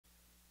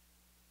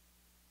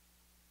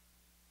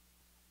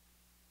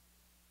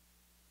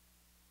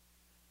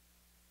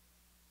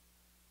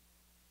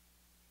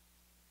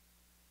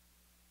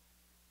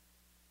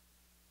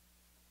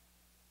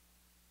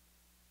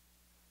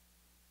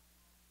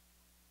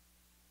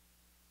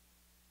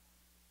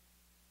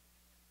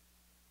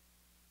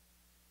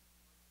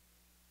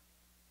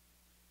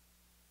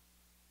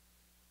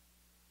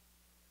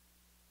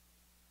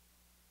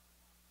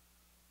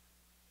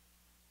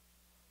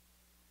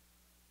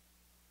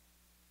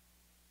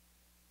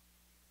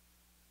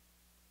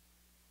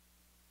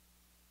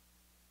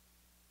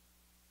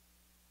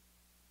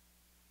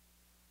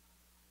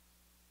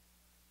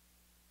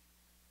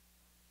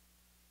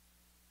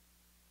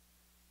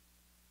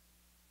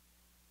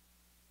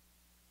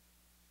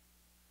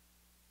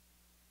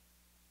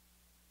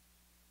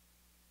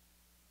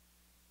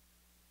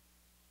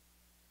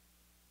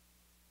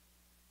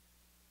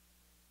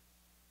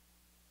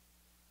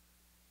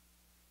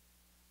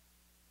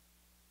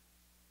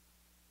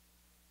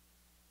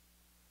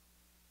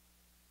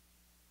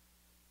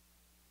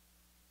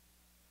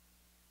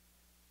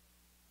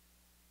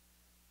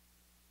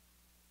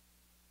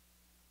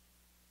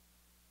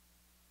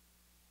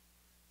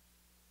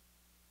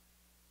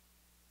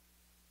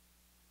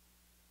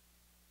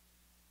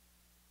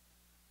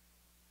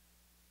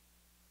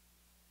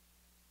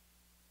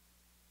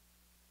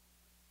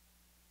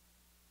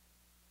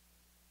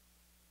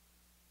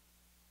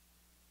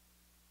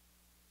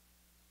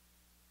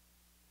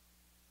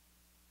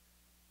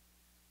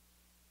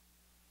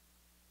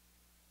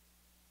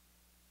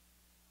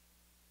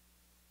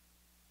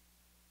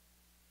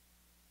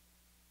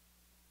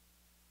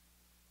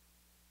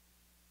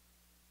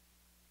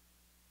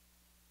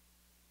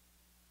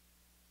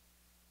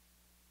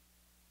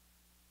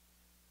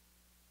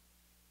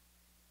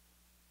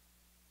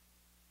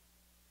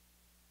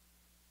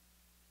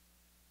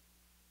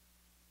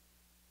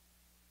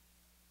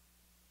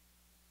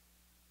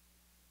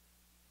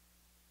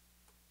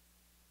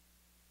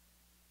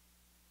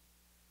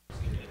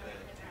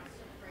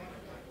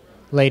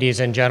Ladies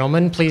and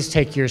gentlemen, please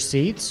take your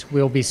seats.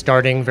 We'll be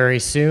starting very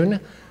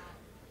soon.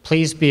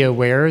 Please be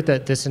aware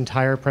that this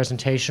entire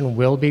presentation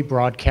will be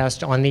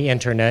broadcast on the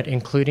internet,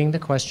 including the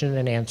question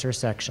and answer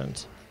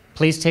sections.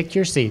 Please take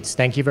your seats.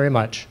 Thank you very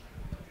much.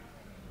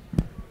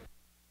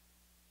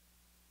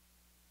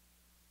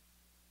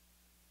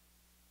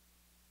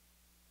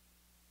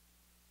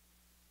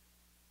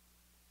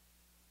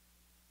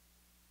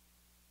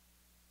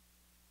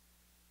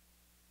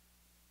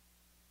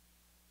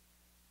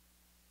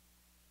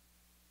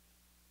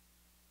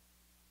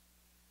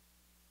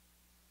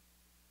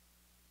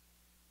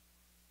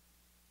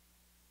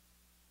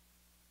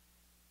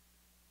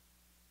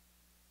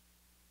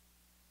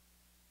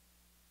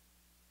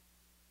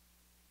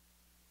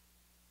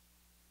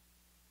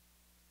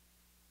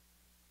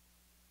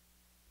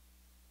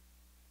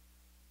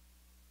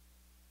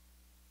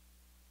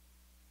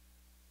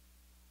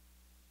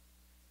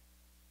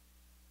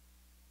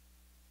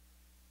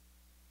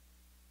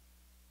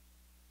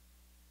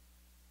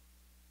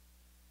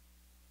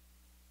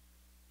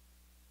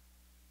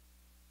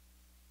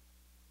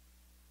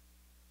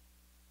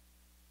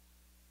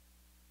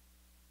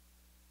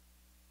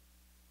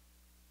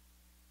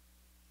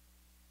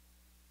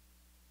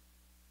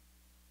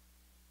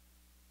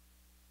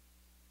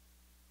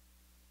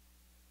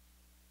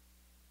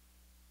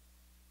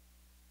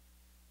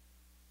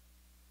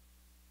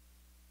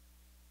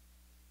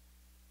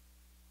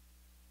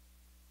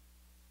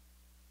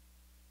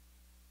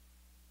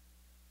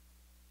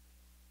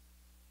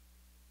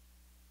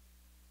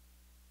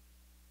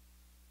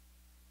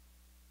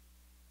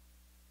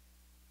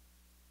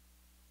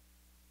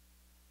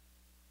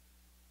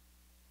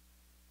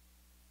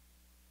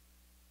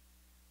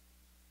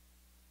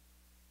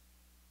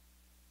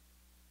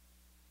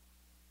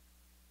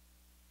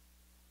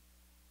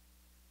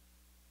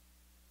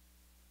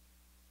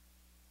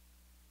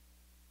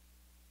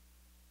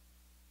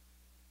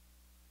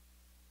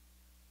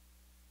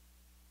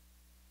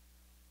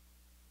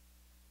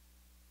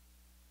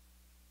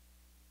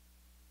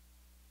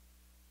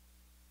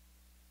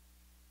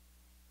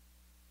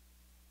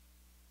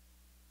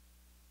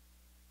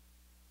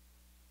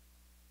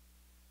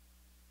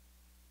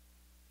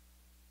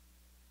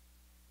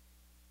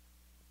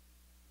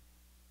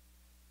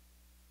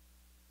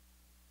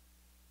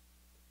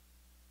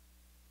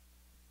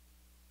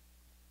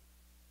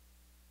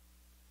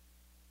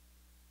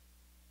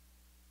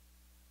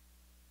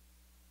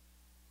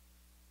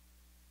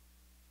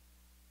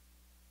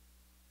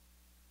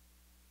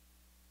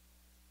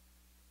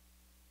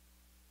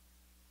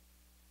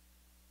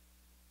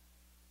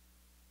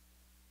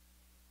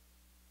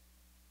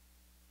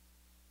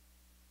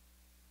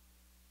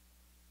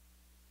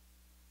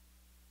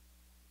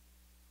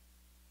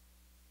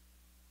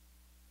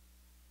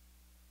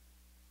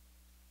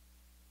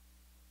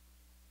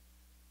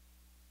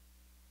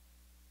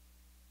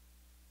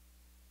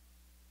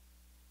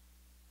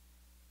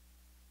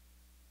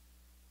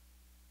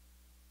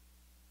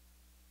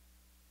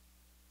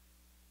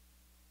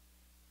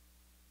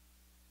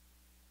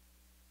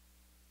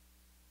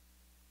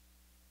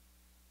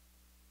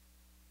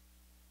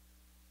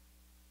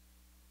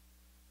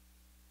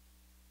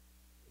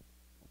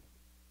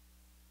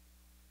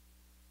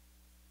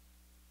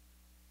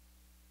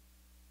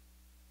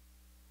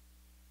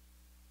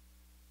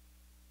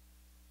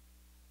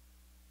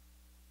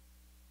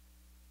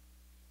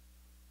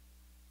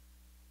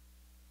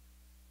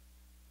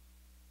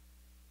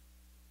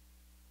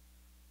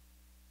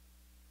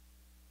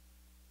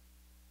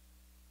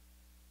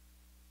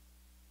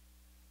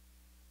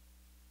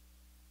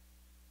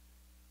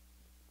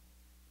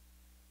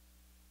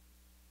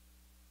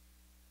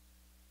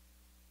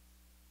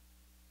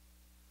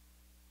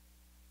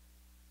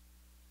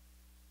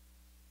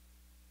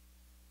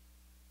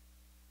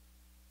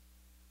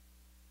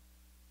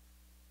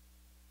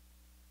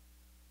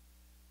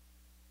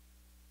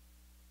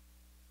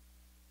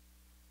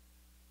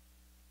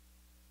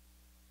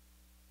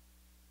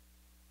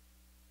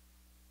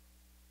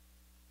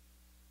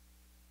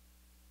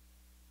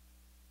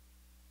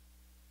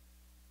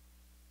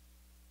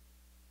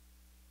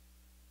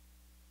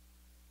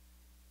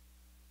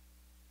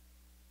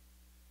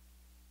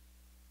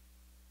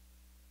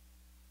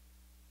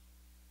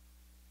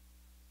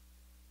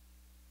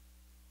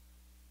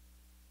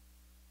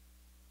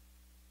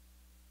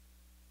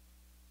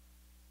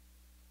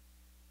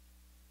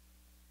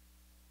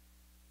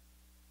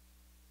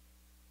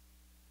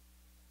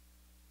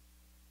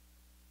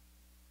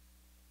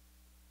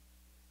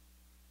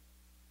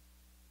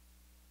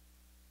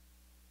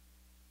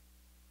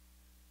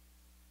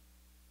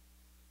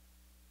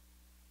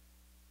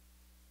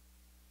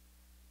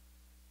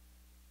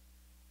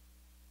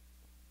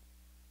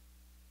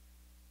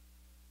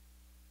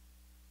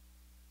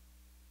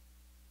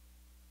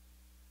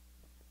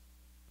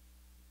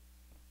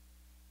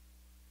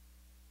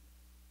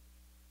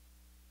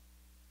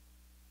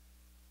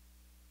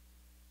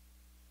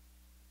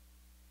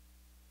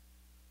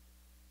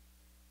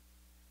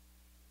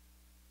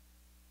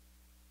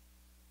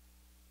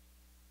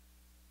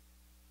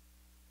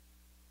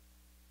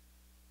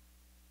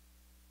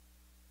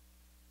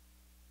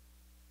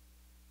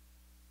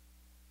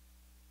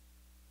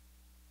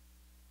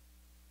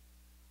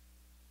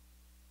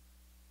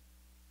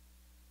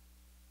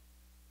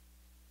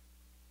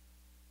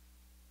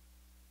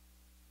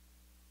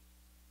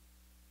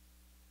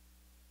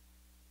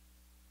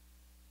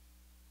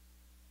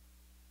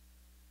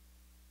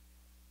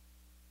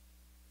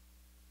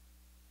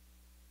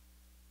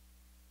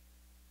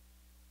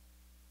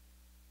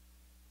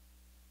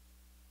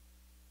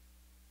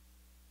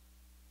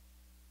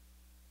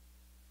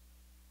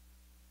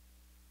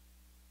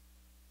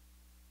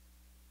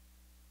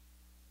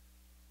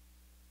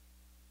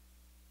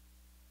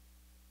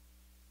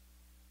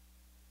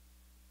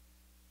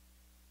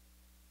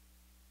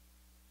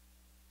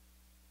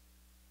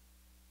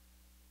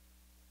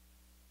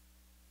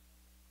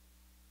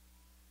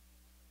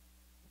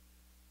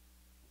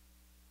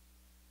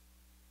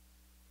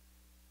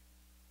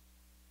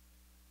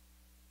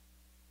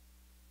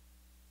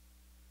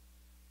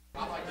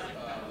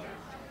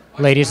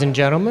 Ladies and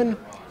gentlemen,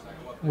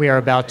 we are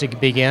about to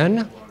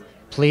begin.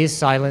 Please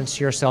silence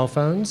your cell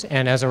phones,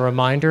 and as a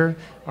reminder,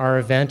 our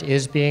event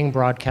is being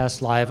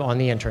broadcast live on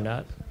the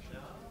internet.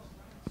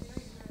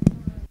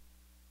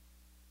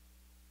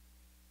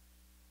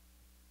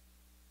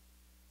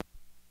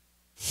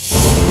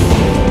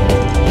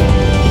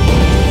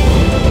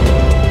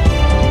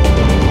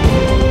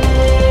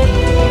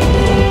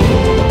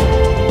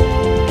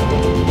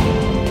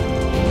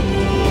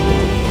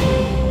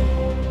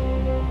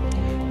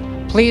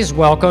 Please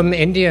welcome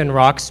Indian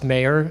Rock's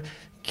Mayor,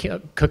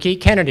 Cookie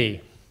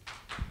Kennedy.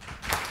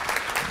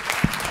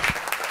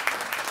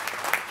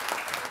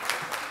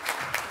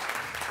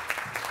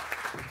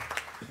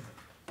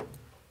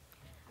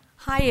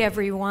 Hi,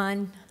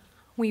 everyone.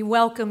 We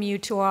welcome you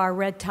to our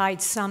Red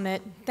Tide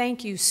Summit.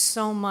 Thank you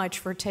so much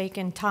for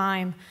taking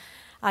time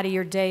out of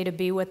your day to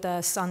be with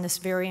us on this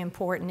very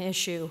important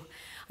issue.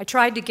 I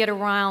tried to get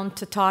around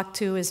to talk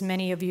to as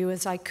many of you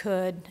as I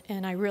could,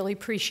 and I really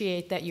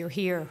appreciate that you're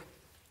here.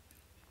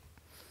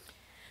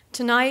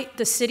 Tonight,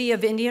 the city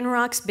of Indian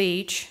Rocks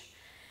Beach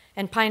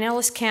and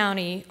Pinellas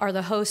County are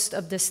the hosts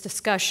of this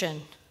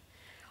discussion.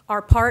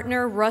 Our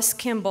partner, Russ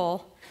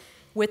Kimball,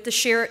 with the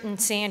Sheraton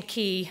Sand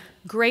Key,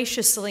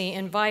 graciously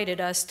invited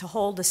us to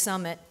hold the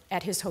summit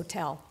at his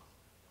hotel.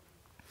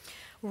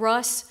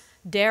 Russ,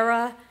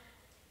 Dara,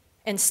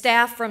 and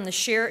staff from the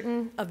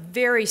Sheraton, a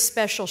very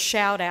special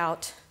shout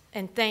out,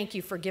 and thank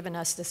you for giving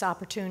us this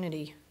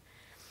opportunity.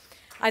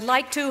 I'd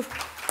like to...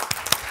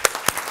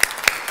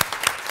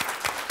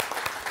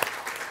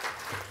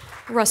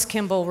 Russ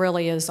Kimball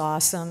really is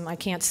awesome. I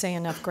can't say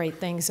enough great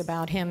things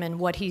about him and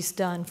what he's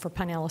done for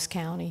Pinellas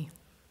County.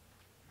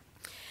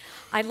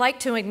 I'd like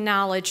to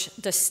acknowledge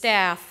the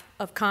staff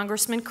of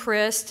Congressman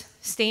Christ.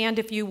 Stand,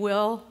 if you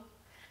will.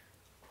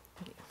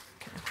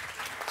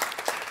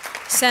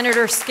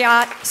 Senator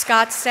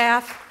Scott's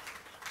staff.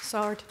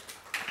 Sorry.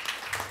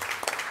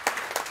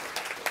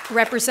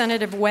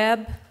 Representative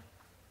Webb.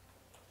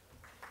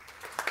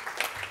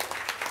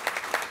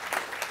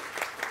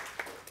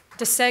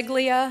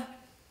 DeSeglia.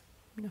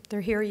 I don't know if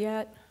they're here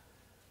yet.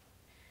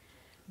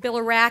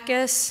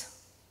 Bilirakis,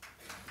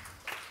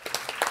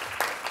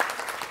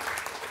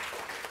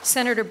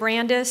 Senator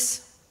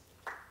Brandis,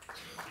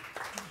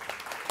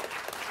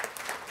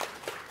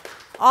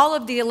 all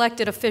of the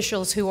elected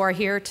officials who are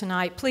here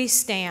tonight, please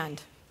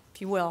stand, if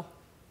you will.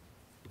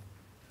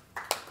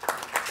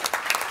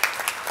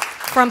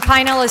 From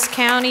Pinellas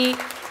County,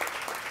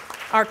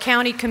 our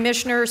county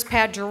commissioners,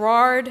 Pat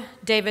Gerard,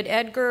 David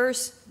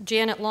Edgars,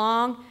 Janet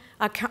Long,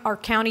 our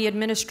county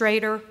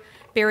administrator,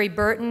 Barry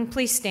Burton.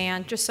 Please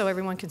stand, just so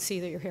everyone can see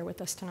that you're here with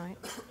us tonight.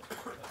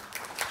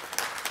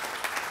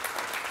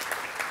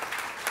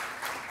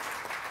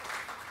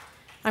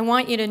 I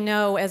want you to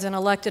know, as an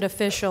elected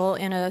official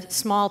in a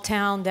small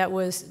town that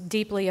was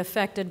deeply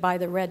affected by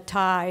the red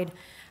tide,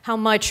 how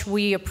much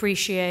we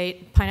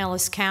appreciate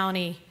Pinellas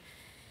County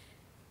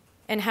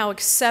and how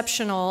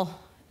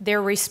exceptional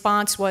their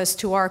response was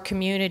to our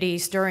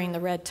communities during the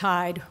red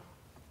tide.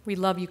 We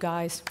love you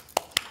guys.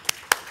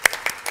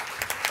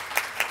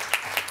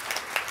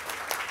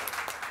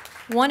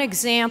 One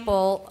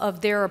example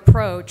of their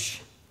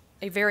approach,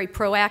 a very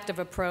proactive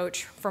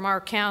approach from our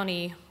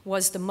county,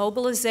 was the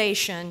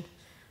mobilization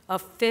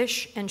of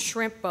fish and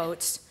shrimp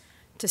boats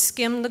to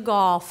skim the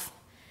Gulf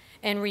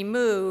and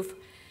remove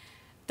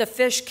the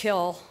fish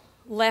kill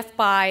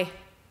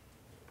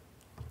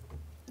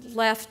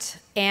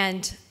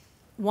and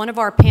one of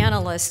our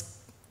panelists,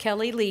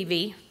 Kelli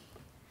Levy,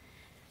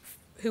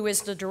 who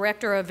is the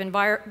Director of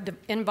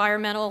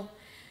Environmental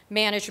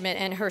Management,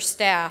 and her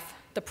staff,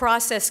 the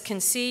process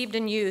conceived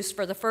and used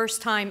for the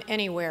first time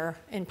anywhere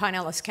in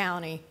Pinellas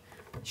County.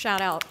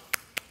 Shout out.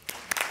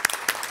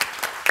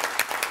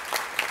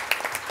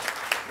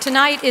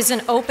 Tonight is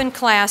an open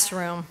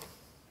classroom.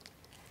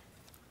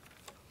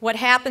 What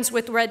happens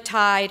with red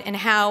tide and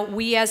how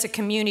we as a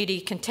community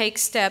can take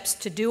steps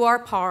to do our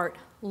part,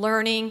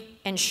 learning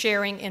and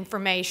sharing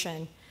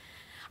information.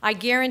 I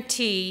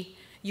guarantee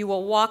you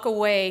will walk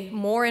away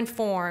more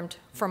informed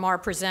from our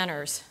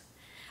presenters.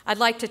 I'd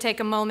like to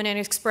take a moment and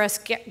express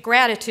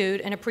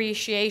gratitude and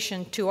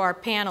appreciation to our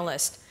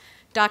panelists,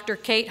 Dr.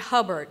 Kate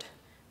Hubbard,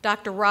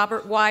 Dr.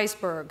 Robert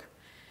Weisberg,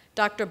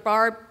 Dr.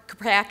 Barb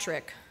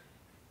Kirkpatrick,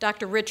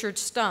 Dr. Richard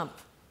Stumpf,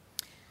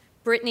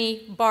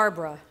 Brittany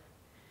Barbara,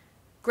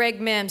 Gregg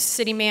Mims,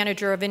 City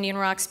Manager of Indian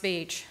Rocks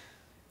Beach,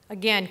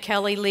 again,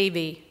 Kelli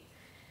Levy,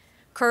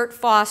 Kurt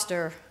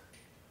Forster,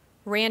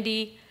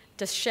 Randy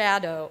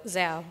Deshazo.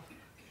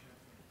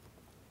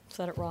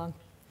 Said it wrong.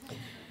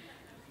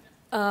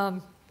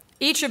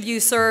 Each of you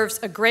serves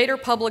a greater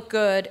public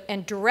good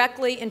and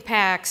directly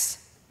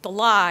impacts the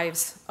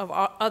lives of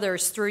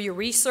others through your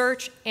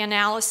research,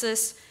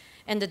 analysis,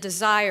 and the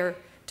desire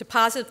to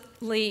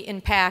positively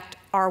impact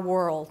our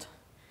world.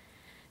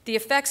 The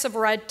effects of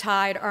red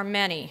tide are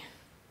many.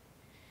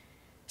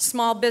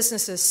 Small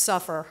businesses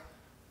suffer,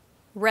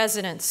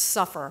 residents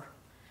suffer,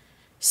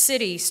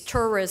 cities,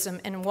 tourism,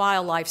 and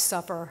wildlife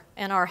suffer,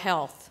 and our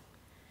health.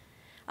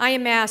 I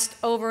am asked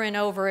over and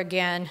over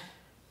again,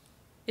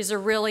 Is there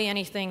really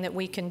anything that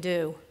we can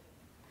do?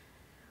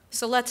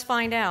 So let's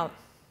find out.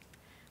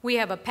 We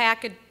have a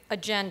packed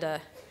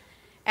agenda.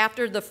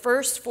 After the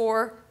first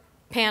 4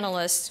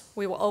 panelists,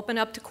 we will open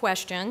up to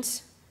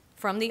questions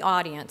from the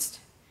audience.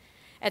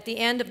 At the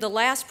end of the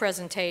last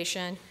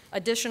presentation,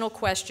 additional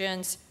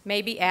questions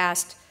may be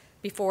asked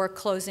before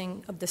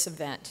closing of this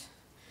event.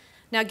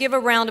 Now give a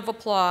round of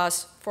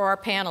applause for our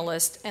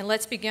panelists, and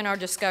let's begin our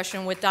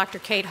discussion with Dr.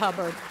 Kate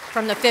Hubbard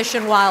from the Fish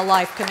and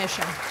Wildlife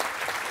Commission.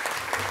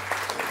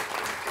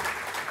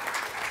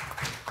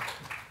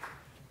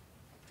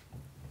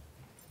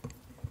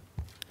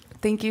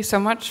 Thank you so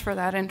much for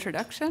that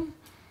introduction.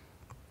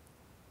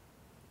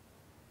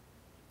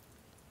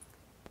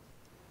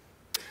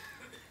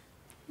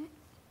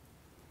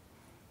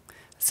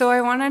 So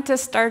I wanted to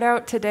start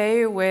out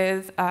today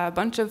with a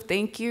bunch of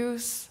thank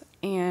yous,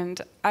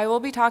 and I will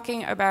be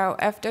talking about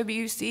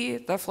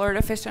FWC, the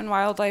Florida Fish and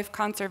Wildlife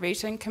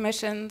Conservation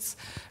Commission's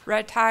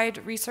Red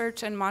Tide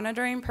Research and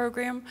Monitoring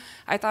Program.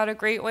 I thought a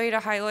great way to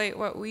highlight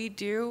what we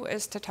do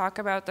is to talk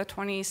about the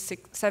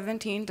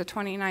 2017 to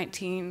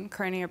 2019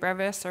 Karenia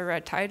brevis, or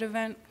Red Tide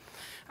event.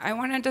 I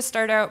wanted to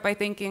start out by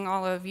thanking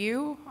all of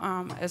you,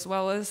 as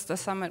well as the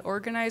summit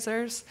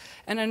organizers,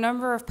 and a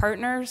number of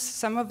partners.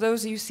 Some of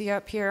those you see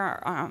up here,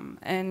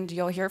 and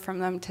you'll hear from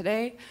them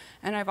today.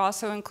 And I've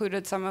also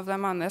included some of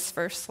them on this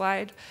first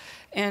slide.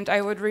 And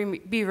I would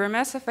be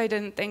remiss if I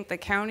didn't thank the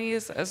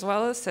counties as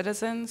well as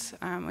citizens.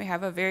 We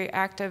have a very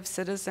active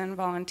citizen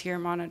volunteer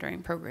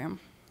monitoring program.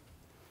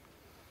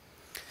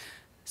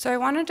 So I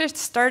wanted to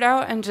start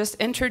out and just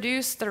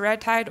introduce the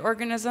red tide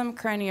organism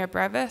Karenia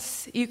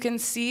brevis. You can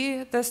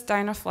see this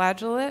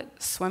dinoflagellate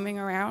swimming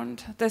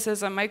around. This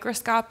is a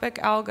microscopic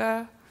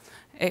alga.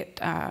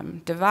 It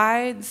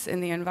divides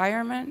in the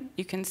environment.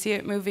 You can see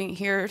it moving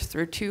here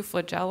through 2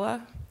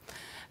 flagella.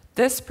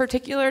 This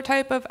particular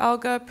type of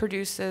alga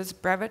produces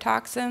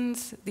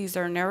brevitoxins. These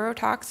are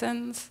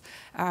neurotoxins.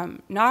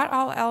 Not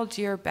all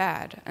algae are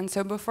bad. And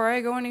so before I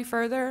go any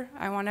further,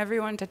 I want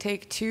everyone to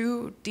take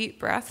 2 deep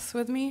breaths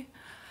with me.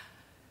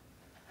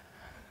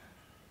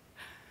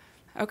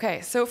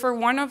 Okay, so for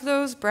one of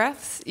those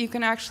breaths, you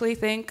can actually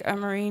thank a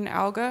marine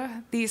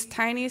alga. These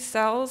tiny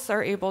cells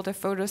are able to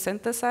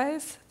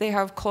photosynthesize. They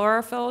have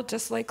chlorophyll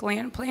just like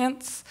land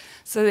plants,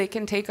 so they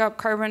can take up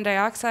carbon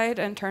dioxide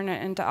and turn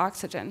it into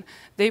oxygen.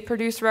 They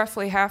produce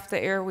roughly half the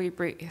air we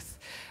breathe.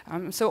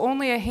 So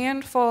only a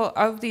handful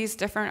of these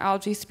different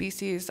algae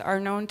species are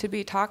known to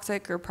be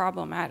toxic or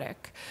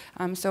problematic.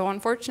 So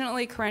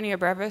unfortunately, Karenia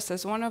brevis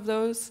is one of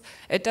those.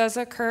 It does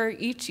occur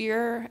each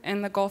year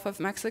in the Gulf of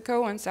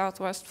Mexico and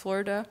Southwest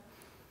Florida.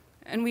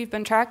 And we've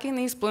been tracking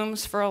these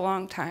blooms for a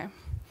long time.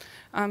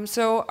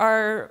 So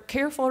our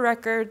careful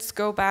records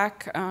go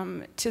back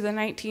to the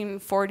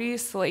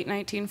 1940s, the late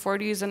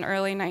 1940s and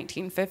early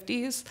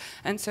 1950s,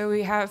 and so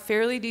we have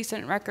fairly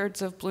decent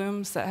records of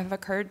blooms that have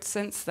occurred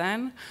since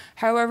then.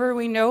 However,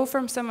 we know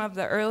from some of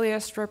the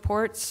earliest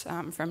reports,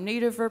 from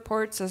native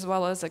reports as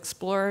well as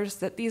explorers,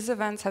 that these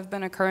events have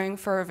been occurring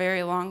for a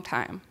very long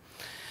time.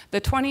 The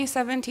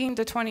 2017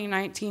 to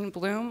 2019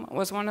 bloom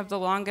was one of the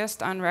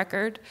longest on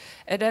record.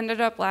 It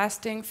ended up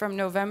lasting from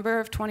November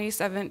of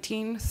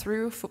 2017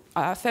 through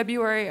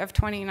February of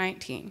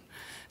 2019.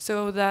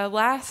 So the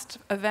last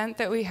event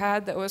that we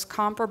had that was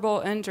comparable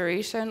in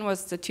duration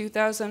was the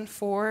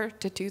 2004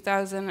 to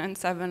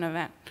 2007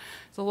 event.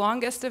 The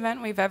longest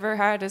event we've ever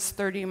had is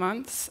 30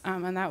 months,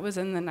 and that was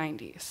in the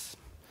 90s.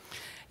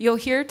 You'll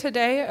hear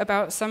today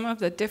about some of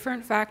the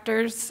different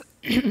factors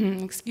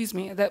excuse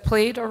me, that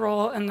played a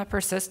role in the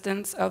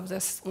persistence of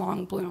this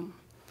long bloom.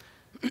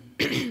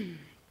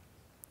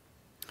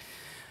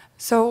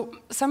 So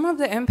some of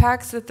the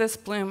impacts that this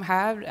bloom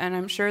had, and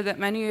I'm sure that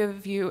many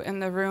of you in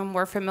the room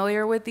were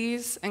familiar with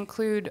these,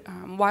 include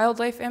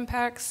wildlife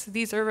impacts.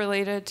 These are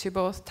related to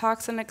both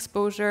toxin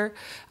exposure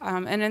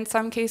and in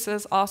some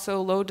cases also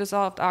low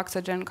dissolved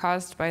oxygen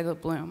caused by the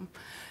bloom.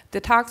 The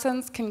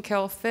toxins can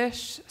kill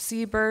fish,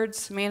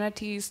 seabirds,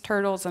 manatees,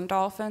 turtles, and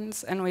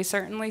dolphins, and we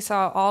certainly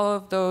saw all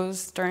of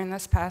those during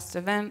this past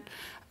event,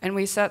 and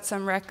we set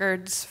some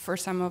records for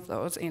some of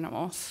those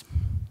animals.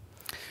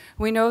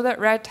 We know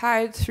that red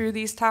tide through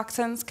these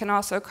toxins can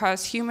also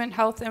cause human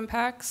health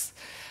impacts.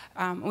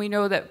 We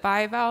know that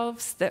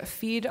bivalves that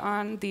feed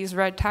on these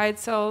red tide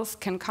cells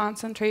can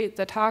concentrate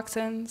the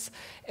toxins.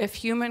 If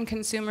human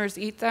consumers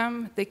eat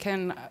them, they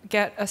can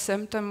get a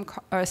syndrome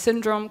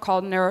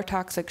called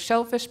neurotoxic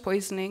shellfish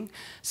poisoning.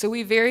 So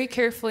we very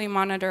carefully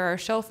monitor our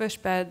shellfish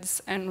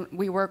beds, and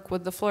we work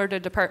with the Florida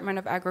Department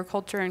of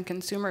Agriculture and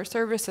Consumer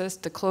Services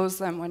to close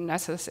them when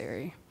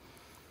necessary.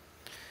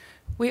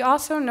 We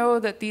also know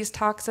that these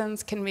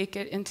toxins can make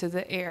it into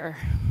the air.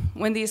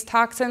 When these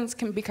toxins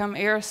can become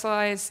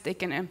aerosolized, they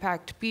can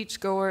impact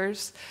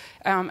beachgoers,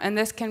 and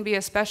this can be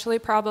especially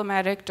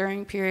problematic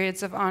during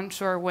periods of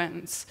onshore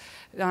winds.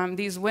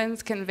 These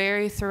winds can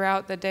vary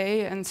throughout the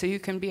day, and so you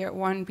can be at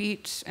one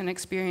beach and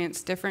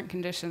experience different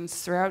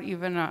conditions throughout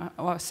even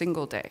a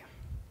single day.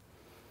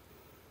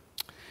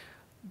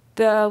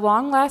 The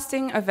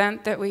long-lasting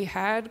event that we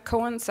had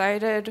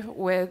coincided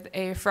with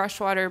a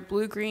freshwater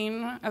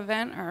blue-green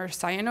event or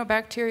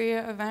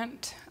cyanobacteria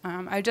event.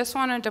 I just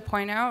wanted to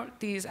point out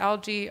these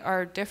algae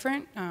are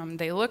different.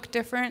 They look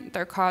different.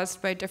 They're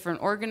caused by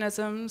different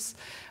organisms.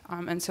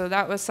 And so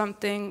that was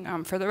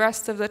something, for the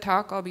rest of the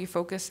talk, I'll be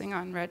focusing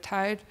on red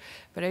tide,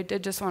 but I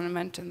did just want to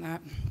mention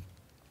that.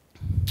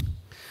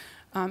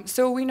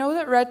 So we know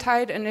that red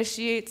tide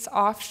initiates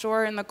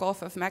offshore in the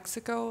Gulf of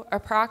Mexico,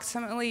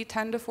 approximately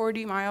 10 to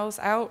 40 miles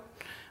out,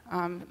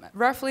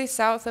 roughly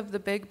south of the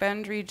Big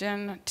Bend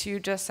region to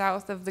just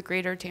south of the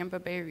greater Tampa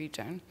Bay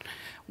region.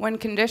 When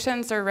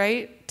conditions are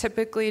right,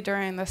 typically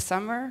during the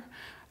summer,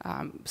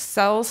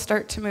 cells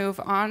start to move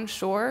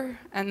onshore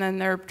and then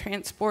they're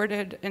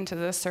transported into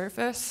the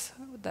surface.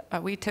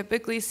 We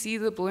typically see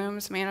the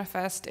blooms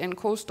manifest in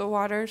coastal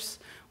waters.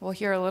 We'll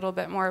hear a little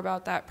bit more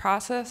about that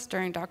process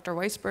during Dr.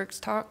 Weisberg's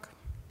talk.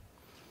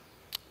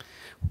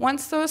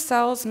 Once those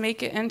cells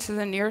make it into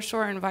the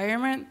nearshore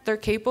environment, they're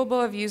capable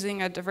of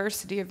using a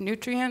diversity of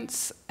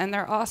nutrients, and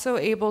they're also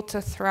able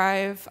to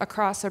thrive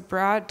across a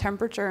broad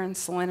temperature and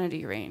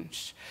salinity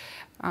range.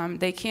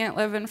 They can't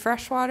live in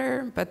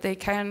freshwater, but they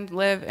can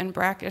live in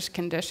brackish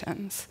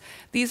conditions.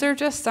 These are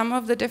just some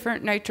of the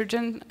different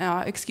nutrient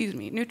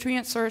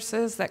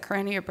sources that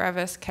Karenia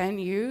brevis can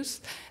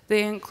use.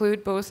 They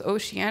include both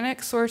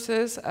oceanic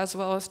sources as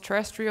well as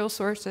terrestrial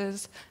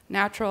sources,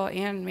 natural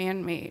and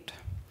man-made.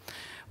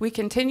 We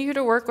continue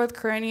to work with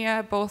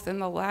Karenia both in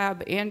the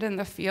lab and in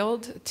the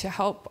field to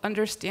help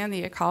understand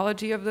the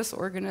ecology of this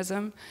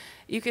organism.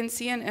 You can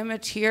see an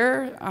image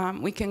here.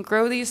 We can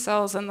grow these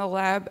cells in the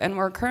lab, and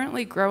we're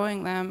currently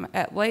growing them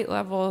at light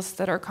levels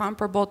that are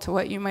comparable to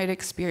what you might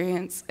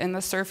experience in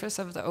the surface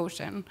of the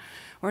ocean.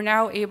 We're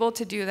now able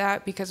to do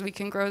that because we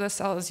can grow the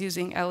cells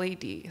using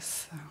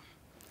LEDs.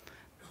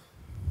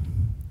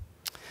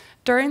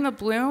 During the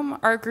bloom,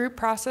 our group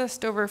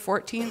processed over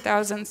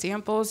 14,000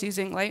 samples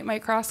using light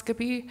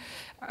microscopy.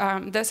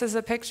 This is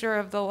a picture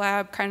of the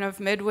lab kind of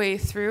midway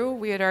through.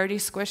 We had already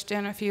squished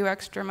in a few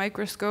extra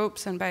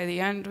microscopes, and by the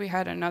end, we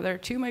had another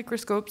 2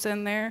 microscopes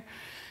in there.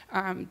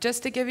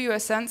 Just to give you a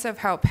sense of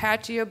how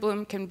patchy a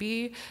bloom can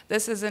be,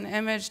 this is an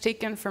image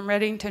taken from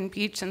Reddington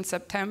Beach in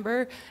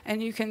September,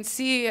 and you can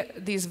see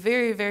these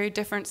very, very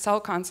different cell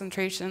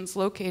concentrations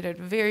located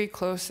very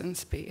close in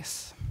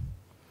space.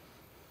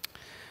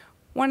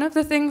 One of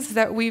the things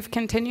that we've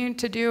continued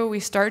to do, we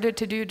started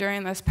to do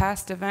during this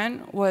past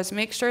event, was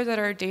make sure that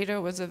our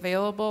data was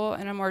available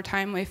in a more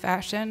timely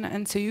fashion.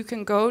 And so you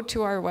can go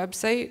to our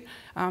website,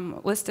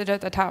 listed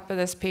at the top of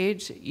this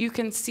page. You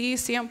can see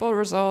sample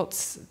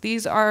results.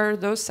 These are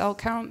those cell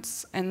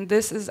counts, and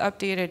this is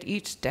updated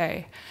each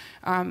day.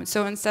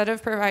 So instead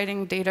of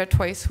providing data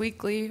twice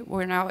weekly,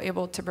 we're now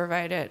able to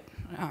provide it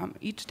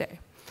each day.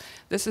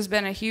 This has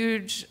been a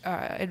huge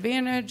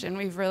advantage, and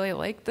we've really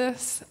liked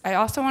this. I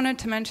also wanted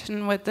to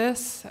mention with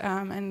this,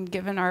 and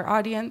given our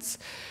audience,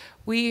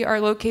 we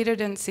are located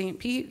in St.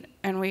 Pete,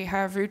 and we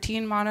have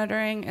routine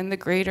monitoring in the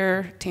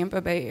greater Tampa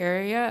Bay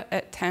area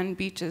at 10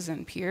 beaches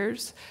and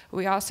piers.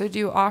 We also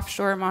do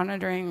offshore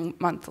monitoring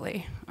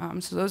monthly.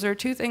 So those are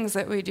 2 things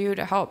that we do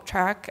to help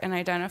track and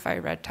identify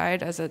red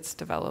tide as it's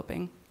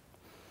developing.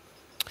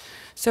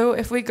 So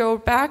if we go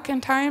back in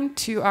time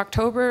to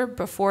October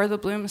before the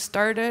bloom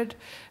started,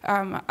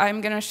 I'm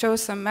going to show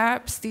some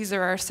maps. These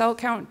are our cell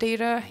count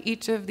data.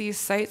 Each of these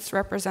sites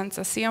represents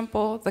a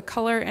sample. The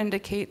color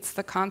indicates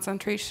the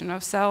concentration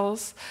of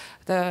cells.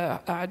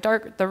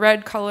 The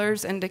red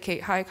colors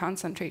indicate high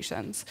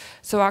concentrations.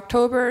 So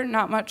October,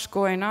 not much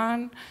going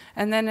on.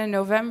 And then in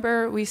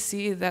November, we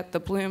see that the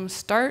bloom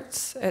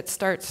starts. It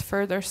starts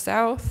further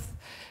south.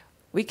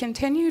 We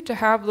continue to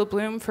have the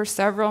bloom for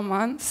several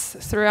months.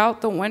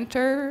 Throughout the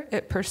winter,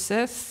 it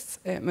persists.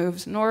 It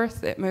moves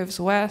north, it moves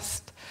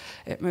west,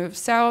 it moves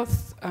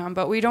south,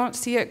 but we don't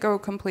see it go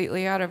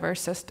completely out of our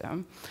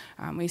system.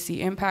 We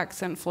see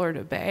impacts in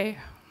Florida Bay.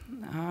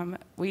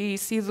 We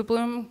see the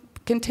bloom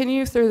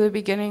continue through the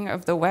beginning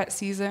of the wet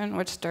season,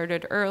 which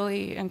started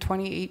early in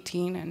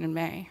 2018 and in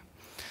May.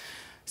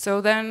 So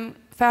then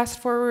fast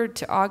forward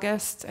to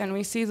August, and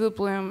we see the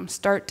bloom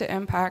start to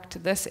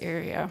impact this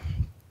area.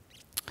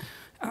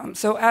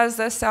 So as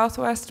the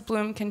southwest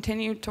bloom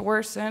continued to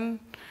worsen,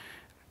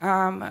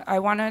 I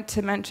wanted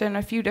to mention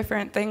a few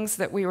different things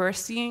that we were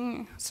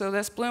seeing. So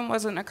this bloom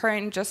wasn't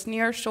occurring just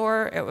near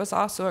shore, it was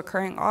also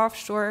occurring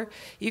offshore.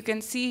 You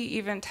can see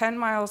even 10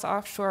 miles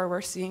offshore,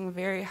 we're seeing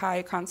very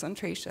high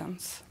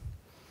concentrations.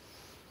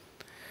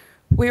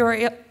 We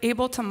were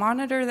able to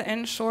monitor the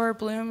inshore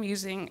bloom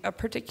using a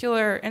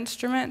particular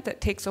instrument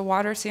that takes a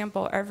water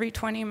sample every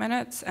 20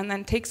 minutes and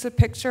then takes a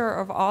picture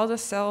of all the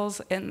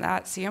cells in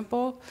that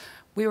sample.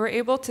 We were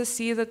able to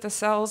see that the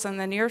cells in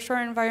the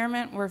nearshore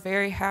environment were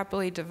very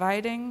happily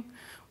dividing.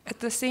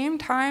 At the same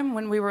time,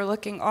 when we were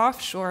looking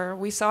offshore,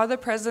 we saw the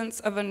presence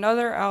of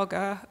another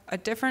alga, a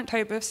different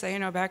type of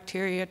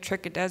cyanobacteria,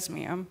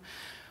 Trichodesmium.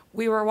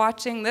 We were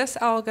watching this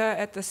alga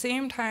at the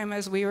same time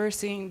as we were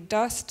seeing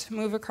dust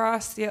move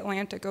across the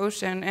Atlantic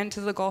Ocean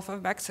into the Gulf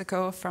of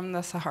Mexico from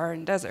the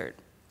Saharan Desert.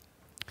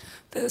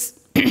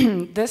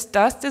 This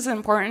dust is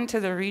important to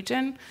the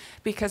region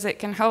because it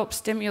can help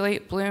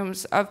stimulate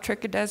blooms of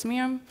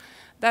trichodesmium.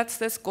 That's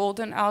this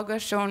golden alga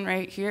shown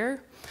right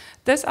here.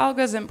 This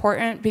alga is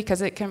important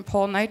because it can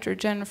pull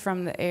nitrogen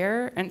from the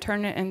air and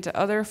turn it into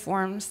other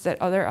forms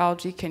that other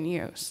algae can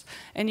use.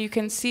 And you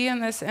can see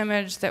in this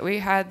image that we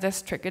had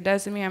this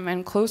trichodesmium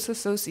in close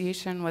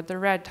association with the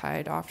red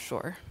tide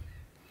offshore.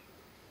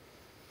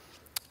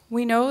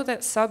 We know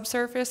that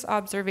subsurface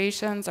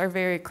observations are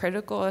very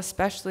critical,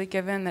 especially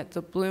given that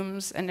the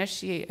blooms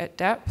initiate at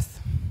depth.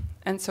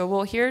 And so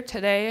we'll hear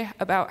today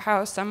about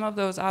how some of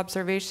those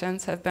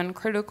observations have been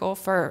critical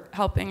for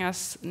helping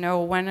us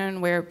know when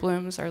and where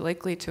blooms are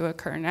likely to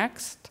occur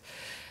next.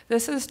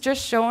 This is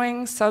just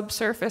showing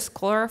subsurface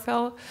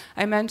chlorophyll.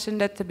 I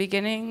mentioned at the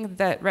beginning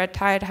that red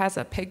tide has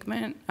a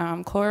pigment,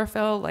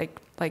 chlorophyll, like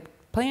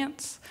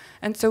plants.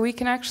 And so we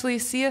can actually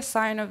see a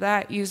sign of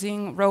that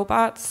using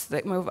robots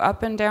that move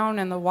up and down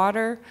in the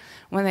water.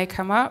 When they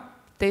come up,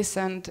 they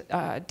send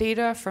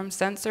data from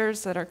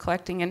sensors that are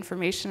collecting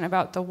information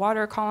about the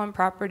water column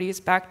properties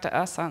back to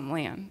us on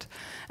land.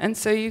 And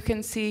so you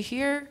can see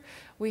here,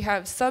 we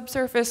have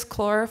subsurface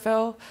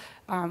chlorophyll.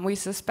 We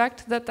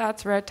suspect that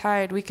that's red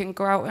tide. We can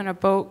go out in a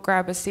boat,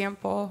 grab a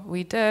sample.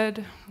 We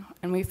did,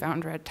 and we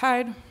found red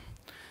tide.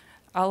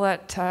 I'll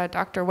let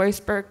Dr.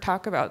 Weisberg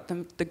talk about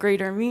the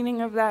greater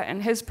meaning of that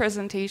in his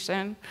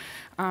presentation.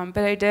 But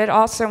I did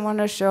also want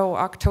to show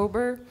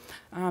October.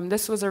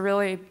 This was a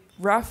really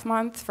rough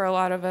month for a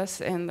lot of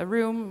us in the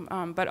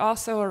room, but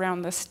also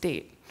around the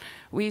state.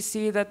 We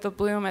see that the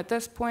bloom at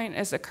this point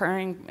is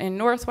occurring in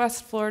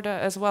northwest Florida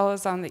as well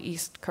as on the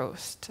east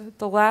coast.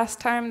 The last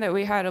time that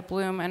we had a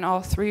bloom in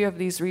all three of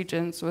these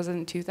regions was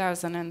in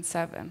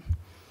 2007.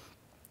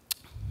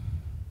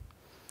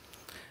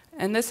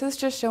 And this is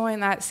just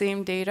showing that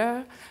same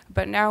data,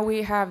 but now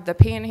we have the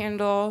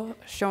Panhandle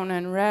shown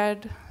in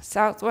red,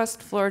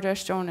 Southwest Florida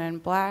shown in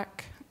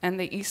black, and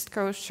the East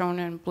Coast shown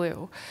in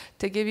blue,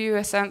 to give you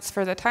a sense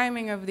for the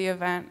timing of the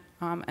event,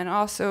 and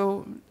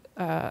also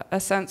a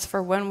sense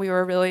for when we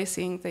were really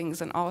seeing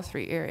things in all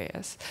three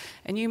areas.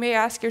 And you may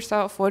ask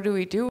yourself, what do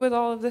we do with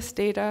all of this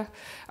data?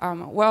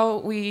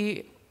 Well,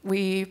 we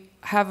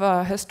have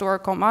a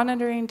historical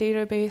monitoring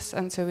database,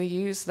 and so we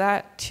use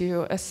that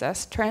to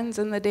assess trends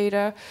in the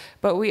data,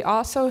 but we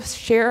also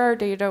share our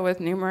data with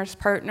numerous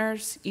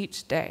partners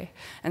each day.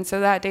 And so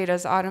that data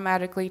is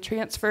automatically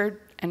transferred,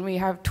 and we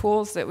have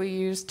tools that we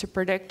use to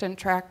predict and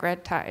track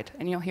red tide,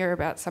 and you'll hear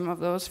about some of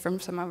those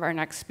from some of our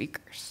next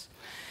speakers.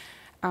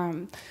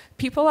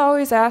 People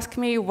always ask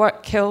me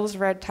what kills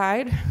red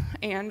tide,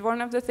 and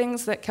one of the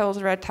things that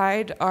kills red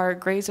tide are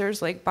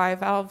grazers like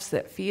bivalves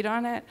that feed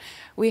on it.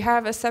 We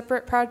have a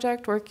separate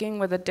project working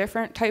with a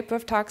different type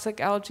of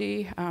toxic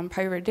algae,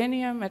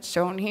 pyridinium, it's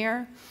shown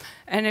here.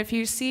 And if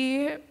you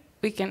see,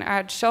 we can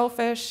add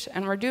shellfish,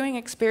 and we're doing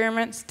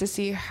experiments to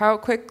see how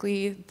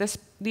quickly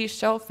these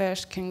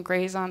shellfish can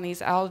graze on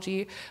these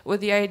algae,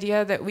 with the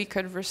idea that we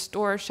could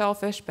restore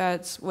shellfish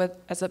beds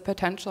as a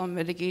potential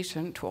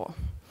mitigation tool.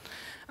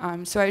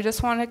 So I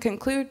just want to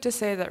conclude to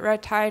say that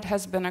red tide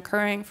has been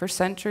occurring for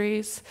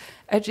centuries.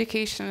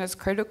 Education is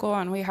critical,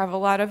 and we have a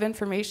lot of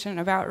information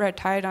about red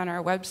tide on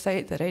our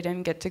website that I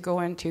didn't get to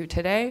go into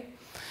today.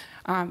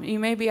 You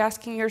may be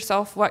asking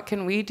yourself, what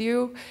can we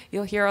do?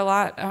 You'll hear a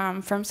lot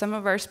from some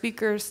of our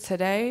speakers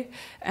today,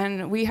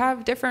 and we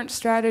have different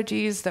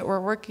strategies that we're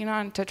working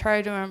on to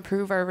try to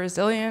improve our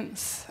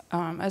resilience,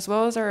 as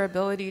well as our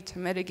ability to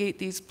mitigate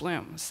these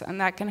blooms. And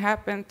that can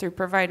happen through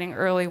providing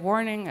early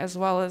warning, as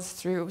well as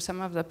through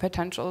some of the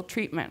potential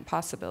treatment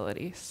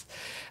possibilities.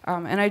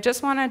 And I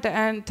just wanted to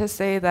end to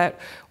say that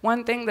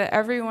one thing that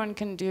everyone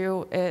can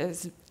do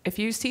is, if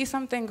you see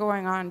something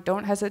going on,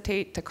 don't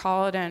hesitate to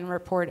call it in,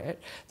 report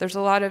it. There's a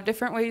lot of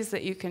different ways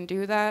that you can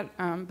do that,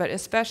 but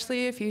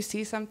especially if you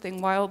see something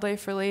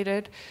wildlife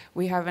related,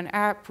 we have an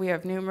app, we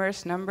have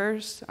numerous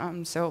numbers,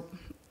 so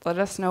let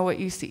us know what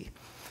you see.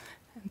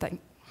 Thank you.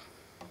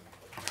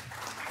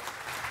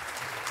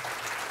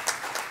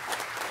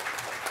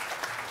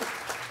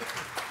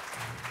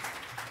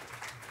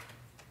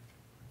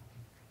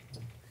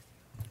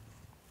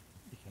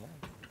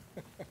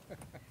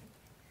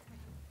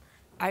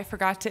 I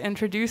forgot to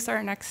introduce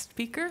our next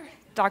speaker,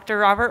 Dr.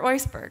 Robert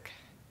Weisberg.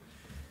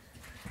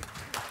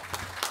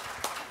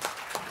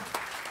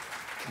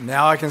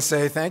 Now I can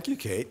say thank you,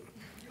 Kate.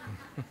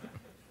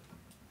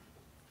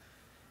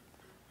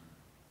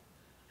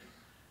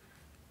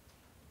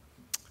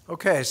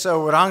 Okay,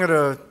 so what I'm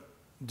going to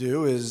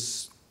do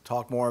is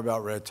talk more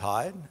about red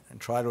tide and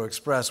try to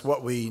express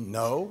what we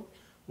know,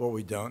 what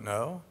we don't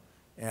know,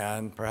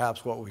 and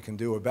perhaps what we can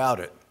do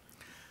about it.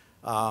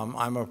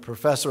 I'm a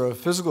professor of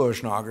physical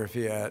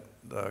oceanography at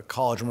the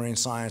College of Marine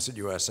Science at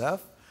USF.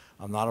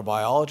 I'm not a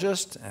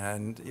biologist,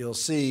 and you'll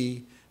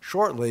see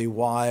shortly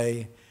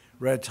why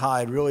red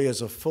tide really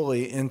is a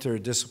fully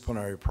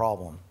interdisciplinary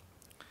problem.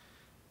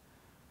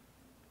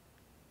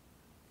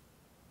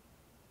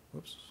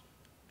 Whoops.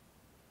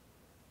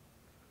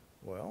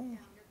 Well,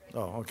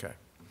 oh, okay.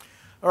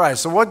 All right,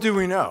 so what do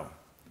we know?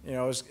 You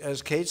know,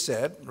 as Kate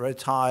said, red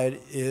tide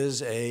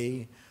is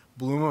a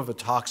bloom of a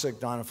toxic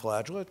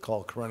dinoflagellate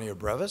called Corynea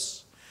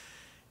brevis,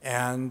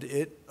 and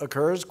it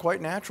occurs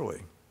quite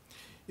naturally.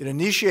 It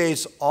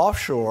initiates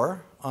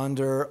offshore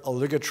under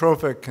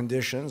oligotrophic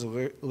conditions.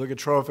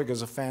 Oligotrophic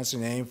is a fancy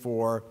name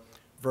for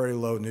very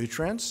low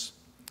nutrients.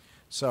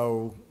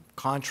 So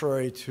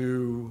contrary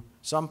to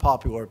some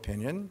popular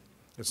opinion,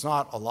 it's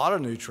not a lot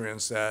of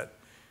nutrients that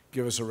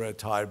give us a red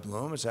tide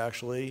bloom. It's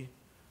actually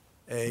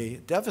a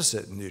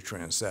deficit in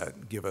nutrients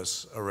that give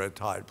us a red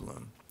tide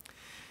bloom.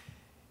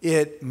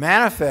 It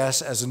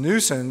manifests as a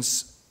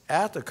nuisance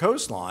at the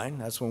coastline,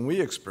 that's when we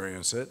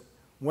experience it,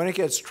 when it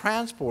gets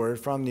transported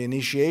from the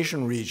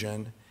initiation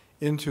region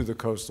into the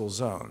coastal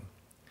zone.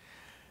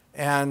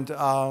 And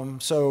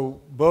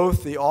so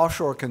both the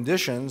offshore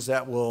conditions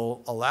that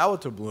will allow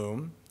it to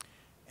bloom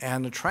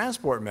and the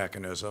transport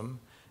mechanism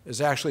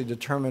is actually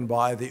determined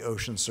by the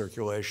ocean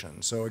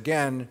circulation. So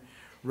again,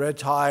 red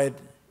tide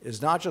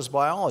is not just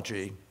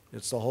biology,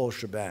 it's the whole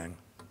shebang.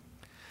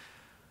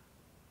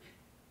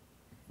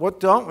 What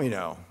don't we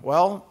know?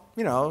 Well,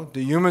 you know,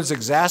 do humans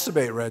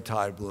exacerbate red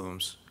tide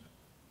blooms?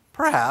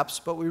 Perhaps,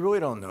 but we really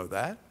don't know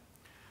that.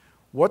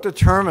 What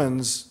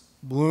determines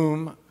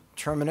bloom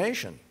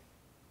termination?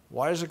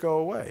 Why does it go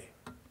away?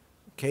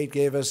 Kate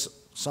gave us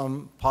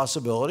some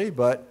possibility,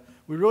 but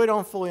we really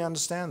don't fully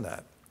understand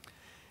that.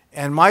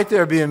 And might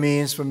there be a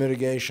means for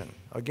mitigation?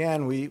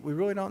 Again, we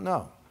really don't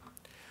know.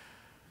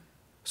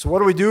 So what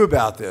do we do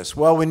about this?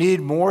 Well, we need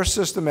more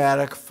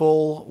systematic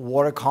full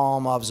water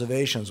column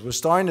observations. We're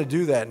starting to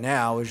do that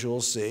now, as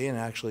you'll see, and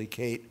actually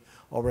Kate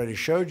already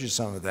showed you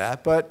some of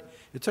that, but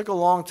it took a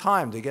long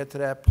time to get to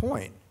that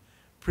point.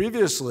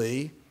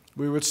 Previously,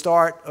 we would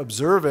start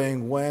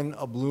observing when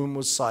a bloom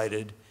was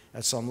sighted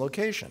at some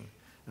location,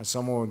 and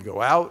someone would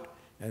go out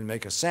and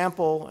make a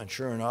sample, and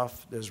sure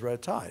enough, there's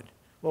red tide.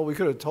 Well, we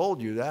could have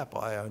told you that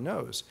by our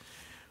nose.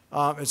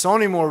 It's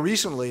only more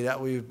recently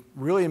that we've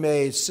really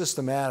made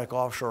systematic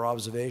offshore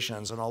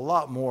observations, and a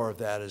lot more of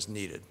that is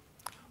needed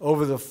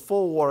over the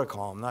full water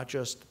column, not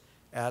just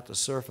at the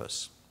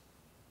surface.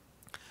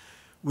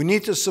 We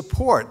need to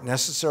support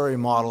necessary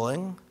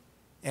modeling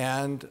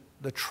and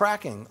the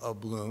tracking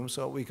of bloom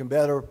so we can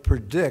better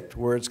predict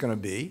where it's going to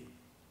be.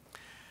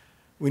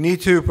 We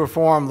need to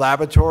perform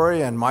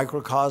laboratory and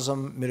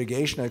microcosm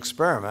mitigation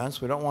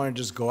experiments. We don't want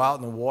to just go out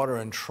in the water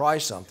and try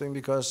something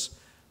because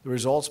the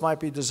results might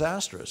be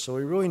disastrous. So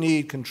we really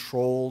need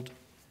controlled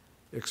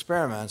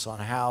experiments on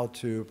how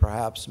to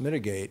perhaps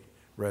mitigate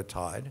red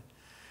tide.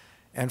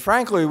 And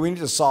frankly, we need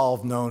to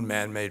solve known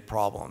man-made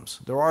problems.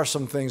 There are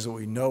some things that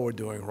we know we're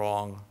doing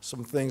wrong,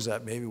 some things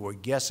that maybe we're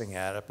guessing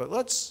at it, but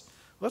let's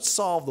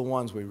solve the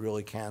ones we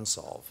really can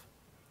solve.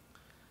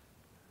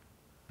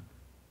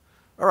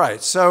 All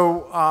right,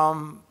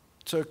 so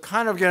to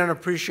kind of get an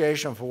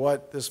appreciation for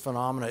what this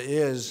phenomena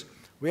is,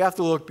 we have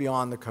to look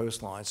beyond the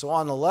coastline. So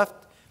on the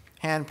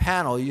left-hand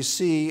panel, you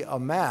see a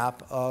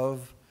map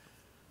of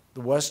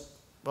the west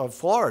of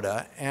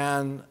Florida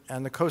and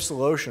the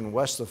coastal ocean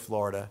west of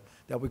Florida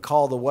that we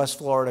call the West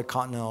Florida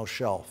Continental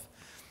Shelf.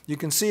 You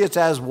can see it's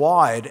as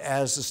wide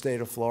as the state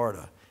of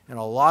Florida, and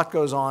a lot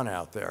goes on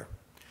out there.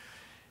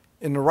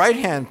 In the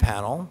right-hand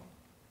panel,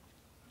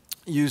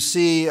 you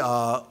see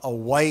a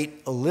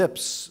white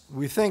ellipse.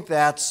 We think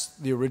that's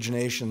the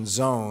origination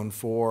zone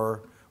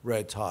for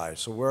red tide,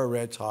 so where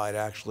red tide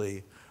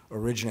actually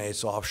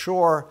originates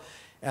offshore,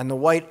 and the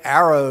white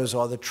arrows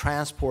are the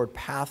transport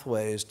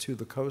pathways to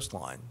the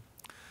coastline.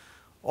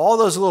 All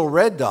those little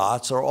red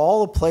dots are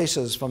all the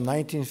places from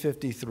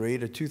 1953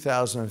 to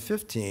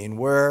 2015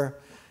 where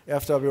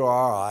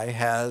FWRI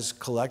has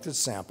collected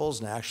samples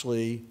and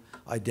actually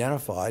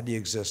identified the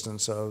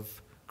existence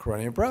of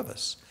Corynea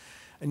brevis.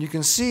 And you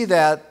can see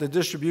that the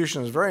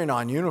distribution is very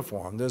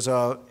non-uniform. There's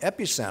an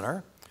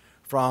epicenter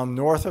from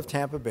north of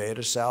Tampa Bay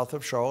to south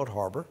of Charlotte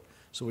Harbor,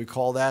 so we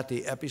call that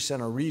the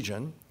epicenter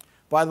region.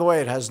 By the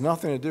way, it has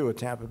nothing to do with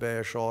Tampa Bay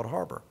or Charlotte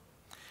Harbor.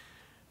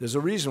 There's a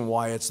reason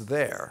why it's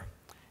there.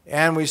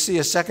 And we see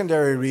a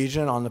secondary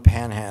region on the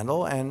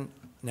Panhandle, and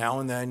now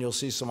and then you'll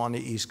see some on the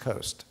East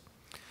Coast.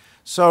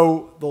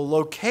 So the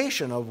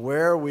location of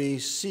where we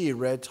see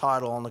red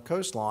tide on the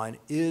coastline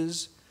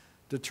is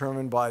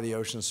determined by the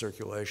ocean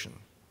circulation.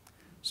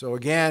 So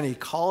again,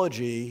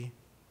 ecology,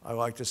 I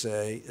like to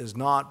say, is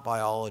not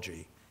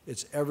biology.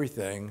 It's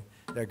everything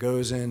that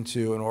goes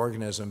into an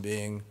organism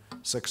being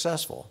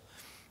successful.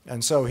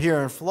 And so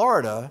here in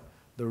Florida,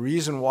 the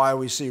reason why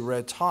we see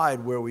red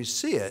tide where we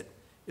see it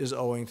is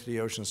owing to the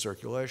ocean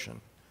circulation.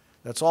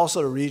 That's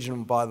also the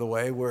region, by the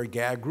way, where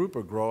gag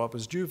grouper grow up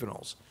as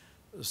juveniles.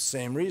 The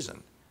same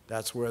reason.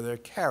 That's where they're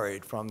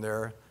carried from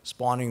their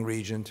spawning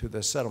region to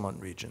the settlement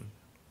region.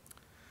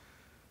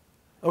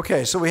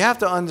 Okay, so we have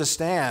to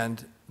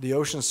understand the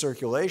ocean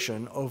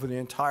circulation over the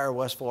entire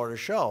West Florida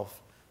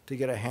shelf to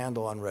get a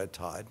handle on red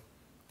tide.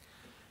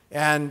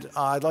 And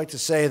I'd like to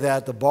say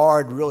that the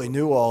Bard really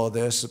knew all of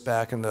this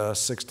back in the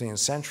 16th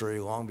century,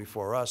 long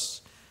before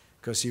us,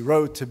 because he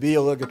wrote, to be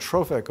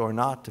oligotrophic or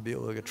not to be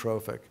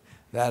oligotrophic,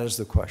 that is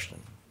the question.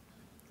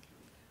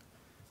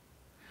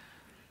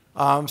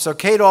 So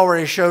Kate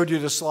already showed you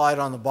the slide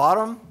on the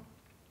bottom,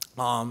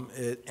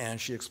 and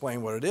she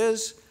explained what it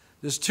is.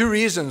 There's two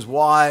reasons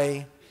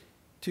why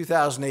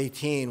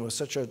 2018 was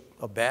such a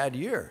bad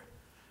year.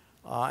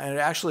 And it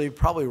actually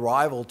probably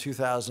rivaled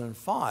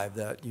 2005,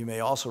 that you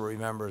may also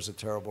remember as a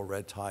terrible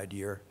red tide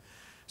year.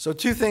 So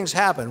two things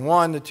happened.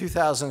 One, the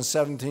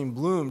 2017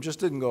 bloom just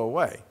didn't go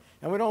away.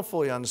 And we don't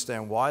fully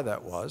understand why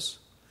that was.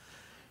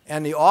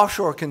 And the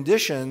offshore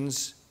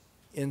conditions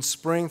in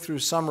spring through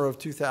summer of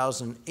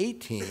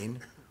 2018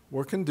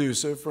 were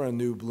conducive for a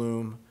new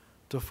bloom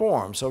to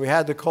form. So we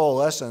had the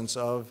coalescence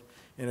of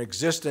an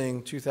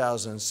existing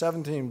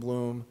 2017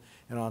 bloom,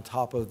 and on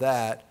top of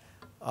that,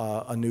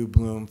 a new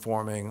bloom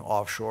forming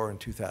offshore in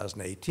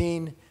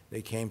 2018.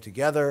 They came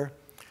together,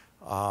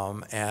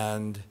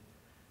 and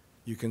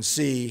you can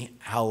see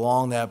how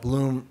long that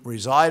bloom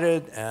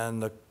resided,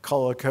 and the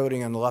color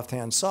coding on the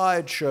left-hand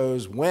side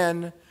shows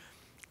when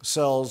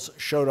cells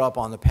showed up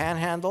on the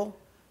panhandle.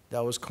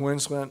 That was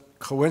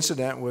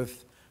coincident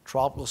with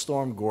Tropical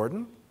Storm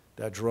Gordon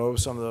that drove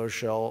some of those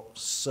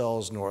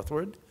cells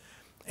northward,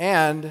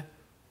 and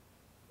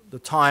the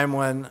time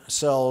when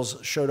cells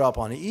showed up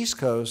on the East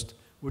Coast,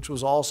 which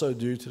was also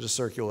due to the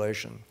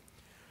circulation.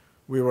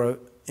 We were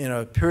in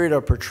a period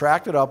of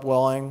protracted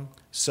upwelling.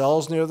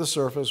 Cells near the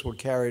surface were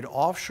carried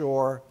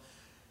offshore,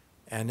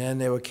 and then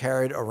they were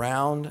carried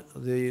around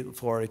the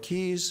Florida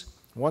Keys.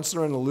 Once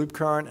they're in the loop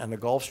current and the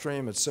Gulf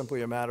Stream, it's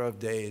simply a matter of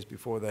days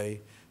before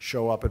they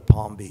show up at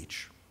Palm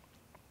Beach.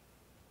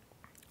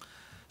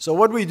 So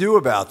what do we do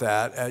about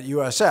that at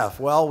USF?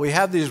 Well, we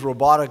have these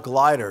robotic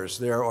gliders.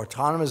 They're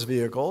autonomous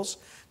vehicles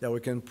that we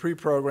can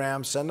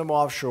pre-program, send them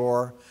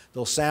offshore.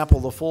 They'll sample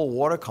the full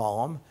water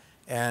column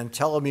and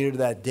telemeter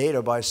that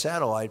data by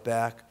satellite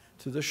back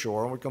to the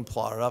shore, and we can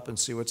plot it up and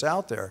see what's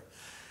out there.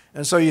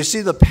 And so you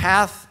see the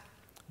path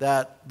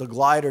that the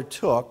glider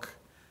took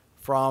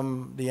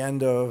from the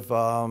end of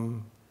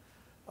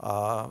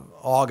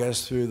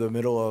August through the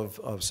middle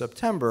of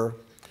September.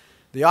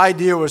 The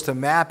idea was to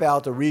map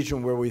out the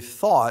region where we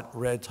thought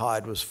red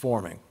tide was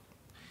forming.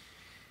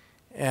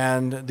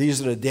 And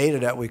these are the data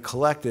that we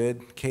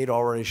collected. Kate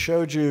already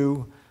showed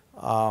you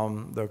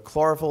the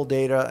chlorophyll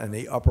data in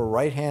the upper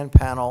right-hand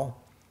panel,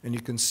 and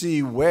you can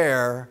see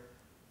where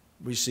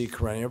we see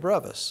Carenia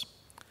brevis.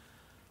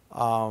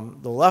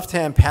 The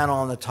left-hand panel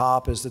on the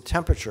top is the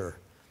temperature,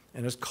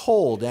 and it's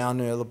cold down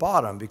near the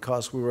bottom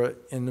because we were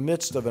in the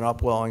midst of an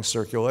upwelling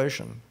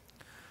circulation.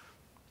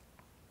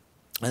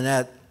 And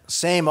that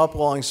same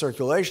upwelling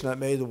circulation that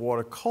made the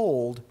water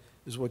cold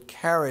is what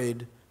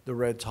carried the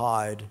red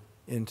tide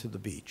into the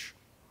beach.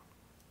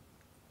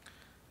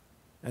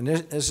 And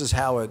this is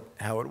how it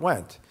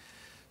went.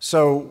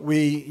 So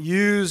we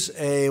use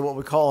what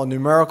we call a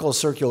numerical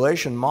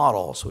circulation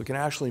model, so we can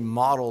actually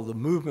model the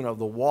movement of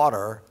the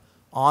water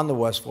on the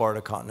West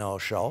Florida continental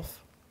shelf.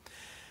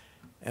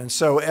 And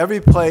so every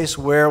place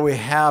where we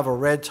have a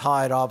red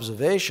tide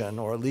observation,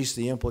 or at least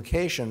the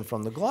implication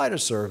from the glider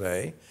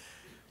survey,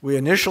 we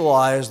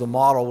initialized the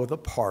model with a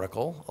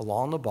particle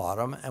along the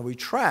bottom, and we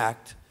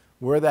tracked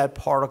where that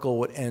particle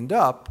would end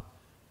up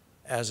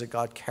as it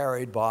got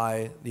carried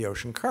by the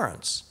ocean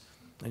currents.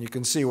 And you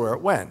can see where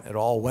it went. It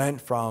all went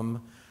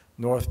from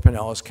North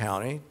Pinellas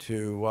County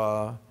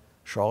to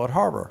Charlotte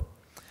Harbor.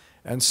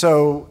 And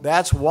so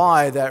that's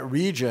why that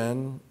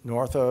region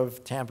north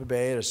of Tampa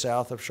Bay to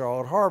south of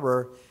Charlotte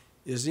Harbor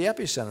is the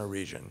epicenter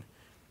region.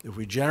 If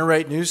we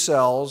generate new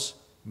cells,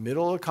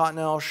 middle of the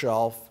continental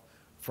shelf,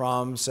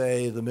 from,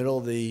 say, the middle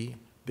of the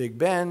Big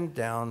Bend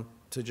down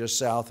to just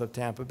south of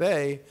Tampa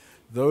Bay,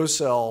 those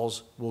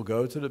cells will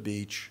go to the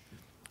beach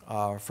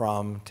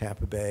from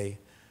Tampa Bay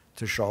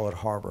to Charlotte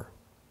Harbor.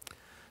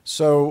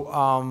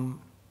 So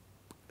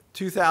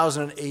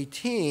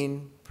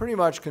 2018 pretty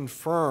much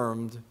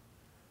confirmed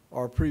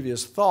our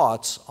previous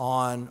thoughts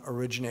on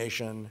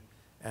origination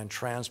and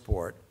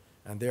transport,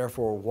 and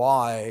therefore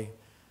why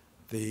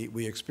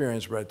we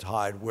experience red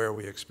tide where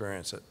we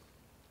experience it.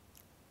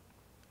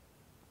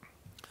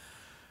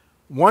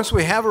 Once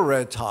we have a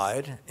red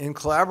tide, in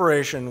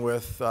collaboration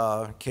with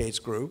Kate's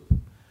group,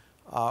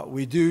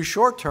 we do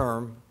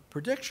short-term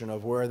prediction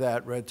of where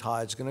that red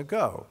tide's going to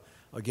go.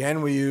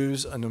 Again, we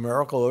use a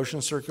numerical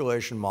ocean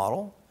circulation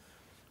model,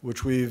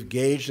 which we've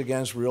gauged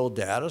against real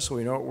data, so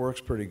we know it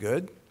works pretty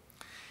good.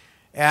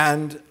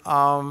 And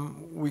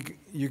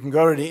you can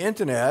go to the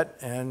internet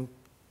and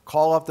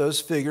call up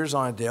those figures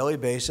on a daily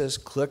basis,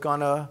 click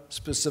on a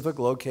specific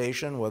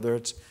location, whether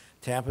it's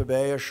Tampa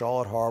Bay or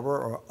Charlotte Harbor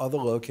or other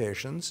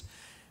locations,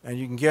 and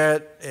you can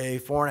get a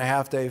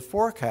 4.5-day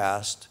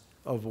forecast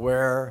of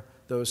where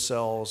those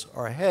cells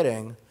are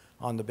heading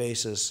on the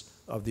basis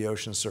of the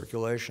ocean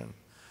circulation.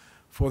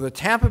 For the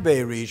Tampa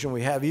Bay region,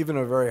 we have even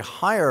a very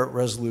higher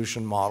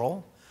resolution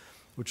model,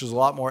 which is a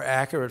lot more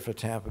accurate for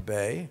Tampa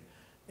Bay,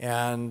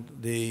 and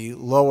the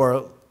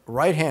lower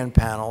right-hand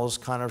panels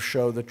kind of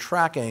show the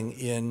tracking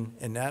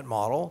in that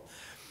model.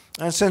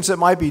 And since it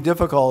might be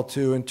difficult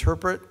to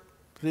interpret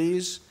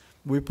these,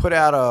 we put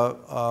out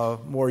a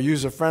more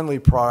user-friendly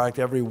product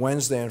every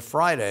Wednesday and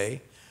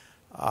Friday,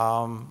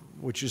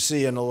 which you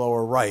see in the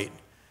lower right.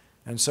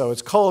 And so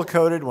it's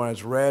color-coded. When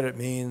it's red, it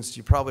means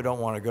you probably don't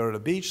want to go to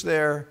the beach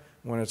there.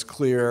 When it's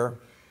clear,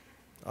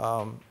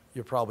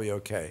 you're probably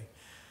okay.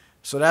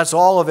 So that's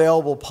all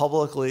available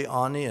publicly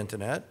on the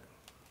internet.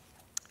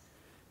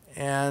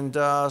 And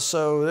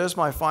so there's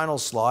my final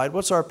slide.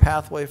 What's our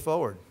pathway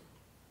forward?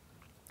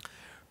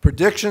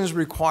 Predictions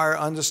require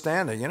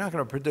understanding. You're not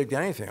going to predict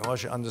anything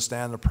unless you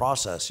understand the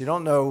process. You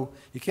don't know,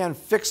 you can't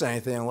fix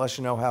anything unless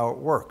you know how it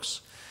works.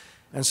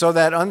 And so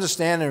that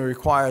understanding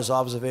requires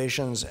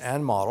observations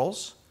and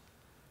models.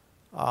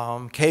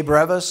 K.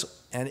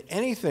 brevis and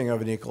anything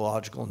of an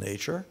ecological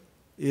nature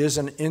is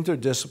an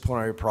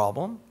interdisciplinary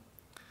problem.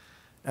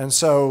 And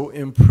so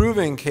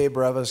improving K.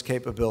 brevis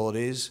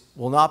capabilities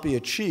will not be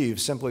achieved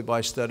simply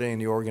by studying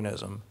the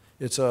organism.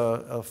 It's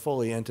a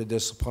fully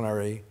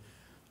interdisciplinary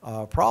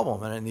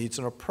problem, and it needs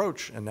an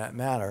approach in that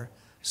matter.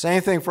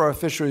 Same thing for our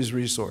fisheries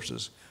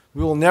resources.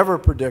 We will never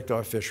predict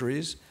our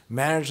fisheries,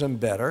 manage them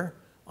better,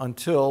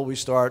 until we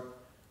start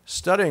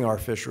studying our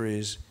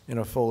fisheries in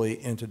a fully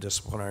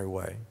interdisciplinary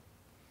way.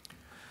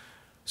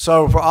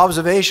 So for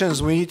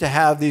observations, we need to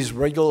have these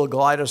regular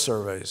glider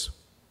surveys.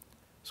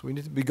 So we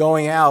need to be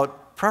going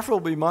out,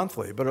 preferably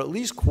monthly, but at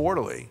least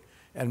quarterly,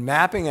 and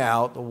mapping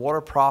out the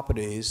water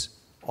properties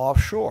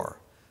offshore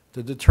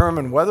to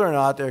determine whether or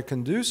not they're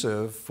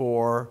conducive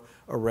for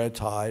a red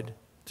tide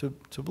to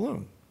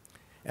bloom.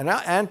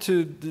 And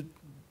to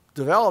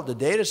develop the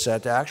data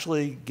set to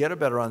actually get a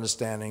better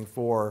understanding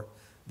for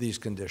these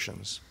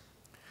conditions.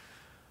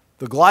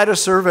 The glider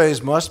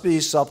surveys must be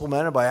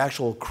supplemented by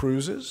actual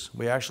cruises.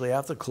 We actually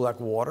have to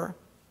collect water,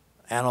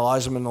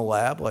 analyze them in the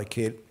lab, like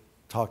Kate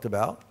talked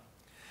about.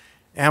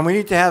 And we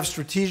need to have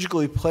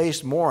strategically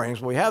placed moorings.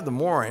 We have the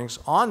moorings.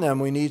 On them,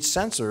 we need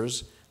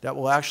sensors that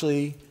will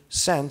actually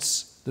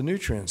sense the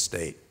nutrient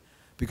state,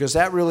 because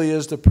that really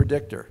is the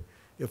predictor.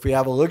 If we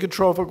have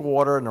oligotrophic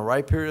water in the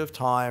right period of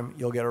time,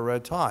 you'll get a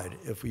red tide.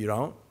 If you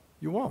don't,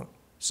 you won't.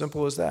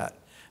 Simple as that.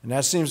 And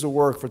that seems to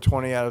work for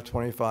 20 out of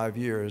 25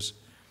 years.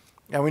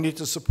 And we need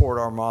to support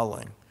our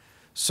modeling.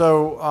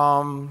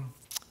 So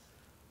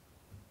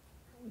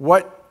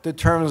what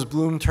determines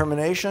bloom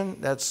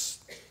termination? That's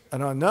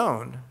an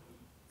unknown.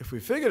 If we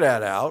figure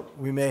that out,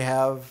 we may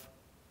have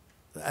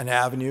an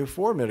avenue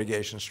for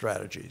mitigation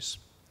strategies.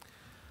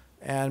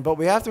 But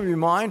we have to be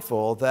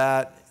mindful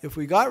that if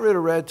we got rid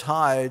of red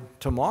tide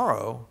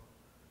tomorrow,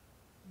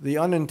 the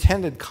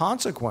unintended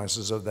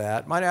consequences of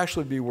that might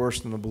actually be worse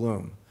than the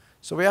bloom.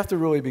 So we have to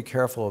really be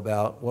careful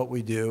about what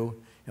we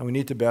do, and we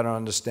need to better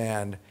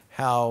understand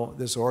how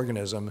this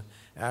organism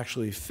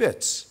actually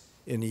fits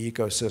in the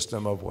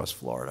ecosystem of West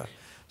Florida.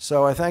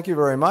 So I thank you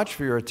very much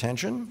for your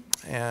attention,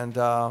 and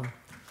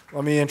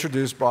let me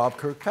introduce Bob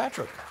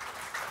Kirkpatrick.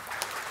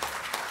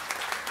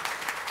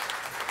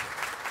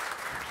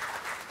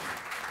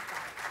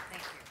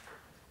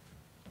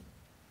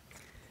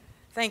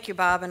 Thank you,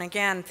 Bob. And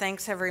again,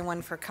 thanks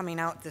everyone for coming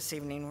out this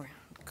evening.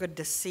 Good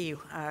to see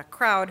you,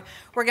 crowd.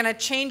 We're going to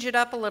change it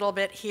up a little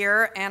bit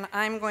here, and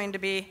I'm going to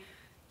be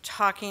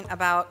talking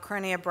about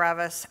Corynea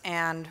brevis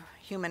and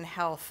human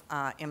health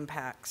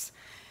impacts.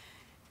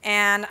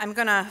 And I'm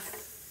going to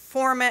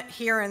form it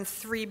here in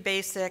three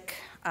basic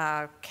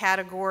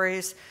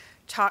categories.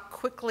 Talk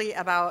quickly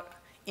about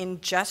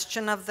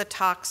ingestion of the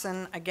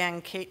toxin.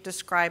 Again, Kate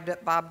described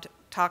it, Bob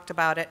talked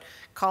about it,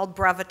 called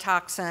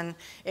brevetoxin.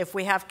 If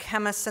we have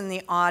chemists in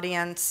the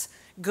audience,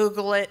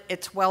 Google it,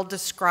 it's well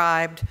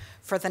described.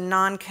 For the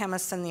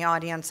non-chemists in the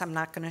audience, I'm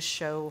not going to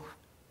show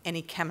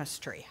any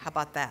chemistry. How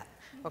about that?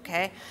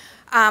 Okay?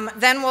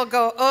 Then we'll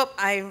go,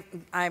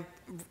 I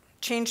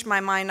changed my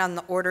mind on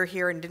the order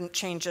here and didn't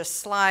change this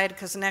slide,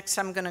 because next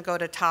I'm going to go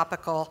to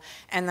topical,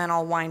 and then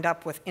I'll wind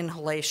up with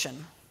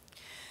inhalation.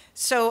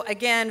 So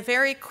again,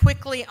 very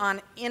quickly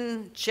on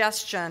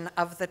ingestion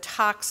of the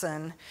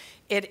toxin,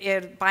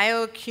 it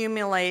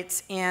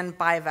bioaccumulates in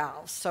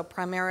bivalves, so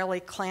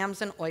primarily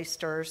clams and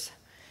oysters.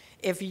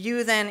 If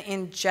you then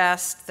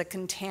ingest the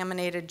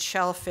contaminated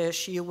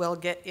shellfish, you will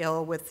get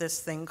ill with this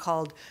thing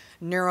called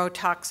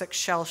neurotoxic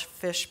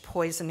shellfish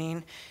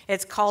poisoning.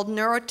 It's called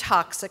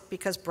neurotoxic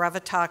because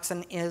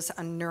brevetoxin is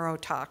a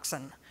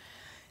neurotoxin.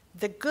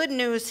 The good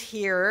news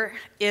here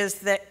is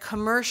that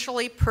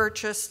commercially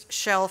purchased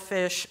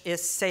shellfish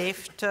is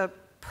safe to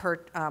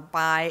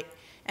buy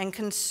and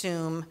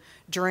consume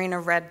during a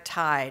red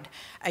tide.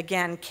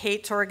 Again,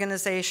 Kate's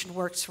organization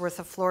works with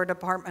the Florida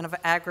Department of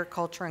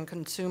Agriculture and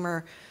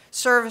Consumer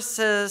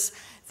Services.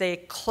 They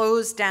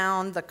close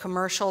down the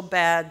commercial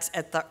beds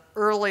at the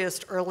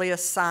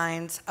earliest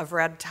signs of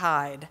red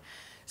tide.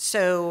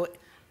 So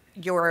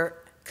you're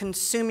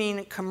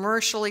consuming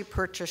commercially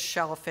purchased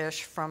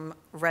shellfish from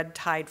red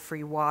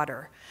tide-free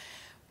water.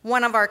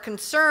 One of our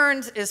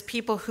concerns is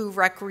people who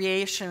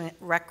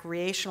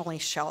recreationally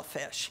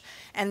shellfish.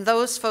 And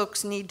those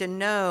folks need to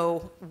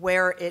know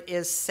where it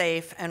is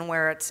safe and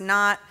where it's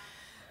not.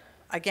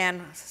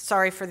 Again,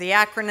 sorry for the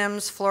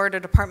acronyms, Florida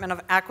Department of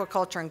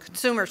Agriculture and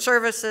Consumer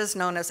Services,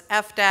 known as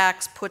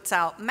FDACS, puts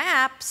out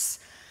maps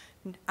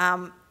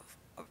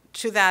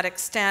to that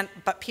extent,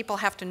 but people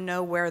have to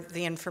know where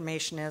the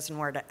information is and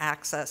where to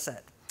access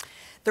it.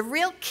 The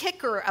real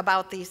kicker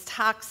about these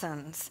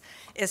toxins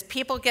is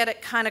people get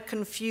it kind of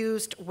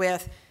confused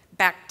with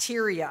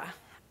bacteria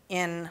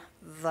in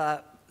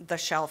the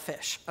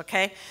shellfish,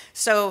 okay?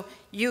 So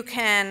you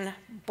can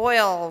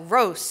boil,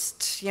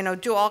 roast,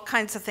 do all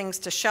kinds of things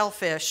to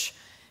shellfish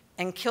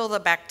and kill the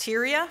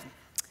bacteria.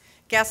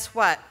 Guess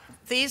what?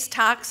 These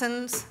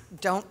toxins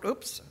don't,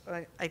 oops,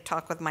 I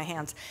talk with my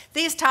hands.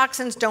 These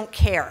toxins don't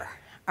care,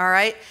 all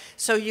right?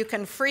 So you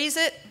can freeze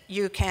it,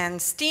 you can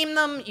steam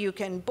them, you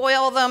can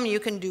boil them, you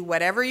can do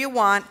whatever you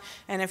want,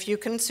 and if you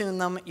consume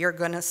them, you're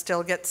gonna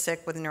still get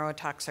sick with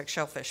neurotoxic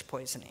shellfish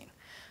poisoning.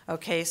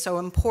 Okay, so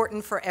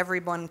important for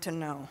everyone to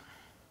know.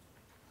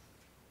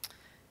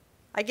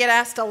 I get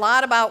asked a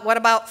lot about, what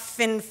about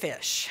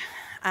finfish?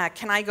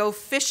 Can I go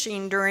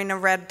fishing during a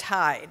red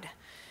tide?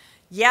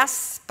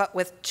 Yes, but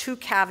with 2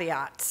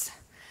 caveats.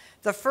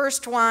 The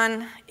first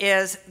one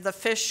is the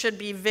fish should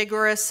be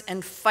vigorous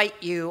and fight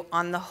you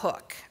on the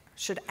hook,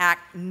 should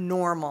act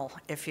normal,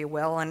 if you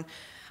will, and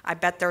I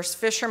bet there's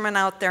fishermen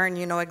out there and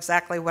you know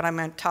exactly what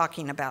I'm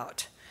talking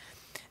about.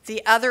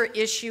 The other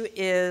issue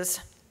is,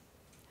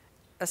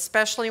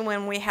 especially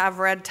when we have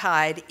red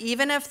tide,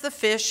 even if the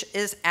fish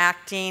is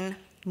acting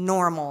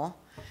normal,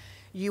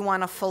 you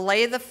want to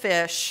fillet the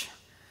fish,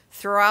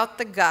 throw out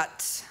the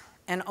guts,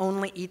 and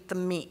only eat the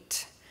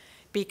meat.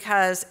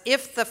 Because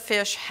if the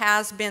fish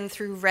has been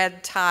through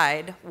red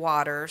tide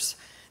waters,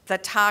 the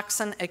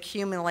toxin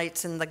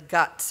accumulates in the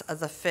guts of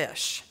the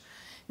fish.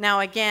 Now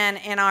again,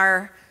 in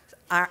our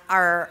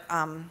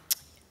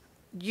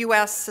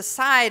U.S.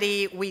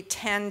 society, we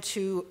tend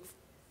to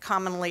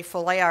commonly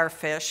fillet our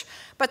fish,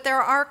 but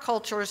there are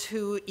cultures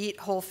who eat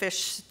whole fish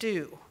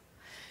stew.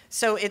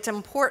 So it's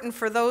important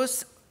for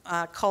those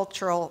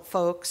cultural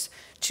folks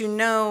to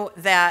know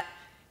that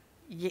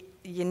you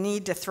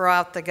need to throw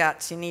out the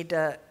guts. You need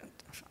to,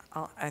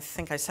 I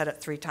think I said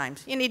it 3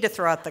 times. You need to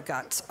throw out the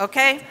guts,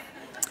 okay?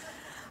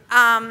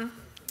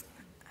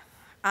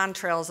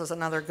 Entrails is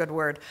another good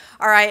word.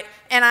 All right,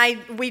 and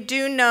we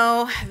do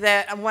know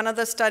that one of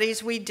the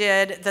studies we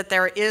did, that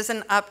there is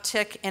an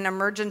uptick in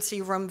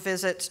emergency room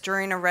visits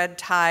during a red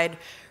tide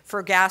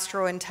for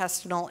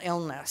gastrointestinal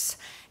illness.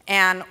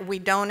 And we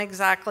don't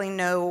exactly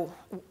know,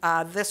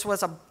 this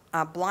was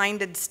a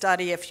blinded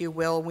study, if you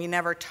will. We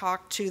never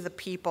talked to the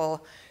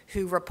people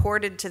who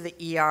reported to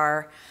the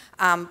ER,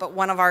 but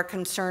one of our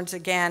concerns,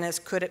 again, is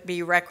could it be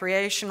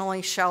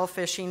recreationally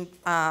shellfishing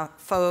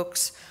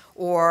folks,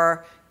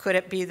 or could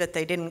it be that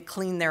they didn't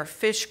clean their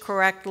fish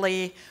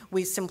correctly?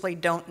 We simply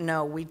don't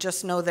know. We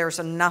just know there's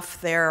enough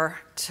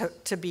there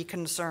to be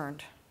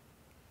concerned.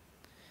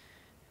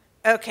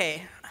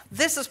 Okay,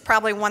 this is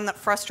probably one that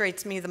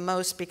frustrates me the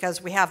most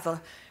because we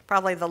have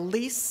probably the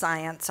least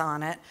science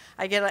on it.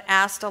 I get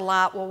asked a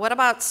lot, well, what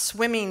about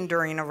swimming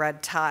during a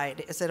red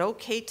tide? Is it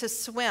okay to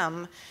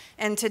swim?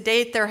 And to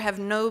date, there have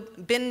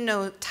been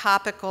no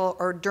topical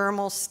or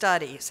dermal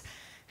studies.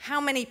 How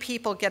many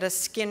people get a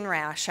skin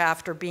rash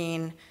after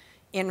being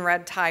in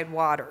red tide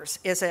waters?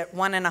 Is it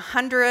 1 in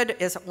 100?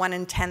 Is it 1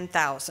 in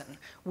 10,000?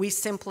 We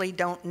simply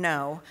don't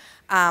know.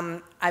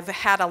 I've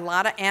had a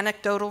lot of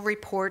anecdotal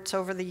reports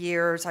over the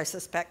years. I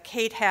suspect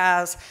Kate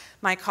has.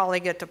 My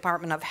colleague at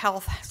Department of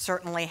Health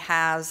certainly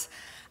has.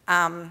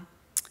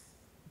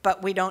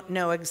 But we don't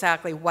know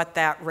exactly what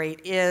that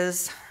rate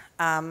is.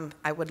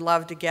 I would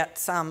love to get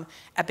some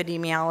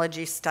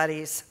epidemiology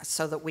studies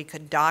so that we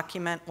could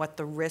document what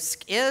the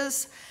risk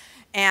is.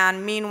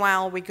 And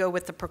meanwhile, we go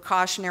with the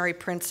precautionary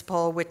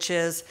principle, which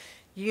is,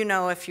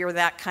 if you're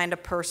that kind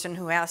of person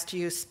who has to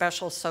use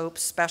special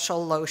soaps,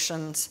 special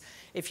lotions,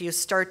 if you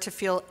start to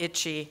feel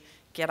itchy,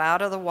 get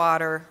out of the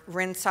water,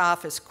 rinse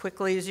off as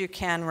quickly as you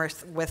can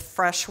with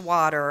fresh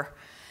water.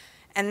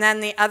 And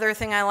then the other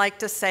thing I like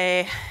to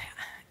say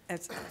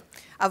is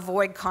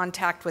avoid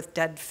contact with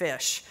dead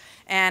fish.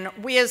 And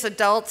we as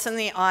adults in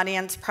the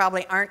audience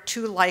probably aren't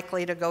too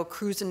likely to go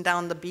cruising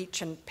down the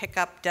beach and pick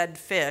up dead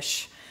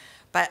fish,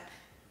 but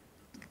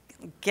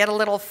get a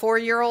little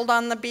 4-year-old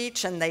on the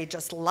beach and they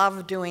just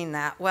love doing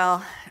that.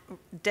 Well,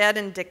 dead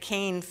and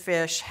decaying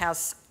fish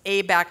has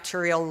a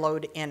bacterial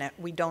load in it.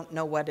 We don't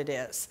know what it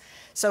is.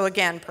 So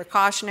again,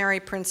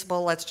 precautionary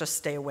principle, let's just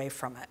stay away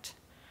from it.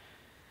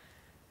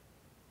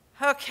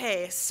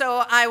 Okay,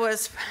 so I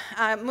was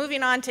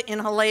moving on to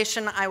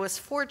inhalation. I was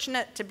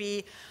fortunate to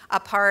be a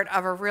part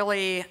of a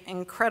really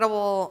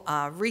incredible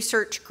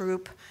research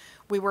group.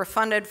 We were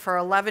funded for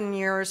 11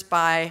 years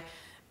by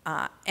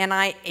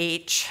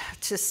NIH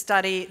to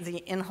study the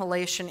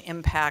inhalation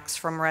impacts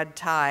from red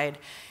tide.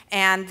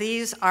 And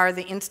these are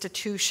the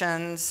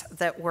institutions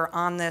that were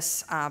on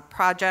this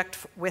project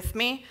with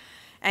me.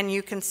 And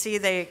you can see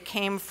they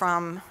came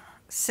from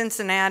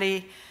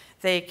Cincinnati.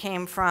 They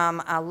came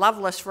from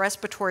Loveless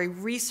Respiratory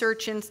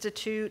Research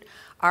Institute,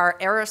 our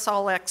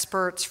aerosol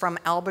experts from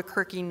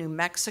Albuquerque, New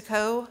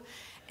Mexico.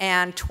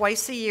 And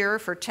twice a year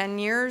for 10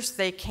 years,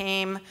 they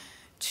came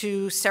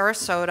to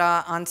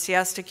Sarasota on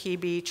Siesta Key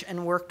Beach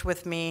and worked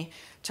with me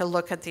to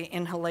look at the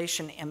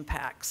inhalation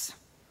impacts.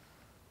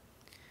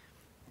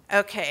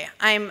 Okay,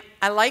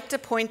 I like to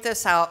point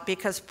this out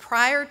because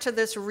prior to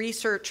this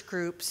research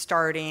group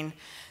starting,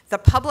 the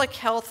public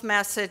health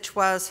message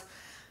was,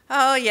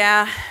 oh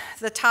yeah,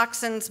 the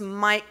toxins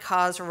might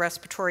cause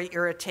respiratory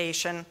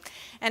irritation,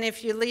 and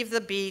if you leave the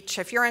beach,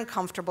 if you're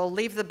uncomfortable,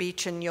 leave the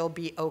beach and you'll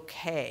be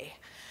okay.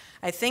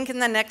 I think in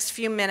the next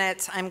few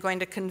minutes, I'm going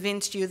to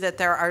convince you that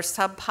there are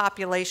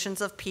subpopulations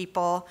of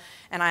people,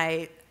 and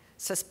I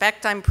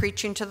suspect I'm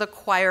preaching to the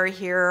choir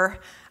here,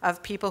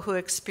 of people who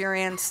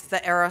experienced the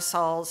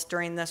aerosols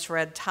during this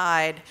red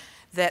tide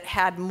that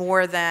had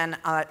more than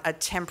a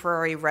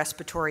temporary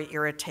respiratory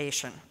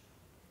irritation.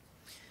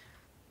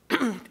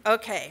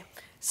 Okay,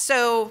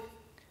 so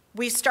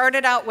we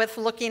started out with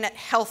looking at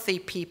healthy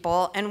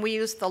people, and we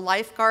used the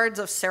lifeguards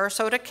of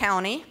Sarasota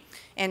County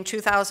in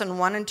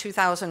 2001 and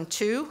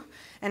 2002,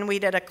 and we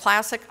did a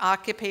classic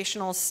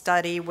occupational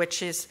study,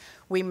 which is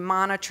we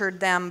monitored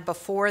them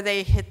before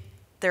they hit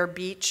their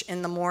beach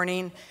in the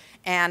morning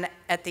and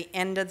at the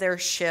end of their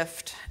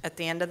shift, at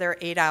the end of their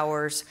 8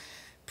 hours,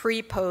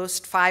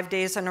 pre-post 5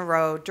 days in a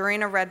row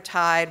during a red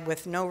tide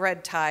with no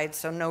red tide,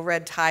 so no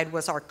red tide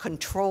was our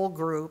control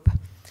group.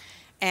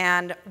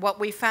 And what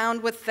we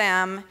found with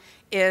them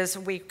is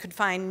we could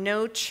find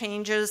no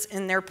changes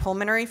in their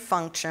pulmonary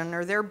function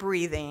or their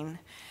breathing,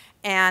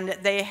 and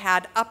they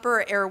had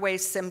upper airway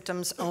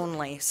symptoms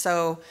only.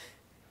 So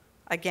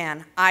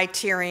again, eye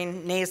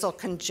tearing, nasal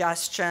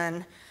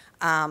congestion,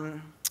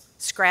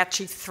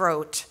 scratchy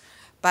throat,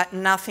 but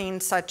nothing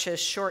such as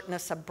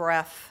shortness of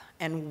breath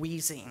and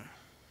wheezing.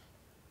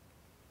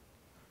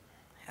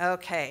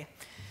 Okay,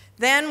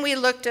 then we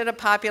looked at a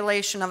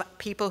population of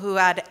people who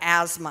had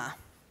asthma.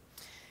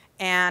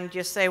 And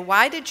you say,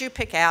 why did you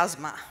pick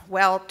asthma?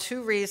 Well,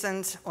 2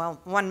 reasons. Well,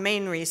 one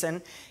main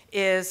reason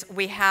is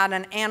we had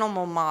an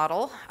animal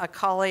model. A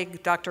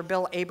colleague, Dr.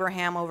 Bill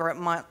Abraham over at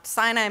Mount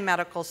Sinai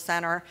Medical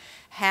Center,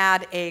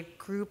 had a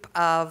group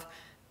of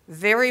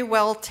very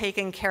well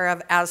taken care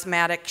of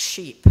asthmatic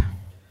sheep.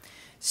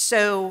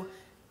 So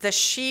the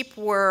sheep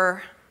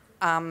were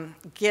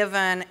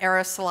given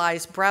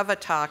aerosolized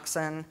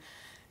brevetoxin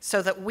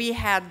so that we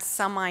had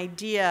some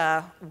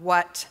idea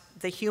what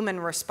the human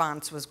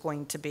response was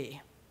going to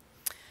be.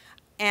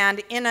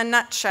 And in a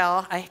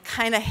nutshell, I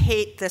kind of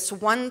hate this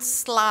one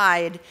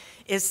slide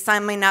is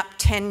summing up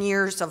 10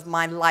 years of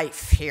my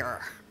life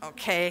here,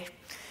 okay?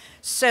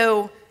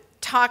 So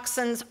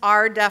toxins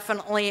are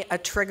definitely a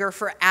trigger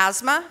for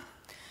asthma.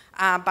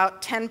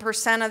 About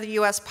 10% of the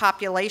US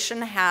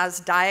population has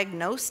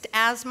diagnosed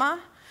asthma,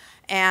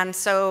 and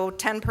so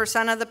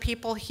 10% of the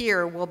people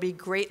here will be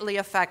greatly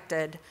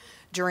affected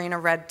during a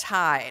red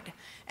tide.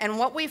 And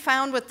what we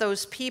found with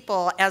those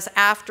people is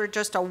after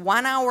just a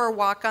 1-hour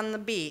walk on the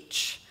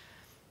beach,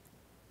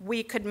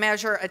 we could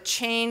measure a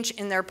change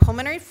in their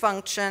pulmonary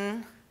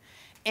function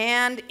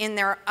and in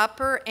their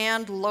upper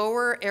and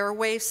lower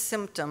airway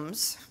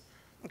symptoms,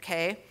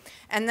 okay?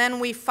 And then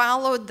we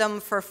followed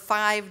them for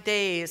 5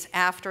 days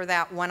after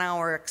that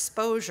 1-hour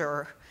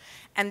exposure,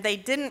 and they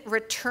didn't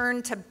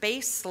return to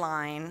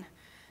baseline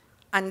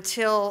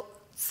until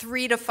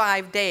 3 to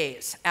 5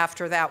 days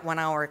after that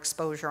 1-hour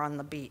exposure on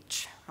the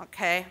beach,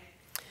 okay?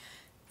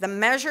 The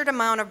measured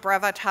amount of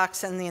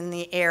brevetoxin in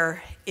the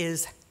air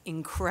is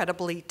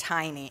incredibly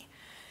tiny,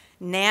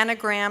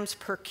 nanograms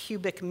per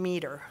cubic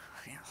meter.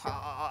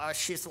 Oh,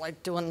 she's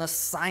like doing the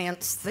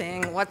science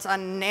thing. What's a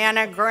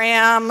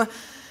nanogram?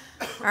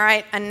 All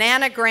right, a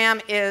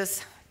nanogram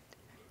is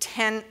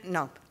 1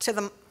 to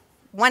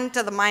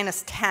the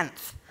minus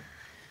 10th.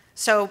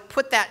 So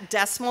put that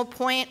decimal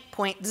point,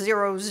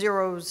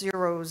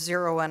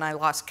 0.0000, and I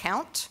lost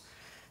count.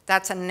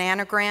 That's a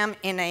nanogram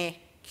in a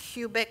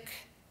cubic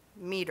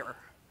meter.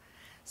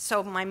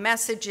 So my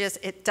message is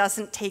it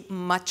doesn't take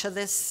much of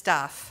this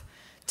stuff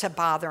to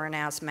bother an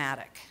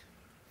asthmatic.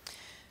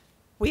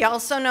 We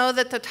also know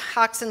that the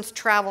toxins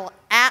travel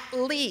at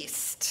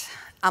least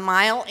a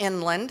mile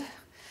inland,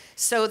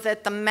 so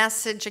that the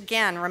message,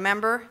 again,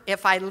 remember,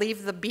 if I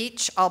leave the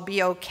beach, I'll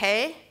be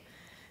okay.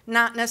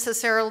 Not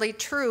necessarily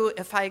true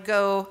if I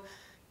go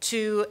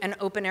to an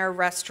open-air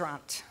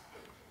restaurant.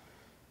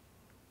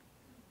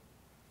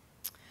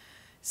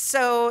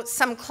 So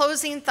some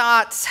closing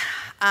thoughts.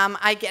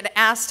 I get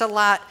asked a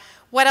lot,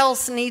 what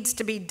else needs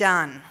to be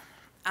done?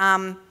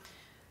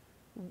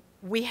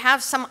 We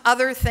have some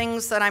other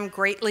things that I'm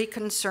greatly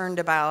concerned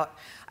about.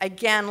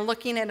 Again,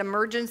 looking at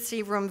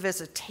emergency room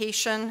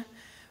visitation,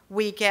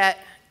 we get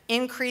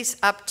increased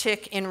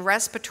uptick in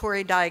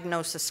respiratory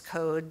diagnosis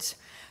codes,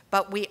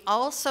 but we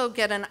also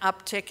get an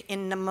uptick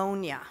in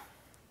pneumonia.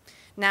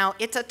 Now,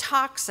 it's a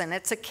toxin,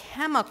 it's a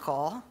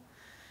chemical,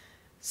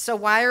 so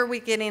why are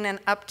we getting an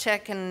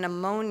uptick in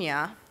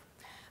pneumonia?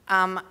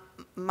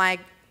 My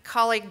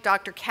colleague,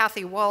 Dr.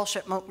 Kathy Walsh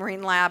at Mote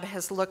Marine Lab,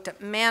 has looked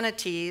at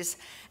manatees,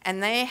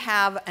 and they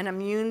have an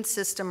immune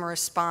system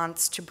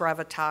response to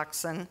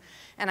brevetoxin,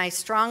 and I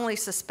strongly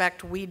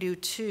suspect we do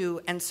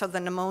too, and so the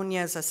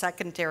pneumonia is a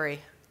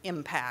secondary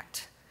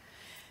impact.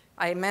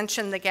 I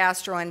mentioned the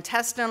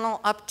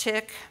gastrointestinal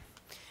uptick,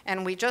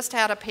 and we just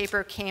had a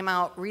paper came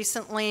out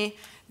recently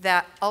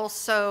that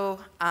also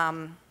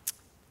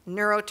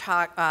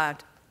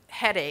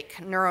headache,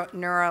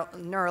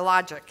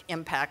 neurologic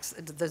impacts.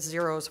 The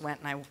zeros went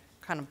and I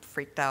kind of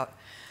freaked out.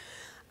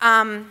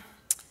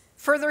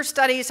 Further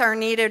studies are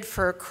needed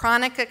for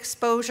chronic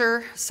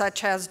exposure,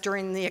 such as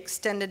during the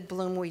extended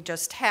bloom we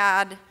just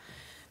had.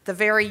 The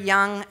very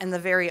young and the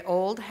very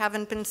old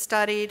haven't been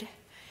studied.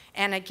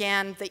 And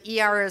again,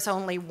 the ER is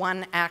only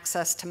one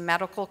access to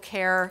medical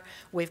care.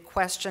 We've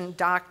questioned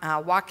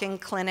walk-in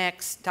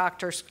clinics,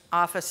 doctors'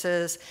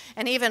 offices,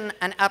 and even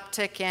an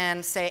uptick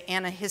in, say,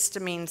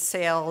 antihistamine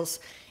sales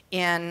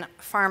in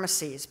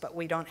pharmacies, but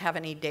we don't have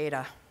any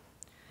data.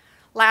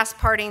 Last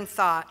parting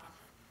thought.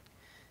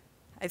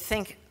 I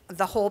think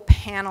the whole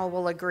panel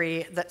will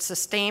agree that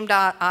sustained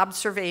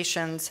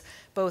observations,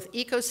 both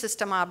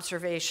ecosystem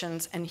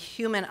observations and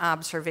human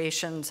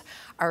observations,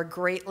 are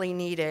greatly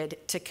needed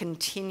to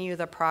continue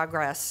the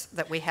progress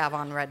that we have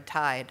on red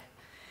tide.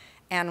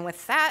 And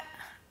with that,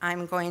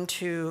 I'm going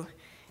to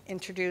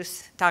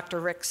introduce Dr.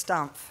 Rick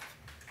Stumpf.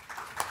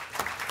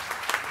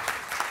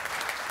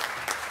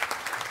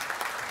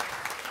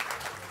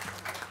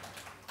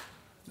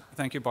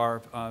 Thank you,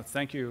 Barb.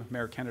 Thank you,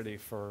 Mayor Kennedy,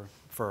 for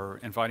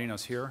inviting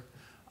us here.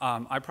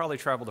 I probably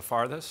traveled the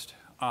farthest,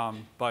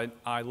 but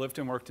I lived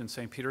and worked in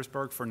St.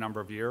 Petersburg for a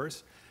number of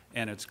years,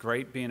 and it's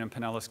great being in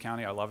Pinellas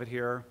County. I love it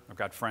here. I've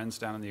got friends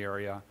down in the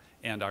area,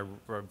 and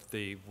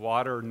the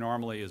water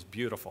normally is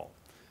beautiful,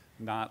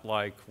 not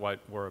like what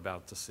we're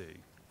about to see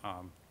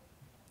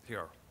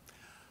here.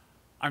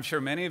 I'm sure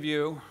many of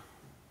you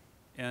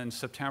in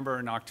September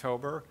and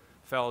October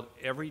felt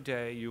every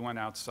day you went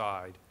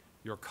outside,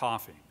 you're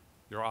coughing,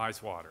 your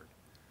eyes watered.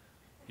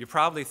 You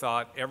probably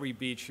thought every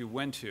beach you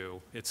went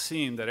to, it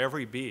seemed that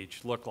every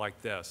beach looked like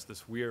this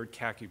weird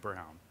khaki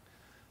brown.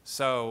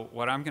 So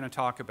what I'm going to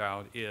talk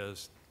about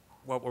is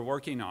what we're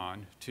working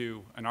on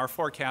and our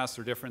forecasts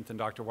are different than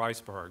Dr.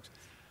 Weisberg's.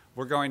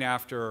 We're going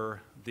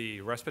after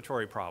the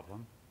respiratory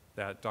problem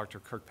that Dr.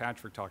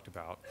 Kirkpatrick talked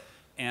about,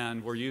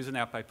 and we're using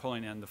that by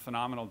pulling in the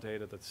phenomenal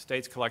data that the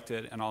state's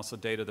collected and also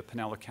data that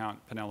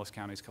Pinellas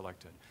County's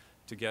collected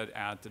to get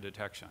at the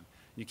detection.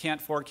 You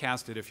can't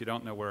forecast it if you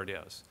don't know where it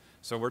is.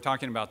 So we're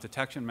talking about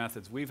detection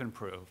methods we've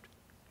improved,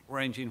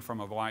 ranging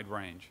from a wide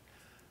range.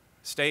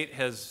 State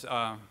has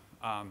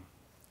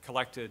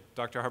collected,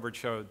 Dr. Hubbard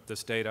showed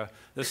this data.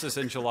 This is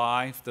in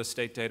July, the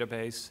state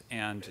database,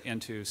 and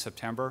into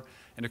September.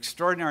 An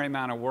extraordinary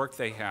amount of work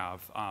they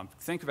have.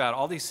 Think about it,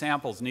 all these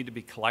samples need to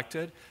be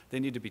collected, they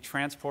need to be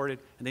transported,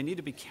 and they need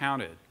to be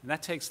counted. And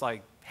that takes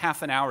like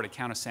half an hour to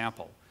count a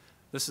sample.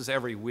 This is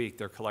every week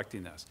they're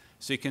collecting this.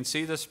 So you can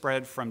see the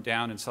spread from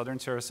down in southern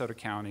Sarasota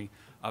County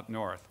up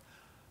north.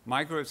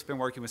 My group's been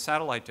working with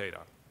satellite data.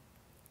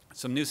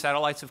 Some new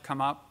satellites have come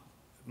up,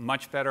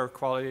 much better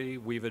quality.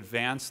 We've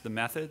advanced the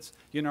methods.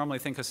 You normally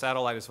think a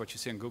satellite is what you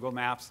see on Google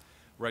Maps,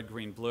 red,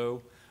 green,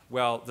 blue.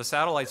 Well, the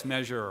satellites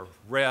measure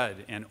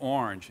red and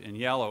orange and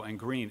yellow and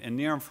green and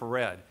near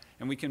infrared,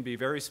 and we can be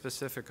very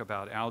specific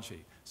about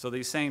algae. So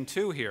these same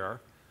two here,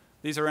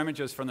 these are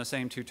images from the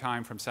same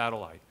time from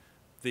satellite.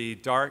 The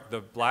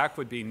black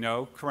would be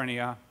no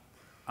Corynea,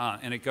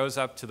 and it goes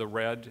up to the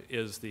red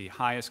is the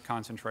highest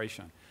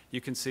concentration. You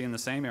can see in the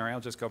same area,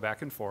 I'll just go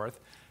back and forth,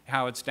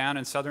 how it's down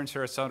in southern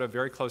Sarasota,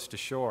 very close to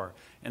shore,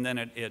 and then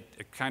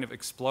it kind of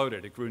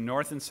exploded. It grew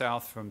north and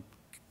south from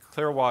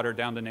Clearwater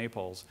down to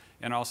Naples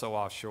and also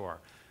offshore.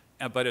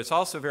 But it's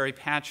also very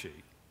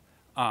patchy.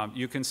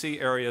 You can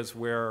see areas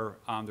where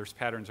there's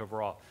patterns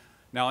overall.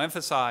 Now, I'll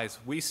emphasize,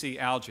 we see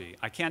algae.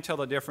 I can't tell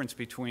the difference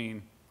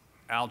between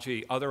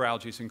algae, other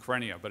algae in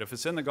Corynea, but if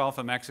it's in the Gulf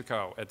of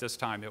Mexico at this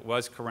time, it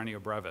was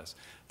Corynea brevis.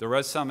 There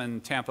was some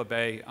in Tampa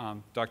Bay,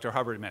 Dr.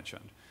 Hubbard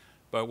mentioned.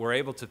 But we're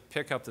able to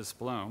pick up this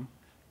bloom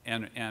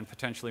and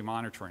potentially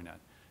monitoring it.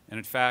 And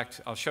in fact,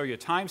 I'll show you a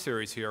time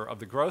series here of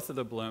the growth of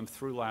the bloom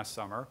through last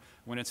summer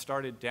when it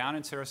started down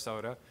in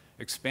Sarasota,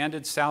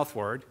 expanded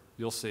southward,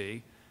 you'll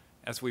see,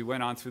 as we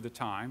went on through the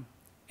time.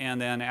 And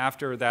then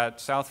after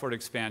that southward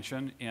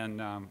expansion in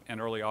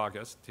early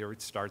August, here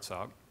it starts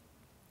up,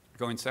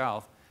 going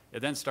south,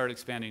 it then started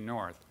expanding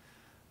north.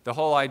 The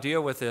whole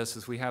idea with this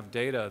is we have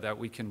data that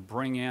we can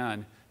bring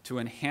in to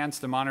enhance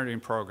the monitoring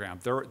program.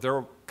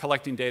 They're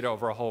collecting data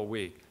over a whole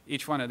week.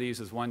 Each one of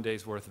these is 1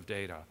 day's worth of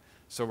data.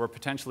 So we're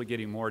potentially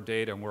getting more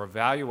data, and we're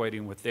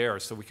evaluating with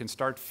theirs so we can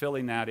start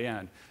filling that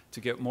in to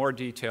get more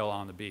detail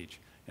on the beach.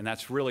 And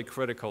that's really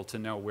critical to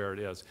know where it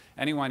is.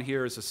 Anyone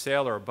here is a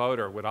sailor or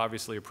boater would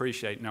obviously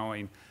appreciate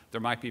knowing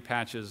there might be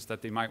patches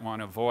that they might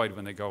want to avoid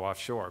when they go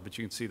offshore. But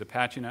you can see the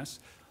patchiness,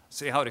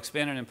 see how it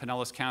expanded in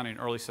Pinellas County in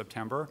early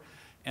September,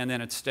 and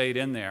then it stayed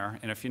in there.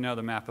 And if you know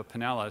the map of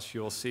Pinellas,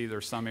 you'll see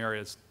there's some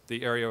areas,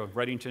 the area of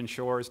Reddington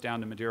Shores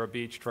down to Madeira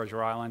Beach,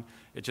 Treasure Island,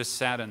 it just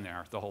sat in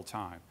there the whole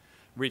time.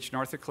 Reached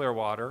north of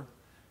Clearwater,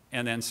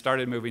 and then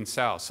started moving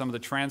south. Some of the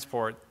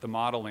transport, the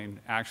modeling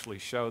actually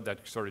showed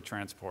that sort of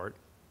transport,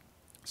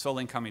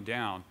 slowly coming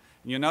down.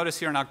 And you'll notice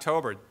here in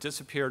October, it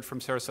disappeared from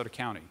Sarasota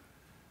County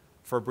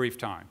for a brief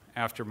time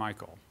after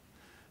Michael.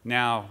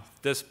 Now,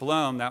 this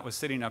bloom that was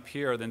sitting up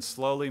here then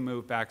slowly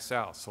moved back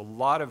south. So a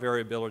lot of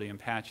variability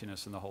and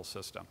patchiness in the whole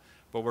system.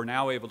 But we're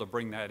now able to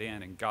bring that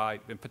in and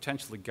guide and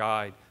potentially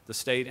guide the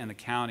state and the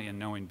county in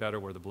knowing better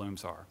where the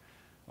blooms are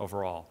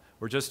overall.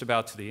 We're just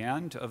about to the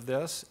end of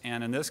this,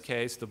 and in this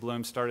case, the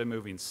blooms started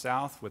moving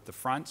south with the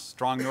fronts,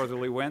 strong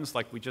northerly winds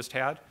like we just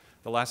had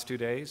the last 2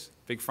 days.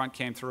 Big front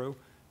came through,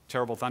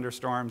 terrible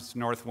thunderstorms,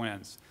 north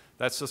winds.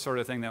 That's the sort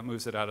of thing that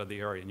moves it out of the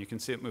area, and you can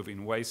see it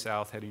moving way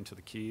south, heading to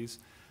the Keys.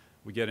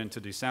 We get into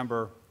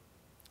December,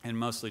 and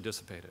mostly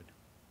dissipated.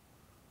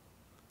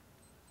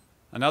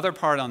 Another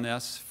part on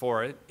this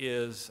for it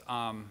is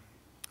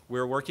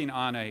we're working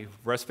on a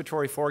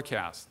respiratory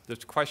forecast. The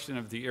question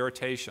of the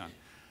irritation.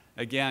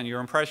 Again, your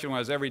impression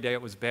was every day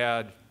it was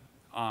bad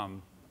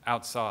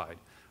outside.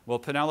 Well,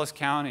 Pinellas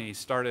County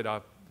started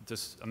up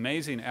this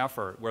amazing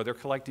effort where they're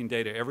collecting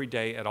data every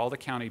day at all the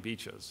county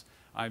beaches.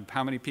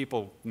 How many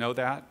people know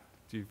that?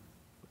 An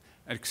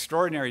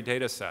extraordinary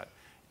data set.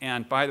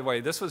 And by the way,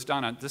 this was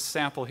done on this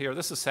sample here.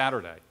 This is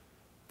Saturday.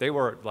 They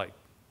were like,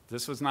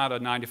 this was not a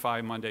 9 to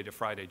 5 Monday to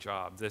Friday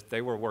job.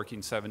 They were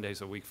working 7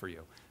 days a week for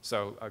you.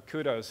 So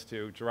kudos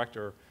to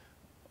Director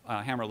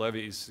Hammer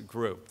Levy's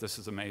group. This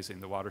is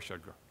amazing, the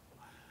watershed group.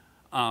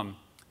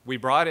 We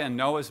brought in,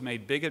 NOAA's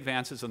made big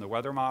advances in the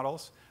weather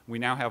models. We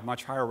now have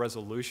much higher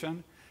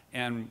resolution.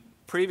 And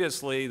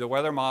previously, the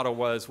weather model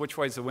was which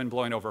way is the wind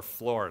blowing over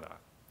Florida.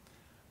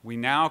 We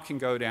now can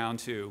go down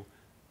to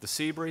the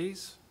sea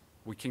breeze.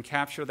 We can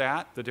capture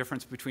that, the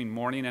difference between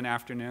morning and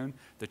afternoon.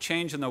 The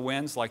change in the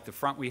winds, like the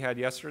front we had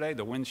yesterday,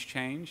 the winds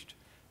changed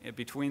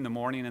between the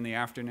morning and the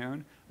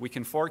afternoon. We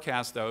can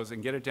forecast those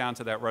and get it down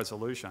to that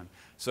resolution.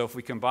 So if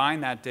we combine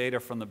that data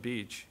from the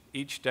beach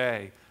each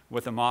day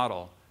with a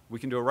model, we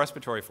can do a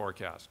respiratory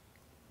forecast.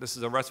 This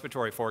is a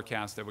respiratory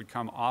forecast that would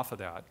come off of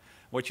that.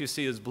 What you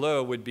see as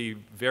blue would be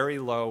very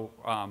low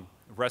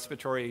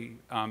respiratory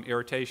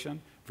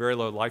irritation, very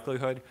low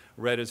likelihood.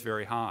 Red is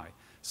very high.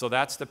 So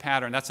that's the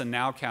pattern. That's a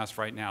nowcast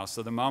right now.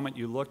 So the moment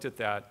you looked at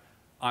that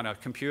on a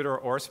computer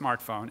or a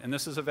smartphone, and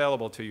this is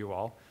available to you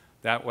all,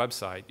 that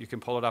website, you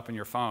can pull it up on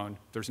your phone.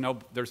 There's no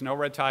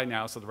red tide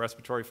now, so the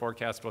respiratory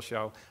forecast will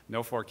show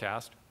no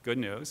forecast. Good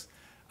news.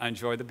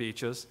 Enjoy the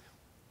beaches.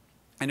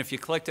 And if you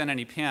clicked on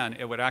any pin,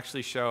 it would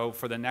actually show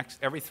for the next,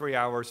 every 3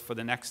 hours for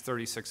the next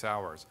 36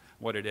 hours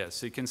what it is.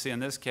 So you can see in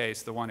this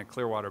case, the one at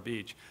Clearwater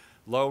Beach,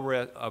 low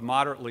risk, a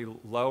moderately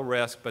low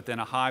risk, but then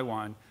a high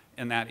one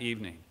in that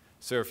evening.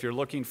 So if you're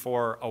looking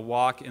for a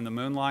walk in the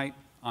moonlight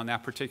on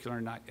that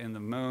particular night, in the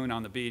moon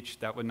on the beach,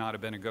 that would not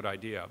have been a good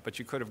idea, but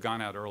you could have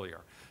gone out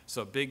earlier.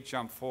 So big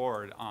jump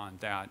forward on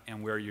that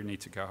and where you need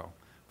to go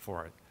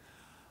for it.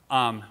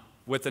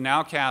 With the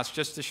nowcast,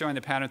 just to showing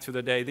the pattern through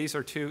the day, these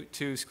are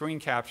two screen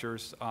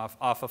captures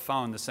off a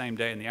phone the same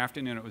day. In the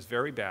afternoon, it was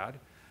very bad,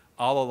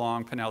 all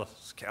along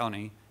Pinellas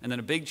County, and then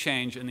a big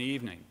change in the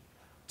evening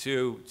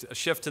to a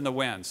shift in the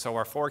wind. So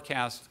our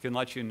forecast can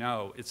let you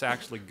know it's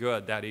actually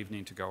good that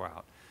evening to go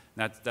out.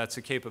 That's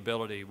a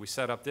capability we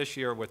set up this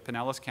year with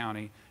Pinellas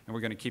County, and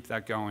we're going to keep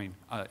that going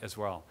as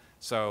well.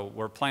 So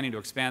we're planning to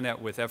expand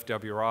that with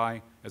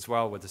FWI as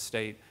well with the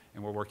state,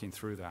 and we're working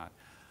through that.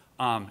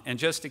 And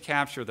just to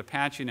capture the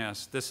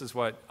patchiness, this is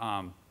what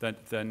the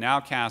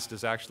nowcast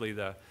is actually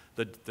the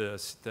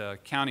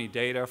county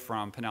data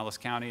from Pinellas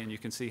County, and you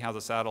can see how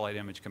the satellite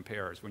image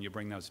compares when you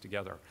bring those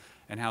together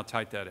and how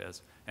tight that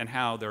is, and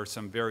how there are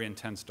some very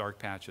intense dark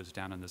patches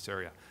down in this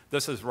area.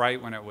 This is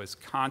right when it was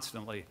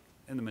constantly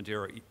in the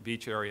Madeira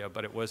Beach area,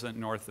 but it wasn't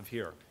north of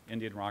here,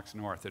 Indian Rocks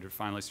north. It had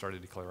finally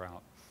started to clear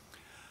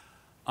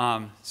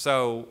out.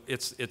 So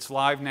it's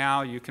live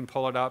now. You can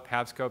pull it up,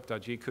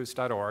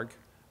 havscope.gcus.org,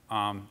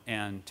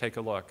 and take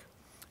a look.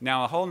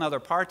 Now, a whole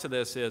other part to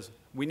this is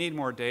we need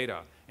more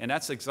data, and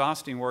that's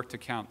exhausting work to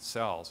count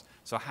cells.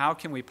 So how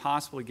can we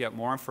possibly get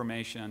more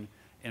information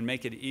and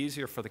make it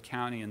easier for the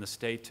county and the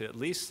state to at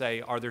least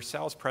say, are there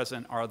cells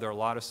present? Are there a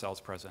lot of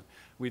cells present?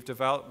 We've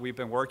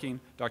been working,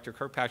 Dr.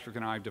 Kirkpatrick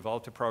and I have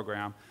developed a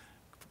program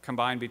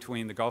combined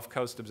between the Gulf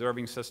Coast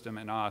Observing System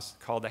and us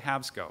called the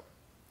HABscope,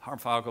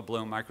 Harmonic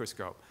Bloom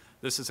Microscope.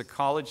 This is a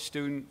college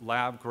student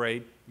lab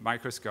grade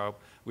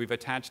microscope. We've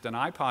attached an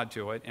iPod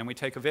to it and we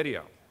take a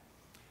video.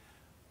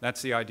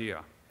 That's the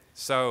idea.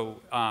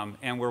 So,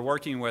 and we're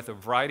working with a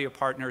variety of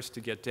partners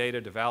to get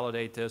data, to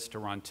validate this, to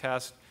run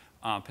tests.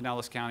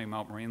 Pinellas County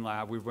Mount Marine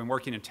Lab. We've been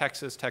working in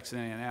Texas, Texas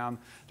A&M.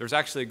 There's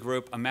actually a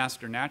group, a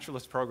master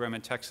naturalist program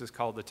in Texas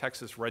called the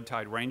Texas Red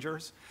Tide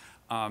Rangers,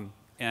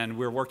 and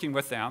we're working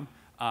with them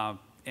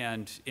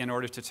and in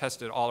order to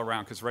test it all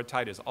around, because red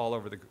tide is all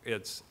over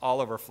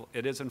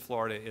it is in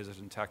Florida, it is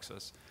in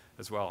Texas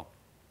as well.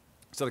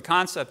 So the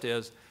concept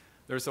is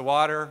there's the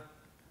water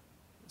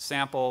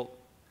sample,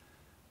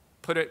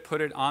 put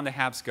it on the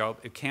HABscope.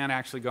 It can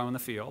actually go in the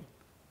field.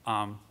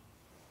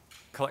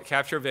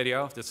 Capture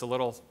video, there's a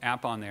little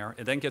app on there.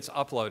 It then gets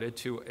uploaded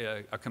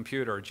to a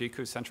computer, a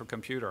GCUS central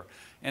computer.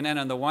 And then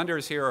in the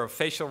wonders here of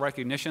facial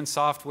recognition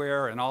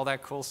software and all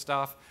that cool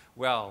stuff,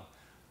 well,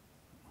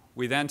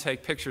 we then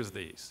take pictures of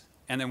these,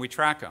 and then we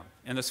track them.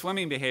 And the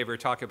swimming behavior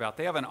talk about,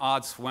 they have an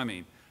odd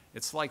swimming.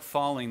 It's like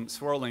falling,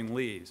 swirling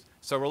leaves.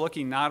 So we're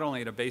looking not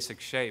only at a basic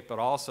shape, but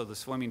also the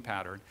swimming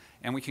pattern,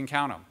 and we can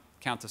count them,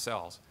 count the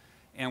cells.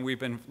 and we've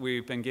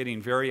been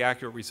getting very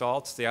accurate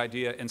results. The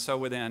idea, and so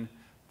within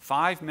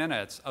 5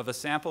 minutes of a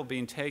sample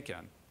being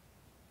taken,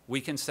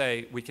 we can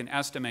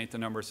estimate the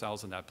number of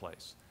cells in that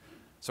place.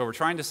 So we're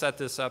trying to set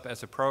this up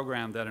as a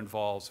program that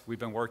involves,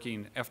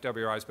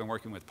 FWRI has been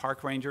working with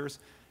park rangers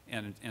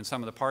and in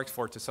some of the parks,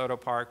 Fort DeSoto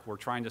Park. We're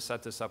trying to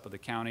set this up with the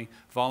county.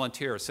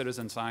 Volunteer,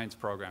 citizen science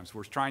programs.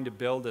 We're trying to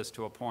build this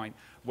to a point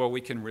where we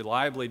can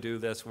reliably do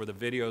this, where the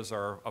videos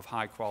are of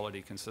high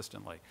quality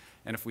consistently.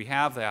 And if we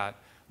have that,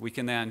 we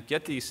can then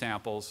get these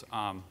samples,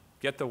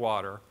 get the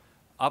water,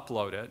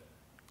 upload it,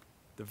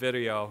 the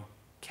video,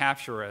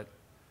 capture it,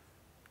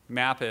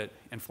 map it,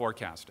 and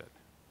forecast it.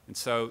 And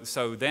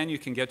so then you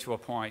can get to a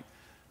point.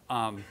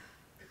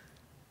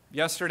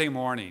 Yesterday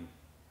morning,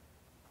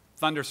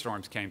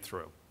 thunderstorms came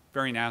through,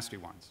 very nasty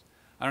ones.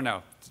 I don't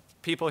know,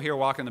 people here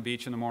walking the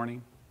beach in the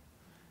morning?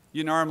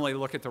 You normally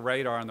look at the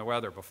radar and the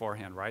weather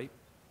beforehand, right?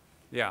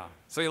 Yeah,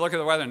 so you look at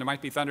the weather and there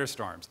might be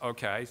thunderstorms.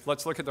 Okay,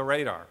 let's look at the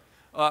radar.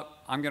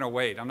 I'm gonna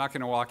wait. I'm not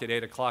gonna walk at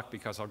 8 o'clock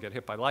because I'll get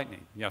hit by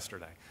lightning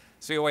yesterday.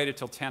 So you waited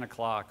till 10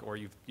 o'clock or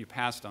you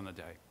passed on the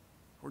day.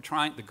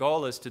 The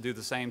goal is to do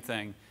the same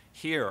thing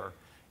here.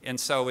 And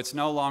so it's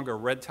no longer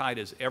red tide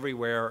is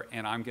everywhere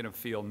and I'm going to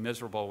feel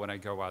miserable when I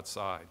go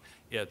outside.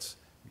 It's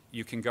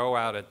you can go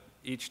out at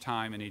each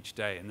time and each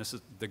day. And this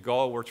is the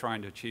goal we're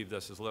trying to achieve.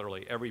 This is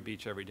literally every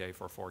beach every day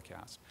for a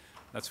forecast.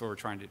 That's what we're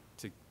trying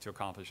to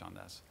accomplish on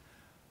this.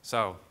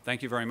 So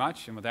thank you very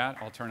much. And with that,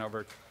 I'll turn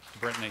over to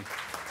Brittany.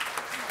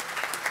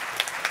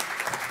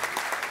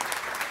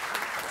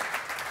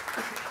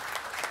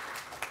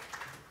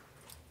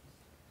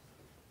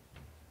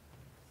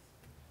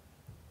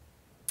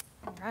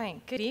 All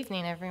right, good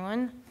evening,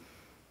 everyone.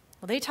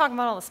 Well, they talk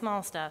about all the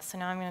small stuff, so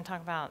now I'm going to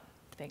talk about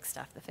the big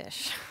stuff, the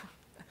fish.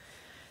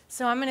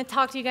 So I'm going to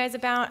talk to you guys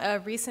about a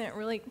recent,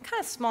 really kind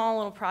of small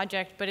little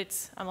project, but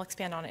I'll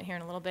expand on it here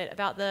in a little bit,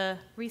 about the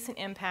recent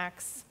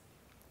impacts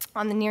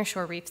on the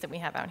nearshore reefs that we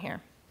have out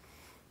here.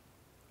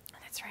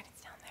 That's right,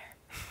 it's down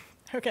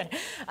there.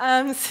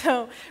 Okay,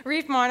 so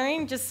reef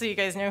monitoring, just so you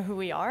guys know who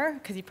we are,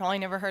 because you probably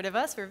never heard of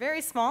us, we're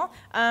very small.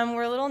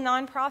 We're a little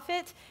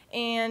nonprofit,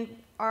 and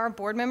our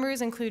board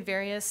members include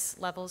various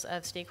levels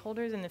of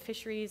stakeholders in the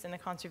fisheries and the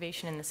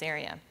conservation in this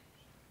area.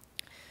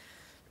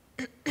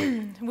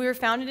 We were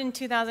founded in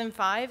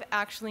 2005,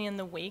 actually in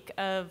the wake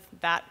of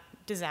that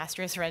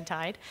disastrous red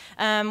tide.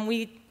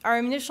 Our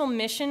initial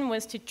mission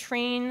was to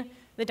train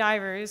the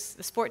divers,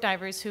 the sport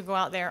divers who go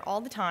out there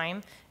all the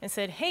time, and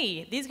said,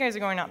 hey, these guys are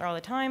going out there all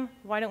the time,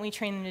 why don't we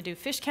train them to do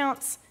fish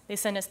counts? They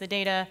send us the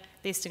data,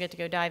 they still get to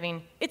go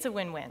diving. It's a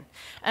win-win.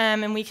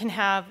 And we can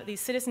have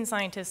these citizen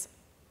scientists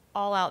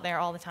all out there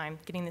all the time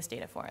getting this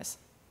data for us.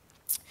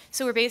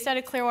 So we're based out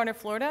of Clearwater,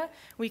 Florida.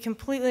 We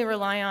completely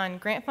rely on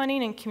grant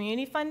funding and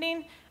community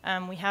funding.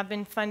 We have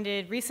been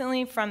funded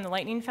recently from the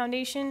Lightning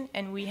Foundation,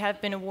 and we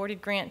have been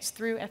awarded grants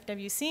through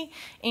FWC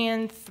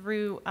and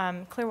through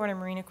Clearwater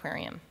Marine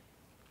Aquarium.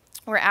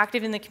 We're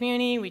active in the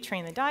community, we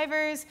train the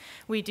divers,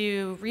 we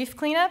do reef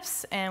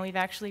cleanups, and we've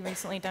actually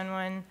recently done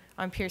one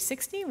on Pier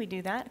 60. We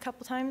do that a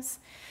couple times.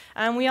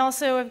 We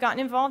also have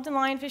gotten involved in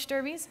lionfish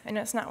derbies. I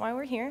know it's not why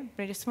we're here,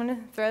 but I just want to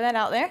throw that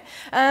out there.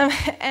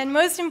 And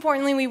most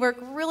importantly, we work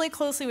really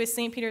closely with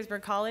St.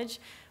 Petersburg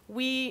College.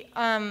 We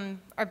are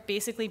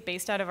basically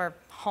based out of our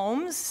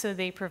homes, so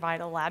they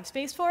provide a lab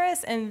space for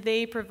us, and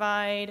they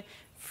provide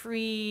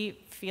free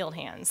field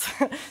hands.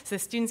 So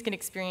students can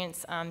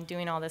experience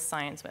doing all this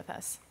science with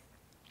us.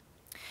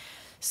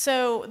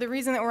 So the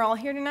reason that we're all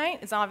here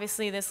tonight is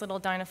obviously this little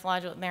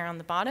dinoflagellate there on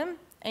the bottom.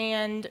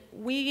 And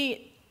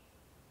we,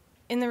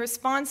 in the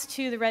response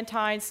to the red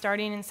tide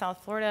starting in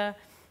South Florida,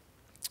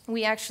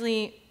 we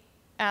actually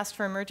asked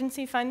for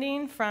emergency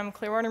funding from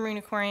Clearwater Marine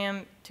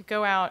Aquarium to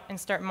go out and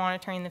start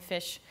monitoring the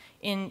fish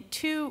in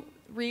 2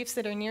 reefs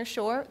that are near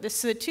shore.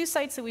 So the 2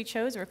 sites that we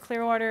chose were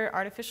Clearwater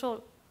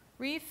Artificial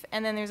Reef,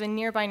 and then there's a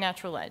nearby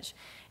natural ledge.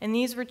 And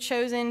these were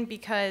chosen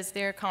because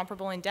they're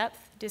comparable in depth,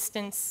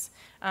 distance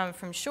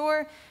from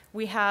shore.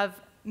 We have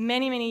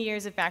many, many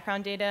years of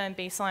background data and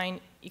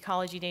baseline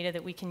ecology data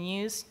that we can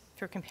use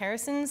for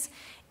comparisons,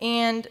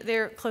 and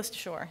they're close to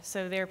shore,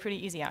 so they're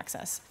pretty easy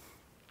access,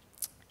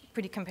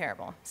 pretty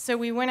comparable. So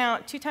we went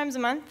out 2 times a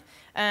month,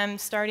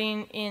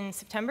 starting in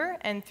September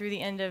and through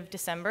the end of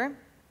December,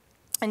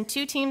 and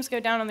 2 teams go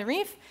down on the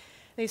reef.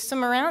 They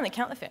swim around, they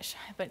count the fish,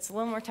 but it's a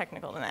little more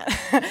technical than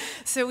that.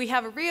 So we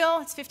have a reel,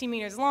 it's 50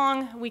 meters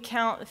long. We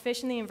count the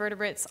fish and the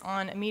invertebrates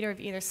on a meter of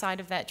either side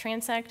of that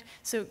transect.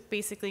 So it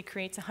basically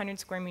creates a 100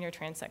 square meter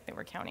transect that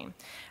we're counting.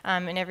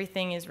 And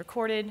everything is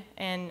recorded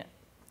and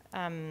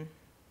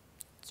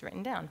it's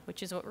written down,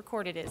 which is what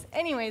recorded is.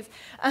 Anyways,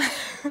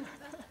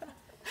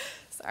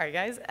 sorry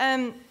guys.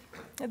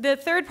 The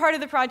third part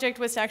of the project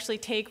was to actually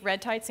take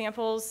red tide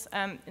samples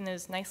in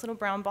those nice little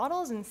brown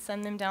bottles and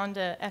send them down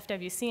to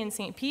FWC in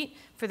St. Pete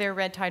for their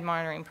red tide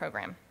monitoring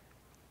program.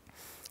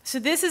 So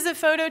this is a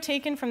photo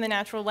taken from the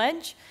natural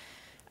ledge.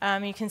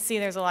 You can see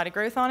there's a lot of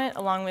growth on it,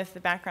 along with the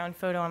background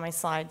photo on my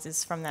slides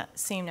is from that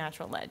same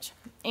natural ledge.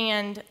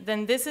 And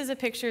then this is a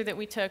picture that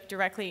we took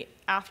directly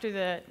after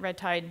the red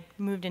tide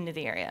moved into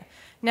the area.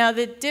 Now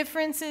the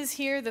differences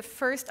here, the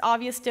first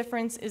obvious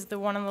difference is the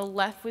one on the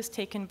left was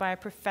taken by a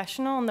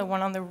professional and the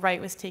one on the right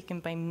was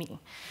taken by me.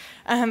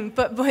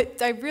 But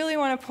what I really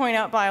want to point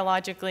out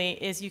biologically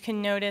is you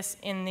can notice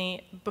in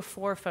the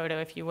before photo,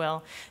 if you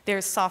will,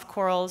 there's soft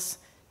corals,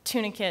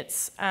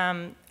 tunicates,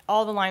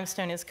 all the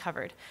limestone is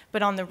covered.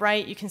 But on the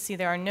right, you can see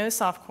there are no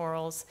soft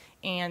corals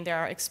and there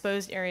are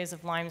exposed areas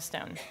of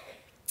limestone.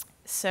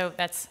 So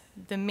that's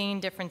the main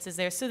differences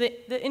there. So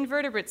the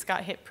invertebrates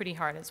got hit pretty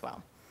hard as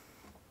well.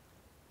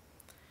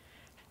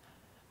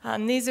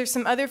 These are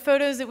some other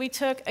photos that we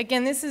took.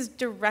 Again, this is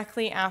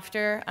directly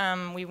after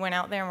we went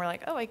out there and we're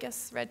like, oh, I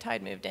guess red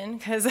tide moved in,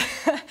 because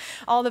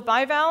all the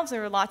bivalves,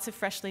 there were lots of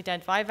freshly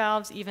dead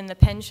bivalves, even the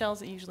pen shells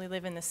that usually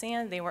live in the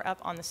sand, they were up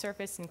on the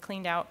surface and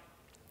cleaned out.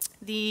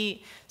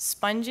 The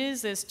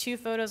sponges, those two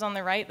photos on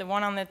the right, the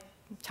one on the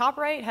top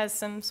right has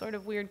some sort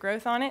of weird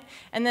growth on it,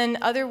 and then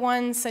other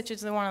ones, such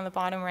as the one on the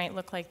bottom right,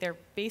 look like they're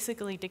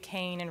basically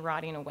decaying and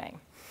rotting away.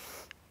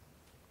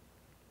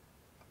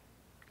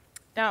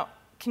 Now,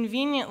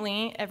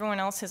 conveniently, everyone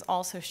else has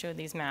also showed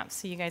these maps,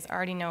 so you guys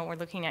already know what we're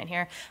looking at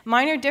here.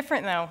 Mine are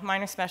different, though.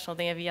 Mine are special.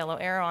 They have a yellow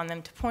arrow on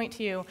them to point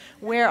to you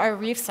where our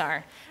reefs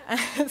are.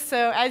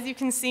 So as you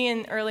can see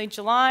in early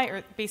July,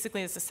 or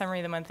basically it's a summary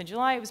of the month of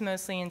July, it was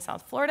mostly in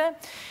South Florida.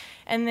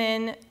 And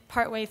then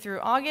partway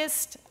through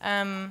August,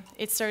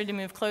 it started to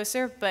move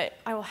closer, but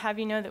I will have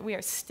you know that we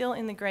are still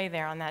in the gray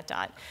there on that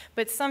dot.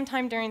 But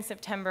sometime during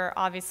September,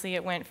 obviously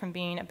it went from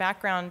being a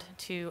background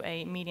to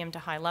a medium to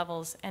high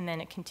levels, and then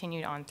it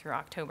continued on through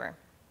October.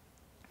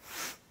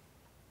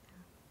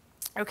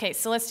 Okay,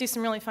 so let's do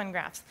some really fun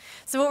graphs.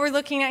 So what we're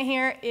looking at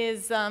here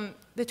is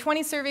the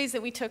 20 surveys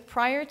that we took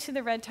prior to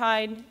the red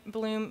tide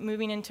bloom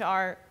moving into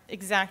our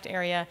exact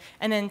area,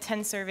 and then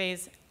 10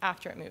 surveys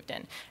after it moved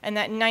in. And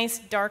that nice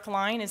dark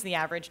line is the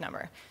average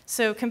number.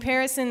 So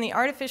comparison, the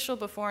artificial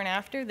before and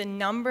after, the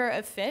number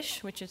of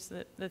fish, which is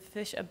the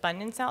fish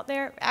abundance out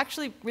there,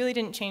 actually really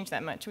didn't change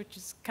that much, which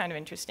is kind of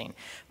interesting.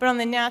 But on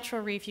the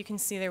natural reef, you can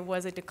see there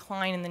was a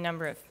decline in the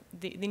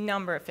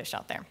number of fish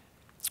out there.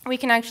 We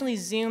can actually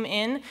zoom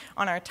in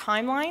on our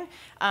timeline.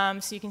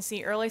 So you can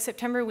see early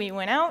September we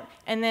went out,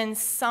 and then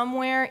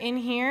somewhere in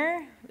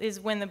here is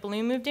when the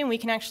balloon moved in. We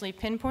can actually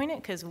pinpoint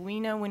it because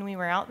we know when we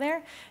were out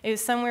there. It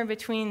was somewhere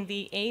between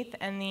the 8th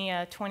and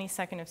the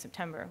 22nd of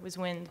September was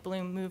when the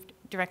balloon moved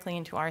directly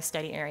into our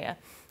study area.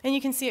 And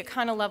you can see it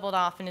kind of leveled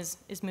off and is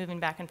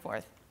moving back and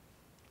forth.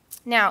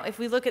 Now, if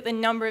we look at the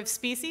number of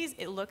species,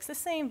 it looks the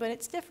same, but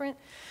it's different.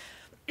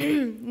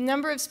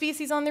 Number of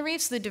species on the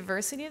reefs, the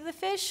diversity of the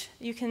fish,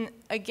 you can,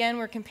 again,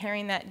 we're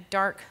comparing that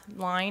dark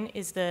line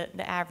is the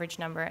average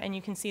number, and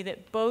you can see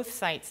that both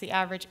sites, the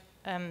average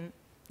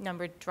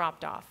number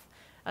dropped off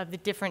of the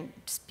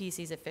different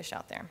species of fish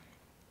out there.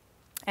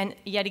 And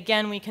yet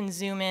again, we can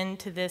zoom in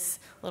to this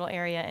little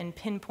area and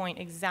pinpoint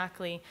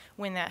exactly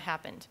when that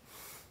happened.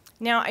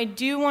 Now, I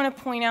do want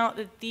to point out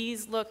that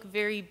these look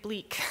very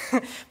bleak,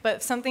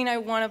 but something I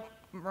want to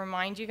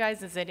remind you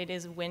guys is that it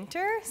is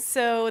winter,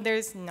 so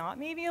there's not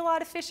maybe a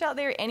lot of fish out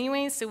there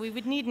anyway, so we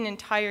would need an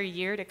entire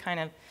year to kind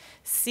of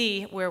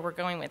see where we're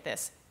going with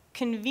this.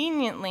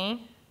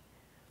 Conveniently,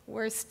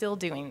 we're still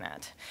doing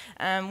that.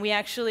 We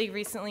actually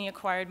recently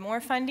acquired more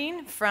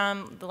funding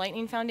from the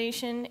Lightning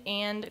Foundation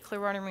and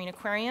Clearwater Marine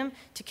Aquarium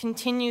to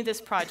continue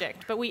this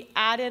project, but we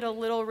added a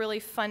little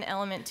really fun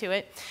element to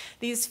it.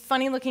 These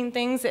funny looking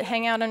things that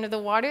hang out under the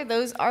water,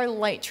 those are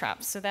light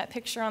traps. So that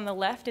picture on the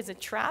left is a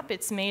trap.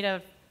 It's made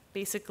of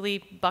basically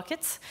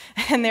buckets,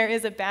 and there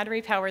is a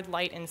battery-powered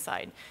light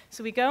inside.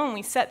 So we go and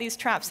we set these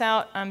traps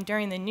out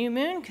during the new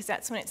moon, because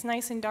that's when it's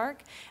nice and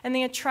dark, and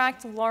they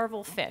attract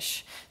larval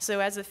fish. So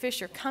as the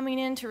fish are coming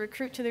in to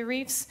recruit to the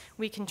reefs,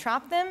 we can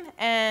trap them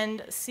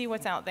and see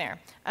what's out there.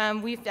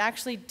 We've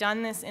actually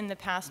done this in the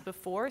past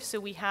before, so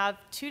we have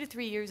 2 to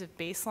 3 years of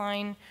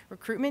baseline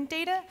recruitment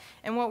data,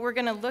 and what we're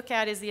going to look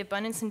at is the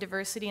abundance and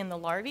diversity in the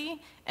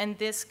larvae, and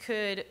this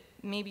could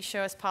maybe show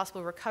us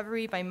possible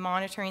recovery by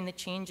monitoring the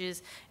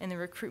changes in the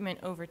recruitment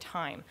over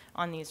time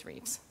on these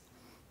reefs.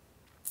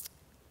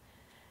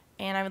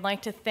 And I would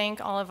like to thank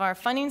all of our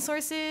funding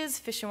sources,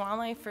 Fish and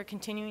Wildlife, for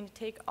continuing to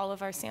take all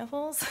of our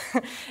samples,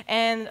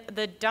 and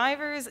the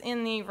divers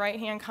in the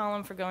right-hand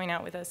column for going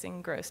out with us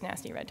in gross,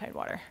 nasty red tide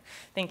water.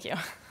 Thank you.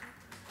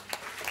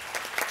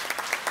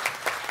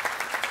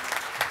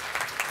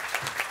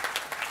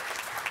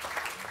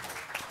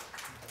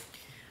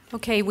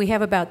 Okay, we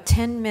have about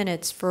 10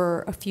 minutes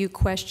for a few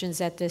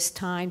questions at this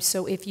time.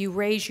 So if you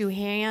raise your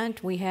hand,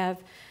 we have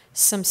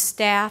some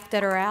staff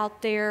that are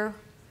out there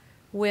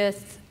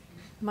with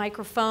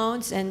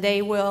microphones, and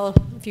they will,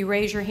 if you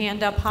raise your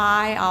hand up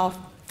high, I'll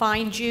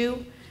find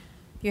you.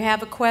 You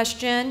have a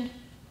question?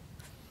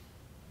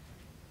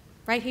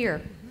 Right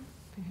here.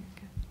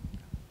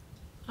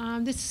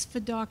 This is for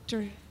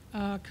Dr.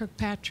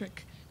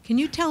 Kirkpatrick. Can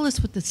you tell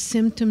us what the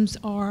symptoms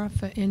are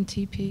for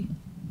NTP?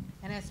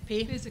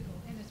 NSP? Physical.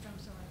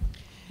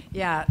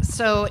 Yeah,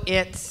 so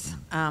it's,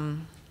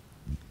 I'm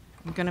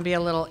going to be a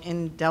little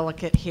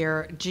indelicate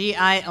here.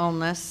 GI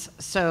illness,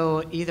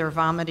 so either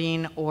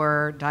vomiting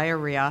or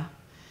diarrhea.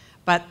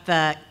 But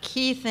the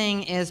key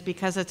thing is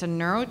because it's a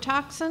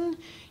neurotoxin,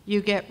 you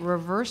get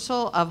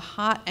reversal of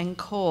hot and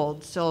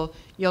cold. So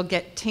you'll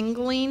get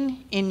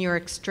tingling in your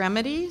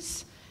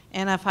extremities.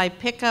 And if I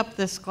pick up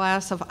this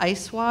glass of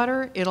ice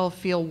water, it'll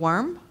feel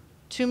warm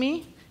to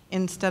me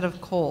instead of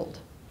cold.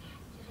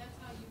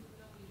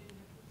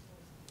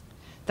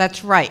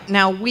 That's right.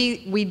 Now,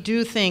 we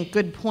do think,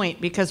 good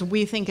point, because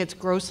we think it's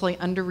grossly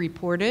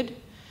underreported,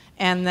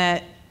 and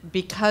that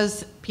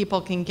because people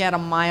can get a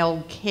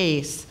mild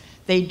case,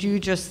 they do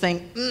just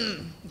think,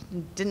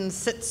 didn't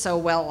sit so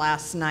well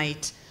last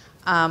night.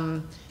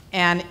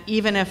 And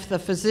even if the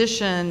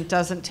physician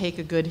doesn't take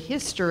a good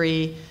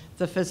history,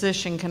 the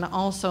physician can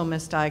also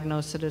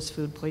misdiagnose it as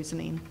food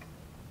poisoning.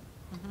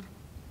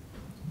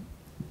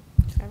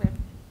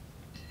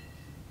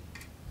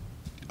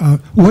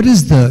 What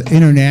does the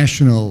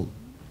international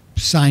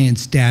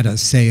science data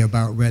say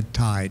about red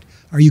tide?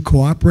 Are you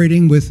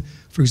cooperating with,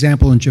 for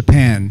example, in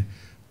Japan,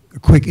 a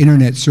quick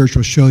internet search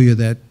will show you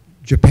that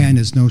Japan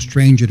is no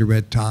stranger to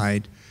red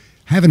tide.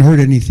 Haven't heard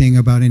anything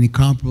about any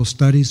comparable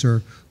studies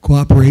or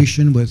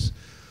cooperation with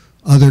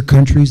other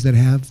countries that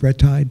have red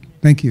tide.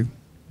 Thank you.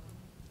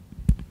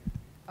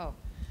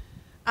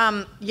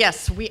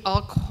 Yes, we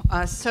all,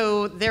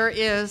 so there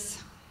is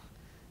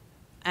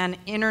an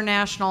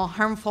international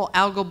harmful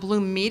algal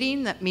bloom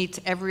meeting that meets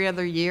every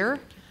other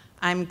year.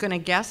 I'm going to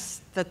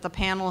guess that the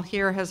panel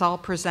here has all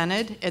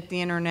presented at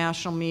the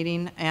international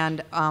meeting,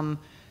 and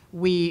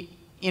we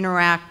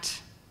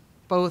interact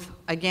both,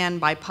 again,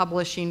 by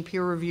publishing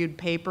peer-reviewed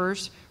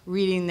papers,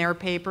 reading their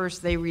papers,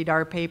 they read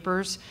our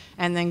papers,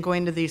 and then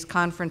going to these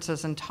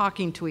conferences and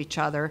talking to each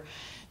other.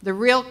 The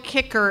real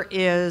kicker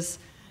is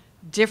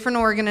different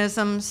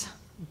organisms,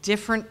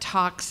 different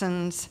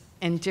toxins,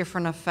 and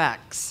different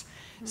effects.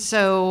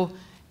 So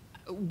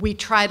we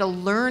try to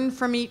learn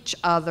from each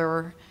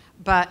other,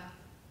 but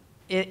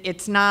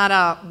it's not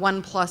a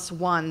 1 +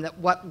 1, that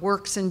what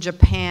works in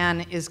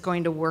Japan is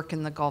going to work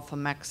in the Gulf of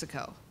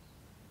Mexico.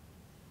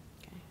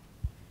 Okay.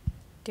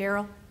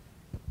 Daryl?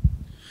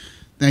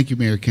 Thank you,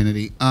 Mayor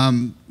Kennedy.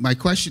 My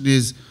question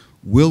is,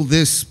 will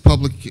this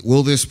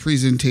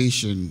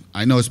presentation,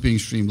 I know it's being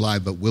streamed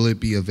live, but will it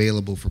be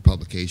available for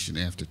publication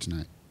after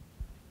tonight?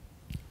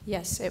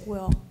 Yes, it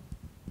will.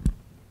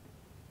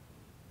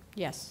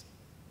 Yes.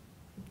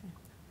 Okay.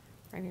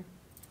 Right here.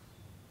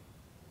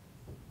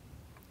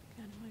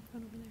 Got a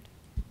microphone over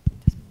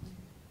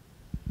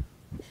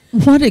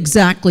there. What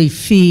exactly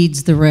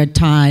feeds the red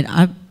tide?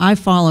 I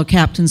follow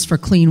Captains for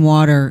Clean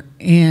Water,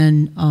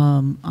 and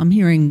I'm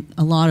hearing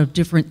a lot of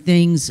different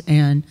things,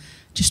 and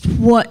just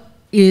what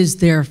is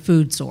their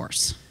food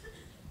source?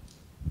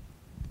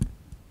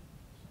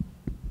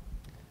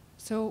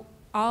 So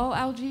all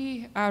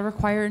algae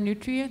require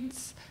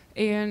nutrients,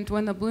 and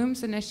when the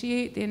blooms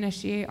initiate, they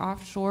initiate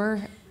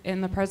offshore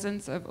in the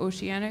presence of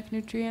oceanic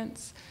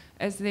nutrients.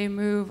 As they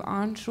move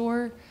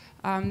onshore,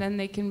 then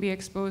they can be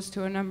exposed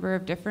to a number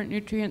of different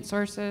nutrient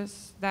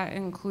sources. That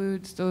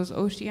includes those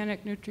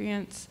oceanic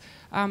nutrients,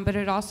 but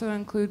it also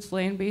includes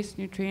land-based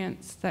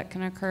nutrients that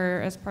can occur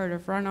as part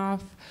of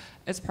runoff,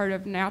 as part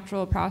of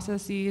natural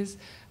processes,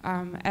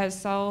 as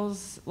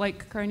cells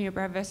like Carnia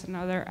brevis and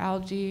other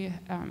algae,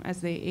 as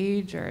they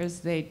age or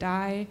as they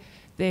die,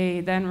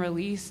 they then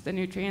release the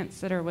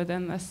nutrients that are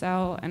within the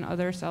cell, and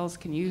other cells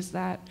can use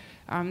that.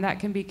 That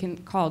can be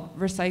called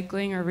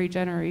recycling or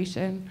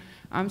regeneration.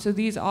 So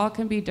these all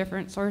can be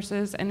different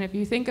sources, and if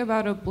you think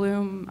about a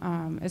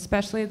bloom,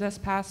 especially this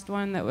past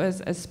one that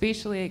was as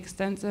spatially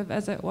extensive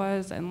as it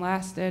was and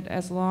lasted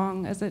as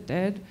long as it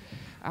did,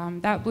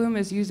 that bloom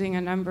is using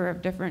a number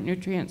of different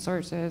nutrient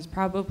sources,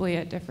 probably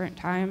at different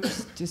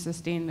times, to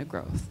sustain the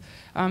growth.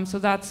 So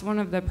that's one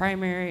of the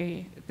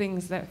primary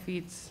things that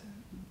feeds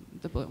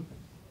the bloom.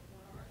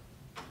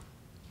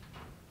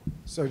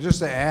 So just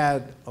to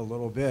add a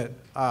little bit,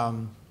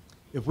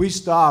 if we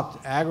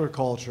stopped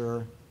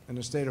agriculture in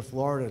the state of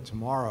Florida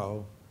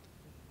tomorrow,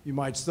 you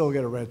might still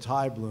get a red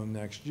tide bloom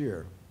next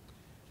year.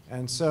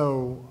 And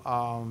so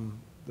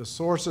the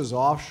sources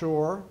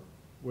offshore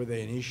where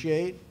they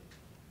initiate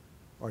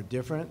are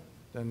different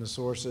than the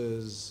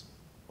sources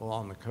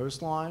along the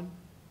coastline.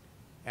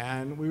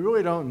 And we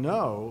really don't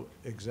know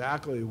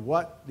exactly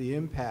what the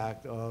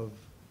impact of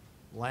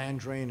land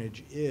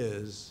drainage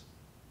is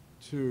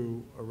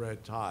to a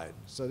red tide.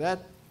 So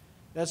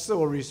that's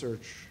still a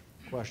research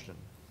question.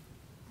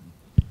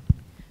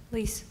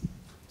 Lise,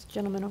 this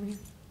gentleman over here.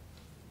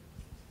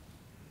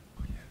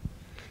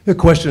 A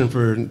question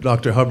for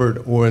Dr.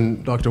 Hubbard,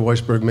 and Dr.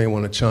 Weisberg may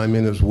want to chime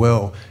in as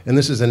well. And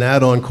this is an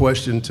add-on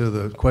question to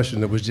the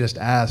question that was just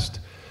asked.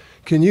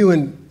 Can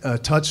you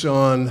touch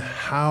on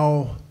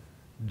how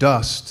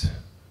dust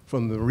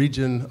from the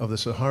region of the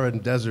Saharan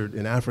Desert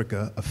in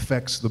Africa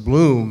affects the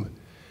bloom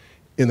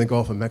in the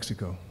Gulf of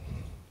Mexico?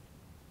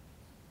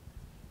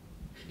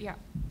 Yeah,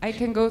 I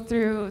can go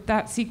through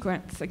that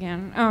sequence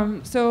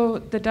again. So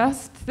the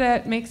dust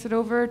that makes it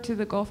over to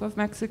the Gulf of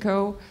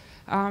Mexico,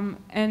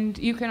 and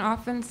you can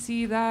often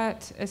see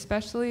that,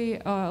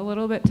 especially a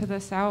little bit to the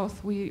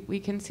south,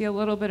 we can see a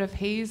little bit of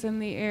haze in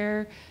the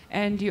air,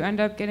 and you end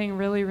up getting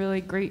really,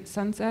 really great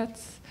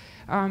sunsets.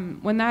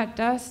 When that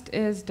dust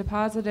is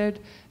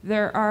deposited,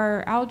 there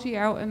are algae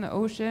out in the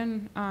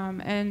ocean,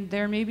 and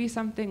there may be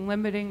something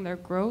limiting their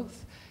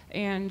growth,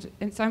 and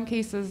in some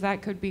cases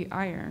that could be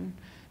iron.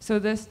 So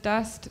this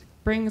dust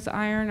brings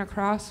iron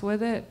across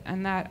with it,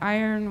 and that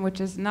iron, which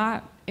is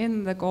not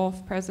in the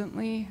Gulf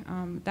presently,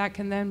 that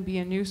can then be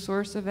a new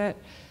source of it.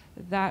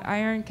 That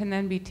iron can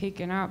then be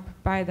taken up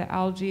by the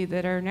algae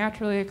that are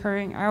naturally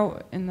occurring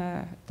out in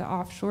the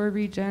offshore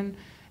region,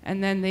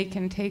 and then they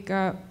can take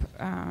up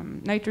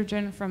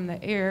nitrogen from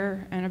the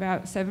air, and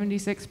about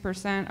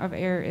 76% of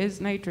air is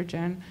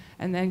nitrogen,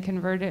 and then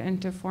convert it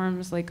into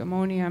forms like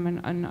ammonium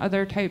and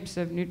other types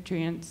of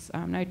nutrients,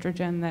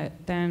 nitrogen, that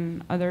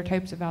then other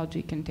types of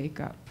algae can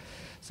take up.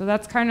 So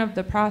that's kind of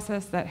the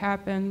process that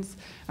happens.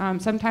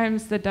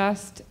 Sometimes the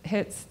dust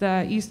hits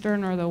the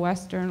eastern or the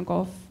western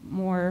Gulf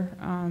more,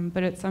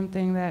 but it's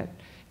something that,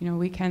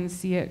 we can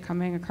see it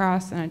coming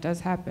across, and it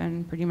does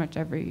happen pretty much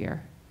every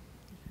year.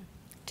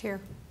 Tier.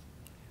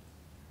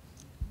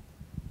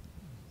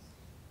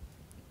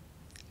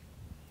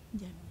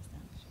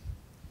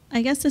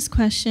 I guess this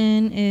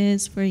question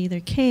is for either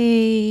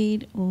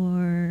Kate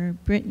or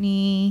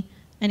Brittany,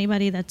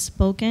 anybody that's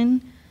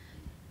spoken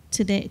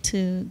today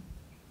to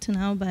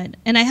now.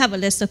 And I have a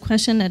list of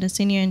questions that a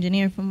senior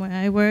engineer from where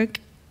I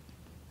work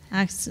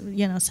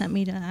sent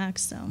me to ask.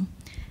 So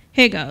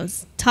here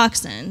goes.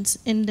 Toxins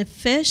in the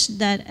fish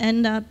that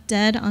end up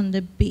dead on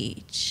the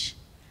beach.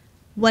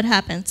 What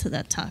happens to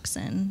that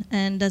toxin?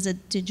 And does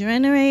it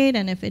degenerate?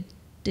 And if it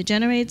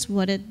degenerates,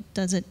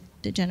 does it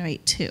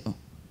degenerate to?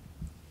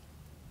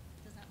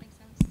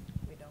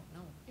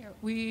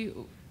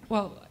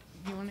 Well,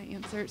 you want to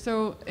answer?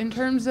 So in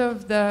terms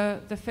of the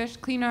fish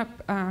cleanup,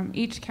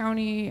 each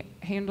county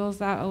handles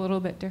that a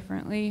little bit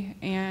differently.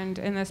 And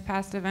in this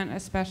past event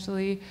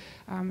especially,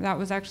 that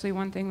was actually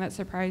one thing that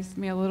surprised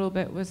me a little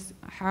bit, was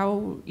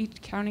how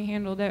each county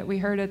handled it. We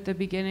heard at the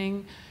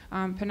beginning,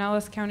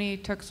 Pinellas County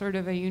took sort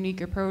of a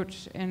unique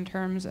approach in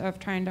terms of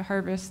trying to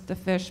harvest the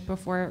fish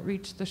before it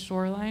reached the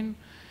shoreline.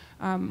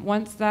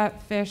 Once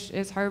that fish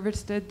is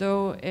harvested,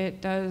 though,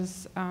 it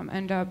does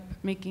end up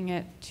making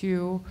it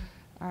to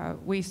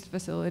waste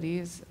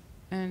facilities.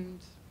 And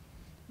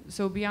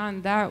so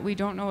beyond that, we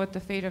don't know what the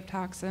fate of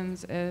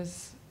toxins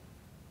is.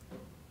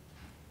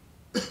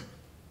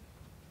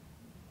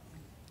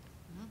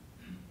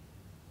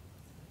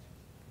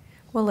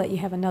 We'll let you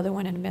have another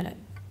one in a minute.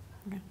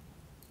 Okay.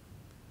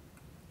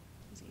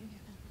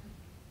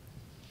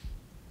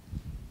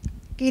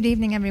 Good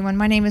evening, everyone.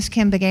 My name is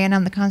Kim Begay, and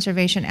I'm the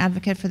conservation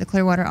advocate for the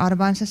Clearwater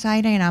Audubon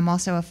Society, and I'm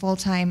also a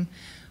full-time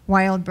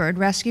wild bird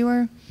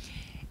rescuer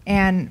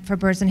and for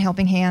Birds in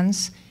Helping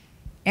Hands.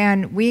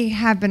 And we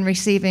have been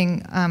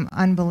receiving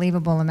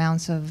unbelievable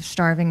amounts of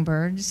starving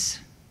birds.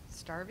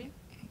 Starving?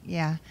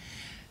 Yeah,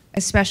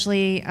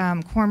 especially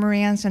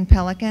cormorants and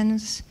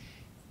pelicans,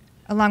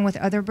 along with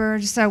other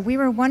birds. So we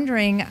were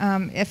wondering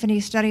if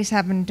any studies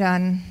have been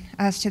done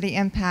as to the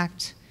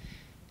impact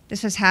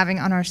this is having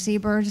on our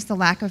seabirds, the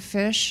lack of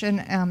fish,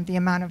 and the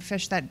amount of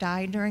fish that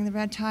died during the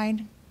red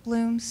tide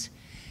blooms.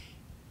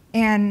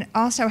 And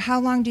also, how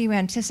long do you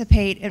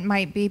anticipate it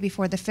might be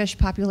before the fish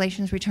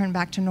populations return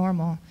back to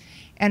normal?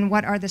 And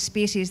what are the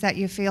species that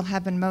you feel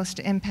have been most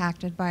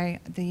impacted by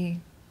the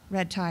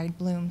red tide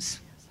blooms?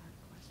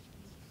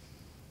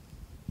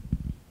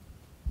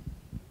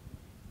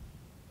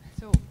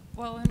 So,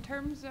 well, in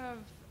terms of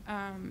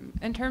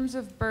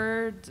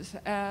birds,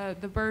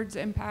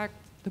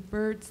 the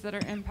birds that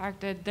are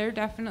impacted, they're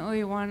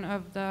definitely one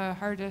of the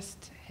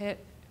hardest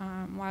hit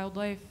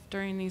wildlife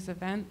during these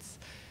events.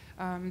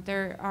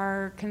 There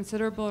are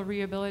considerable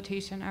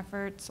rehabilitation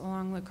efforts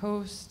along the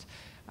coast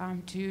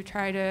to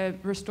try to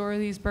restore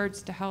these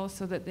birds to health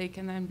so that they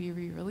can then be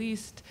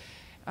re-released.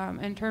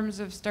 In terms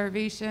of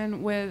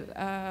starvation, with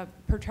a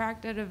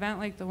protracted event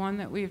like the one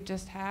that we've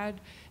just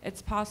had,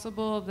 it's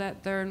possible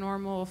that their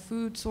normal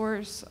food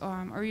source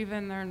or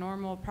even their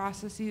normal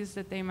processes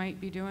that they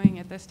might be doing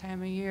at this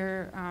time of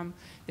year,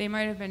 they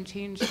might have been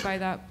changed by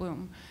that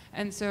bloom.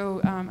 And so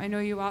I know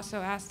you also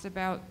asked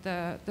about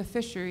the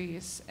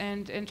fisheries.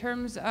 And in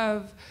terms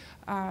of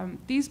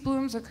these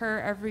blooms occur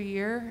every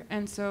year,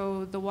 and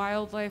so the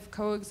wildlife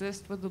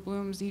coexist with the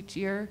blooms each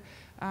year.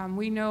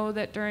 We know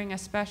that during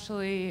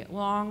especially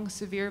long,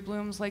 severe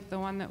blooms like the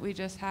one that we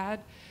just had,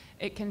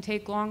 it can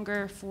take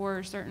longer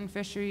for certain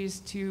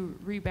fisheries to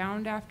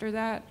rebound after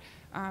that.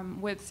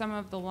 With some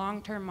of the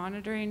long-term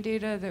monitoring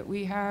data that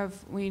we have,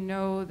 we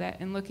know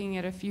that in looking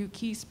at a few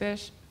key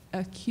species,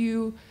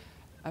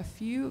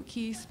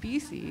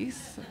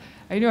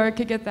 I knew I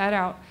could get that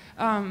out,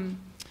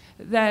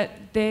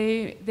 that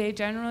they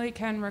generally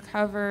can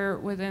recover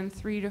within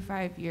 3 to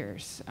 5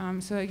 years.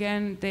 So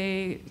again,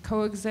 they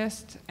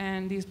coexist,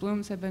 and these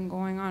blooms have been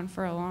going on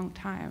for a long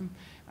time.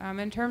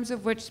 In terms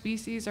of which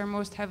species are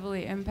most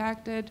heavily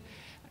impacted,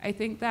 I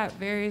think that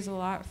varies a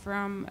lot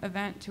from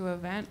event to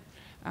event.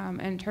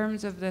 In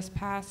terms of this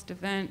past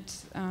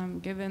event,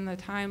 given the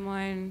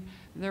timeline,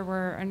 there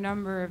were a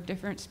number of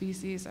different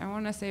species. I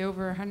want to say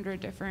over 100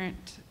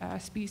 different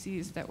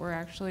species that were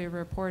actually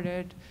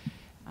reported.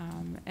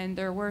 And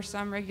there were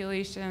some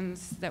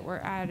regulations that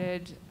were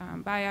added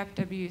by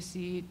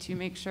FWC to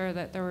make sure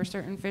that there were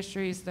certain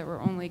fisheries that were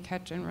only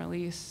catch and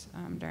release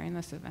during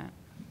this event.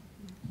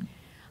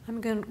 I'm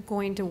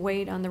going to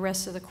wait on the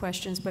rest of the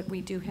questions, but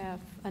we do have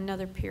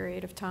another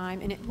period of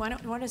time. And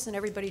why doesn't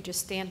everybody just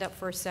stand up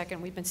for a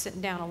second? We've been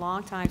sitting down a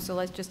long time, so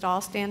let's just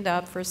all stand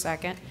up for a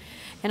second.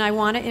 And I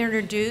want to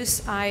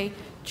introduce, I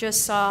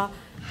just saw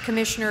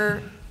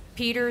Commissioner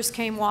Peters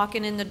came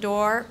walking in the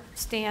door.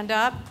 Stand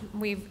up.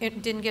 We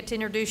didn't get to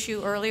introduce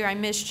you earlier. I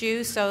missed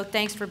you, so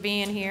thanks for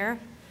being here.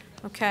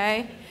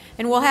 Okay?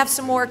 And we'll have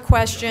some more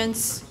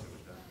questions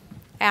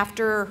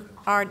after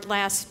our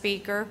last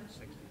speaker.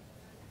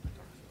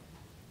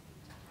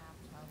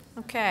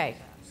 Okay.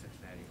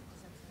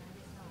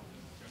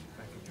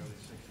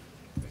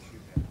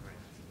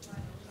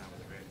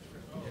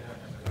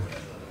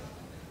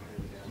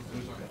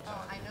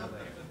 Oh, I know.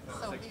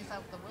 So these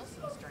are the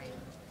Wilson strain.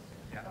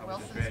 The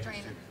Wilson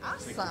strain.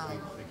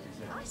 Awesome.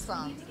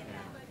 Awesome.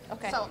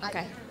 Okay. So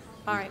okay.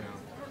 All right.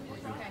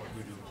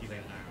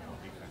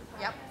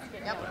 Yep.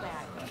 Yep.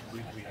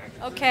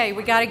 Okay,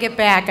 we got to get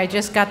back. I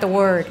just got the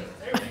word.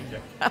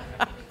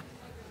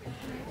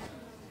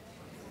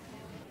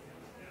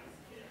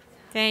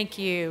 Thank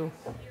you.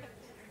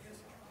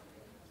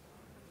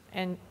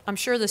 And I'm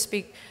sure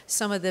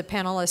some of the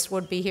panelists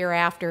would be here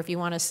after if you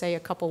want to say a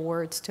couple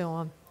words to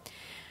them.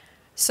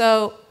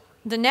 So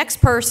the next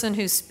person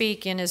who's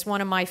speaking is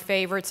one of my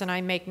favorites, and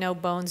I make no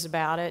bones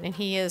about it, and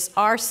he is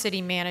our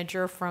city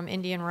manager from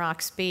Indian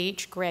Rocks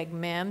Beach, Gregg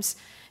Mims,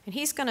 and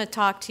he's going to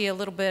talk to you a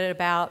little bit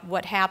about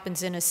what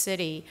happens in a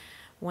city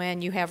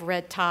when you have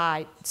red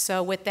tide.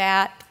 So with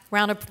that,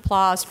 round of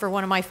applause for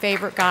one of my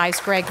favorite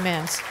guys, Gregg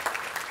Mims.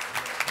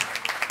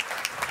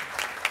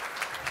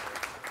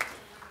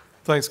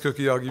 Thanks,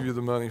 Cookie. I'll give you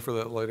the money for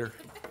that later.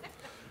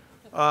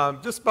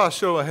 Just by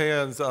show of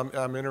hands,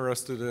 I'm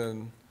interested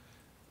in,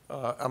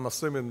 I'm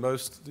assuming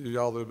most of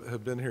y'all that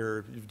have been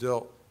here,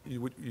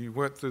 you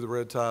went through the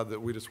red tide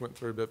that we just went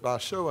through, but by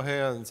show of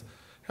hands,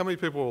 how many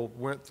people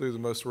went through the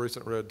most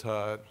recent red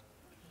tide?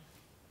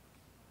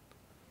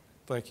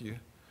 Thank you. And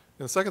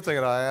the second thing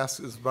that I ask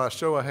is by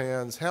show of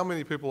hands, how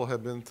many people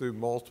have been through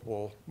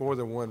more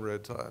than one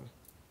red tide?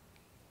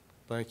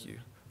 Thank you.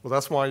 Well,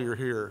 that's why you're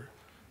here.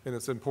 And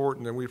it's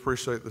important, and we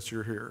appreciate that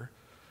you're here.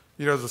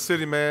 You know, as a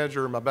city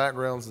manager, my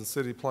background's in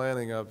city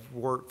planning. I've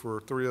worked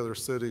for 3 other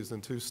cities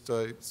in 2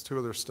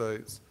 other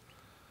states.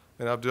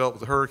 And I've dealt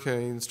with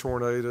hurricanes,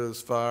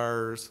 tornadoes,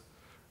 fires,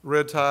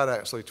 red tide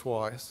actually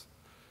twice.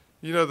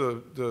 You know,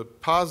 the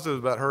positive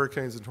about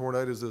hurricanes and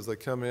tornadoes is they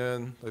come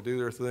in, they do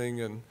their thing,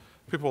 and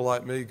people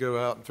like me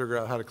go out and figure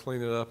out how to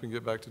clean it up and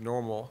get back to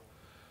normal.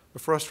 The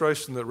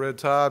frustration that red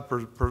tide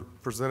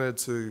presented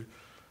to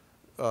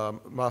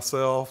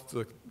myself,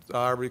 the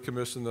IRB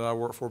commission that I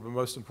work for, but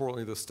most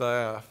importantly the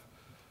staff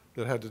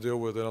that had to deal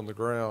with it on the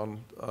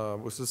ground,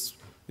 was just,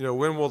 you know,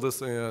 when will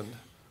this end?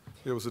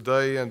 It was a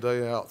day in,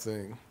 day out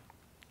thing.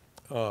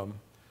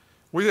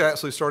 We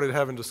actually started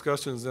having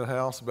discussions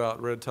in-house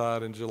about red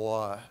tide in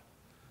July.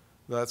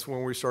 That's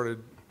when we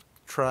started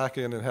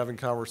tracking and having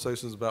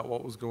conversations about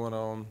what was going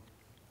on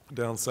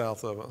down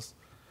south of us.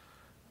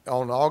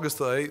 On August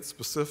the 8th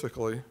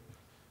specifically,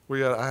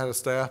 I had a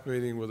staff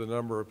meeting with a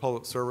number of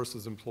public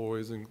services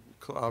employees, and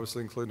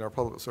obviously including our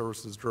public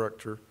services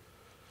director,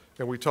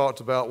 and we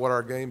talked about what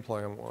our game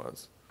plan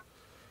was.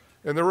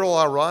 And the real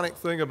ironic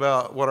thing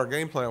about what our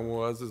game plan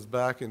was is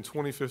back in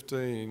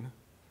 2015,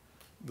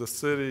 the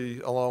city,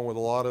 along with a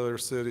lot of other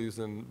cities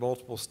in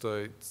multiple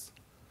states,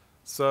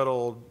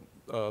 settled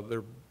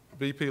their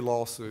BP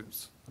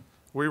lawsuits.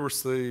 We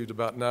received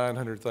about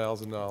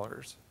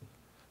 $900,000.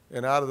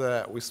 And out of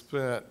that, we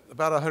spent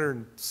about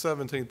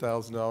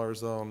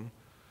 $117,000 on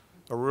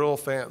a real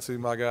fancy,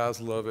 my guys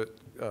love it,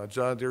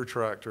 John Deere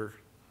tractor,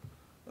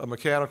 a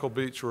mechanical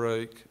beach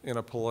rake, and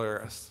a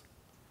Polaris.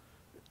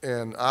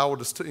 And I would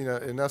just, you know,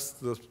 and that's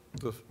the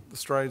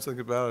strange thing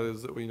about it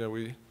is that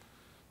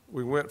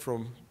we went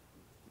from,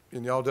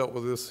 and y'all dealt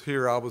with this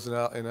here. I was in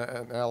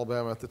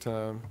Alabama at the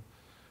time,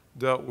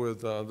 dealt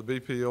with the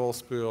BP oil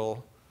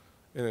spill,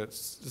 and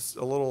it's just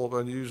a little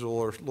unusual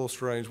or a little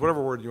strange,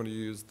 whatever word you want to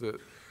use, that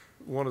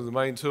one of the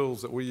main tools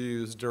that we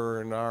used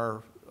during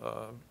our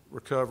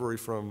recovery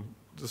from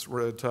this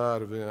red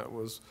tide event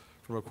was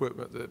from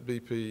equipment that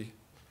BP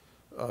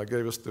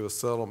gave us through a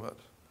settlement.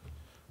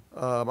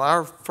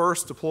 Our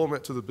first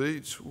deployment to the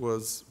beach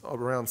was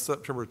around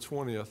September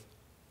 20th.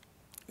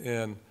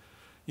 And,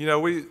 you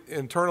know, we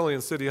internally in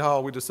City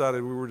Hall, we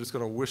decided we were just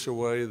going to wish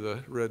away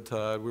the red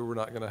tide. We were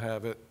not going to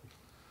have it.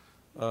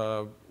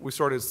 We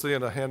started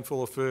seeing a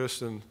handful of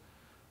fish, and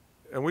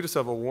we just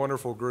have a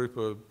wonderful group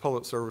of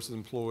public services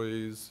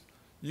employees.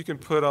 You can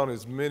put on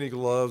as many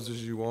gloves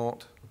as you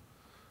want.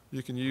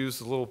 You can use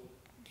the little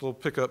little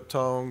pickup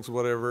tongs,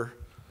 whatever.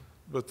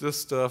 But this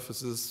stuff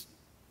is just,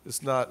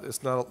 it's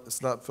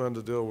not fun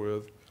to deal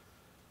with.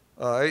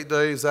 8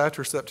 days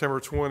after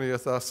September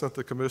 20th, I sent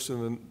the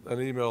commission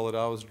an email that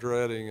I was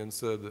dreading and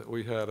said that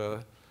we had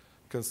a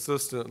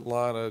consistent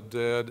line of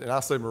dead, and I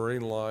say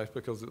marine life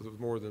because it was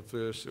more than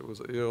fish. It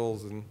was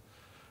eels and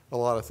a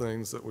lot of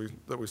things that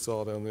we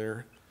saw down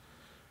there.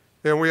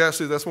 And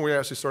that's when we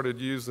actually started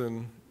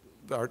using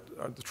the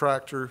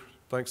tractor,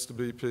 thanks to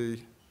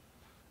BP,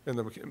 and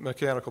the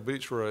mechanical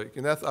beach rake.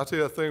 And I tell you,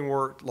 that thing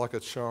worked like a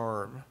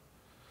charm.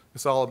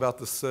 It's all about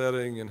the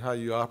setting and how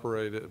you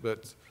operate it,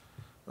 but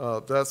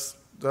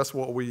that's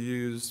what we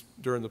used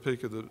during the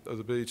peak of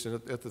the beach. And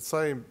at the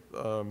same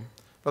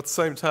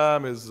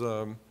time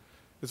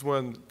is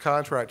when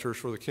contractors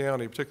for the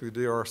county, particularly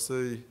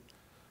DRC,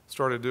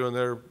 started doing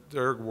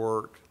their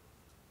work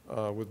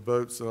with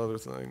boats and other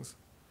things.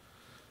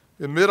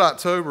 In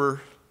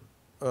mid-October,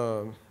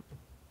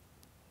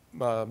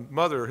 my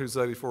mother, who's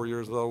 84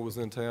 years old, was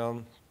in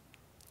town,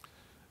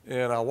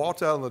 and I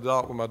walked out on the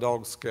dock with my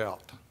dog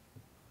Scout.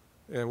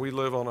 And we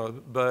live on a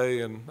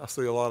bay, and I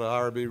see a lot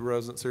of IRB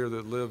residents here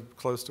that live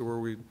close to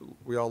where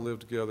we all live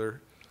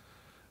together.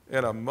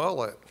 And a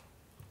mullet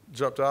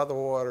jumped out of the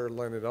water,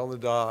 landed on the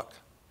dock,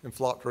 and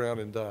flopped around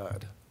and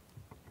died.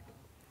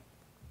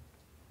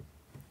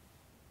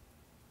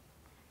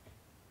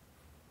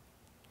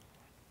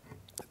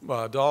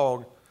 My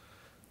dog,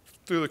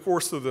 through the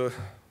course of the,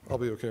 I'll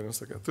be okay in a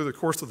second, through the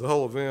course of the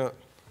whole event,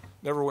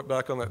 never went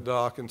back on that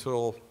dock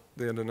until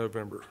the end of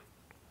November.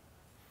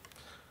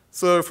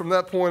 So from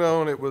that point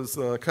on, it was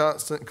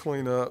constant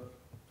cleanup.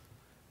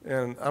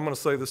 And I'm going to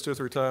say this 2 or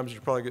 3 times,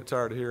 you'll probably get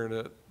tired of hearing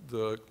it.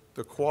 The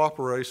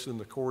cooperation,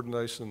 the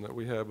coordination that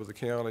we had with the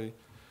county.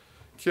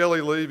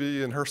 Kelli,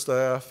 Levy, and her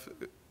staff,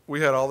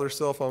 we had all their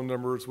cell phone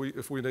numbers.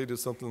 If we needed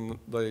something,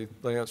 they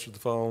answered the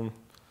phone.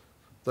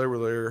 They were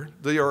there.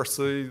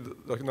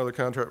 DRC, another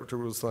contractor,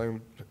 was the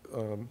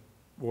same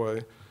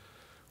way.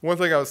 One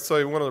thing I would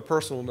say, one other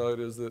personal note,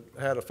 is that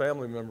I had a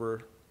family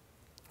member,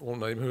 I won't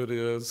name who it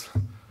is,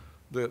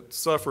 that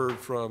suffered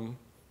from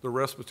the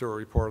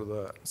respiratory part of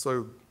that.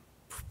 So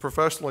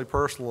professionally,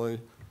 personally,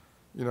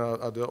 you know,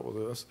 I dealt with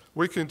this.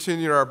 We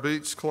continued our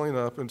beach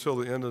cleanup until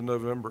the end of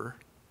November.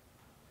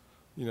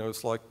 You know,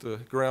 it's like the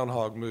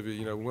Groundhog movie,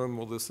 you know, when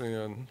will this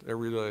end?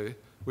 Every day.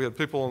 We had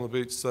people on the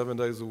beach 7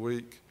 days a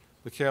week.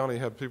 The county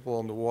had people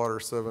on the water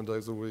 7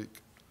 days a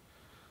week.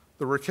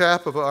 The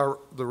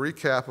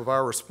recap of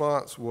our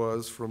response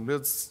was, from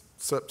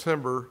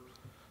mid-September,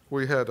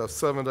 we had a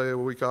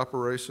 7-day-a-week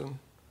operation.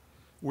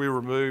 We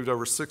removed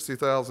over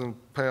 60,000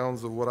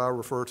 pounds of what I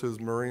refer to as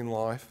marine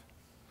life.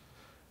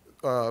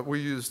 We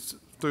used,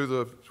 through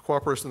the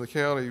cooperation of the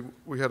county,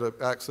 we had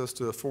access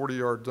to a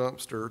 40-yard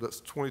dumpster that's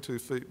 22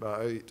 feet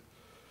by 8.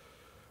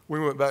 We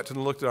went back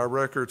and looked at our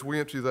records. We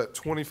emptied that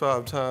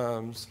 25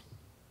 times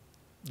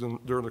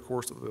during the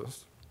course of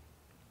this.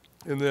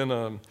 And then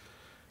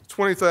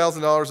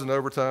 $20,000 in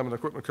overtime and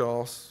equipment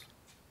costs.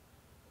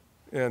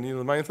 And, you know,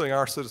 the main thing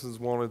our citizens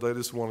wanted, they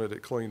just wanted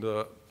it cleaned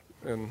up.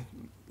 And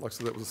like I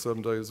said, that was a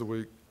 7 days a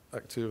week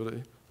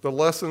activity. The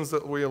lessons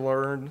that we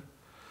learned: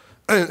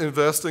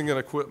 investing in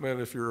equipment,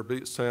 if you're a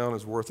beach town,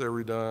 is worth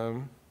every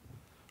dime.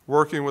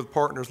 Working with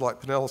partners like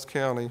Pinellas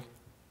County,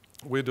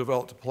 we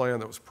developed a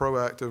plan that was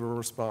proactive and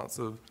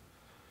responsive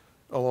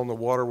along the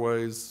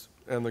waterways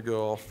and the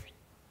Gulf.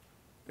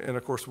 And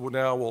of course,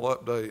 now we'll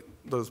update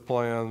those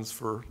plans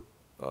for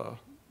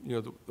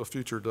you know, the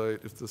future date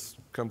if this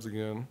comes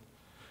again.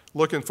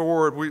 Looking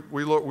forward,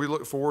 we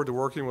look forward to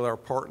working with our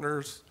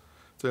partners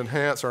to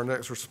enhance our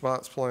next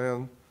response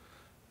plan.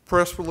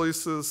 Press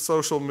releases,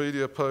 social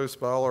media posts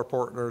by all our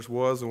partners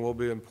was and will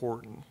be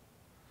important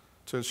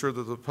to ensure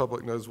that the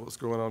public knows what's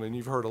going on. And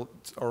you've heard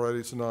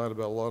already tonight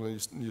about a lot of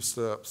these new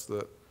steps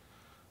that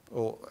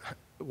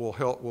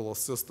will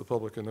assist the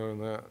public in knowing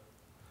that.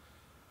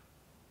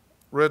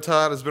 Red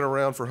tide has been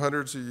around for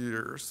hundreds of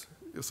years,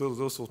 so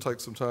this will take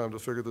some time to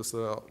figure this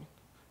out.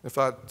 In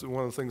fact,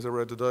 one of the things I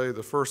read today,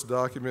 the first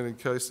documented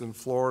case in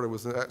Florida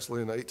was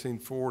actually in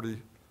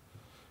 1840,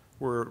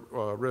 where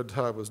red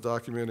tide was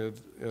documented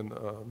in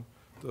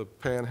the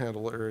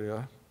Panhandle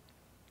area.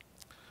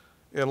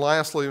 And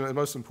lastly, and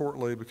most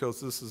importantly, because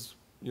this is,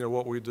 you know,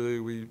 what we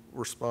do, we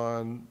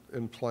respond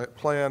and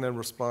plan and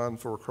respond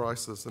for a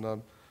crisis. And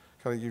I'm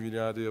kind of giving you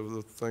the idea of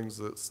the things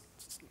that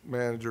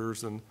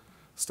managers and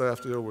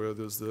staff deal with.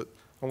 Is that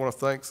I want to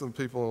thank some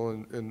people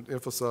and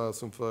emphasize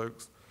some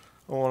folks.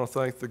 I want to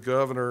thank the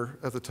governor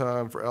at the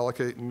time for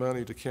allocating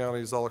money to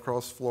counties all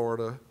across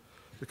Florida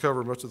to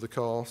cover much of the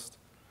cost.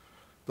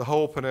 The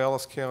whole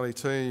Pinellas County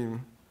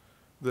team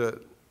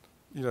that,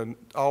 you know,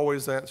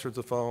 always answered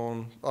the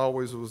phone,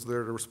 always was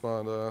there to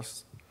respond to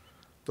us.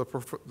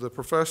 The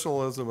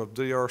professionalism of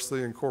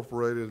DRC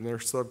Incorporated and their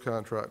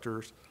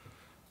subcontractors.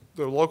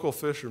 The local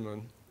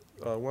fishermen.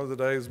 One of the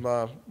days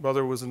my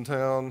mother was in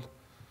town,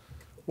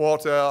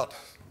 walked out,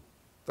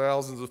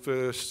 thousands of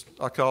fish.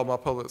 I called my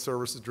public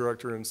services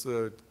director and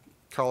said,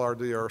 call our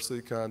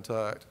DRC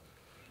contact.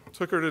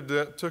 Took her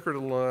to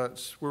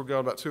lunch. We were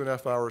gone about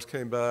 2.5 hours,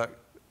 came back,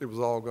 it was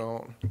all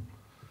gone.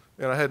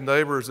 And I had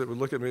neighbors that would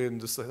look at me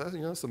and just say,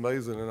 that's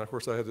amazing. And of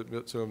course I had to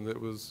admit to them that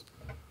it was,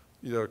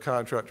 a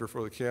contractor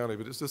for the county,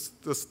 but it's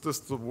just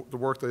the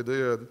work they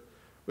did.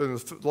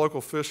 But the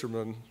local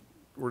fishermen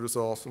were just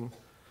awesome.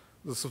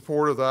 The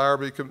support of the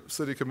IRB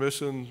City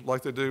Commission,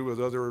 like they do with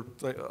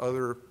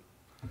other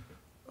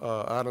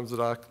items that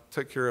I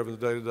take care of in the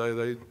day-to-day,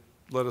 they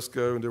let us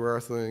go and do our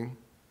thing.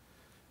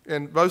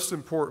 And most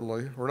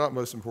importantly, or not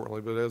most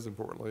importantly, but as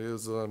importantly,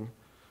 is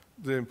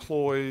the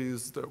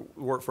employees that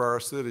work for our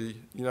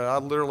city. I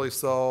literally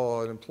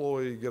saw an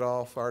employee get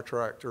off our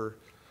tractor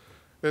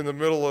in the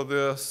middle of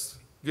this,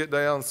 get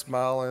down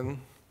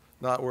smiling,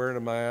 not wearing a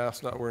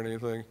mask, not wearing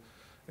anything,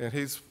 and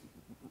he's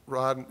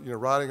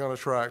riding on a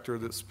tractor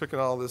that's picking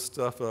all this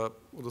stuff up.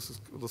 Let's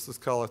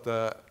just call it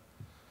that.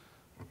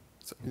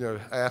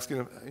 Asking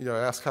him,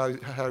 ask how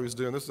he was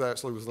doing. This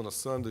was on a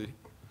Sunday,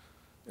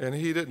 and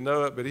he didn't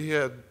know it, but he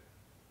had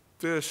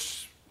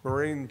fish,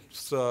 marine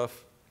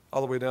stuff,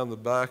 all the way down the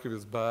back of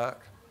his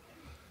back.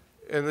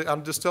 And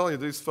I'm just telling you,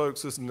 these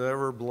folks just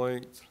never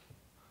blinked.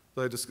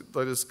 They just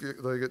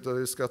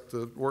got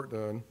the work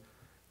done.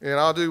 And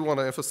I do want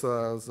to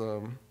emphasize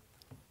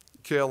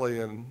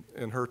Kelli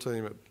and her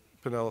team at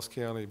Pinellas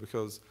County,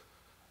 because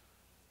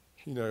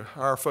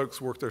our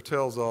folks work their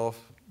tails off,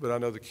 but I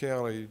know the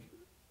county,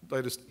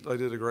 they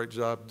did a great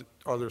job.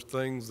 Are there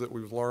things that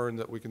we've learned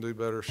that we can do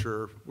better?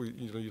 Sure.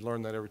 You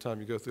learn that every time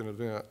you go through an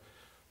event.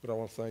 But I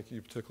want to thank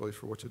you particularly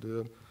for what you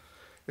did.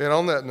 And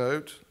on that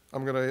note,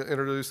 I'm going to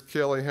introduce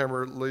Kelli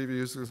Levy,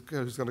 who's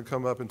going to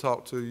come up and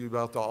talk to you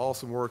about the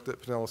awesome work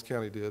that Pinellas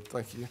County did.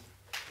 Thank you.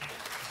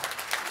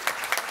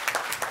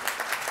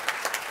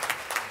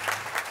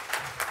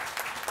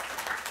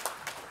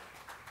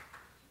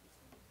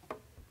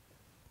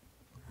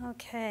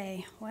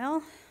 Okay,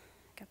 well,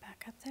 go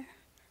back up there.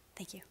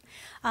 Thank you.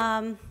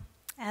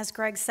 As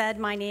Gregg said,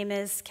 my name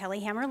is Kelli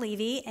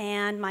Levy,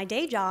 and my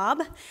day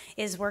job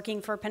is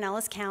working for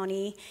Pinellas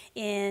County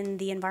in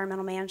the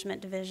Environmental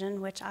Management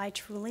Division, which I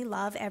truly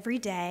love every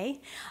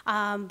day.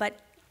 But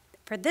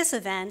for this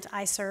event,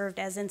 I served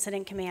as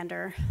Incident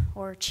Commander,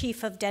 or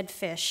Chief of Dead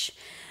Fish.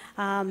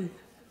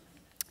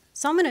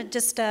 So I'm going to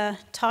just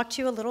talk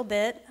to you a little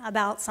bit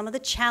about some of the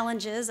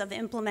challenges of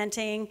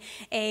implementing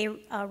a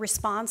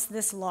response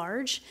this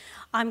large.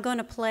 I'm going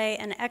to play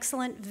an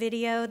excellent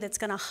video that's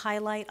going to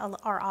highlight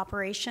our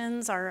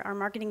operations. Our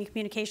marketing and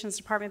communications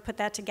department put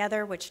that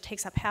together, which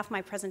takes up half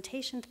my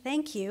presentation.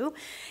 Thank you.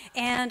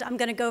 And I'm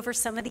going to go over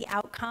some of the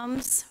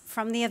outcomes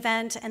from the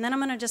event, and then I'm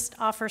going to just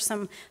offer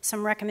some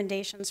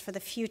recommendations for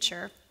the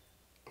future.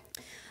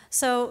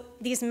 So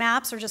these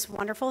maps are just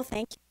wonderful.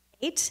 Thank you,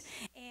 Kate.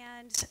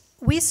 And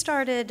we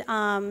started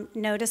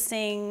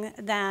noticing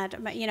that,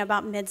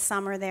 about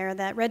midsummer there,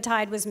 that red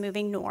tide was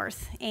moving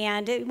north.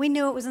 And we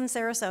knew it was in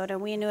Sarasota.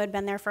 We knew it had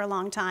been there for a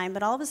long time.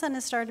 But all of a sudden,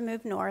 it started to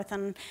move north.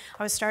 And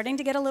I was starting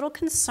to get a little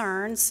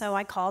concerned. So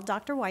I called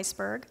Dr.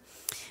 Weisberg.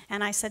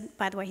 And I said,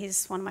 by the way,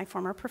 he's one of my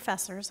former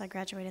professors. I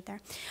graduated there.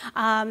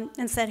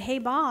 And said, hey,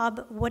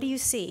 Bob, what do you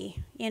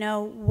see?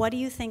 What do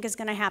you think is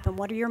going to happen?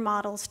 What are your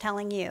models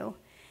telling you?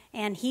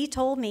 And he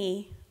told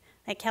me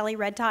that Kelli,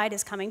 red tide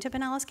is coming to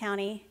Pinellas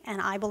County,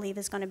 and I believe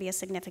is going to be a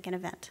significant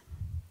event.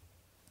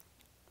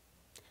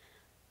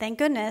 Thank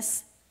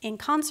goodness, in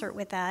concert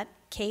with that,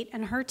 Kate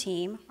and her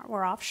team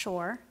were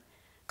offshore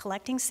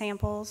collecting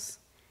samples,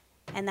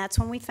 and that's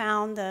when we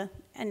found the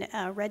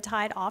red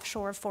tide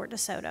offshore of Fort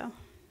DeSoto.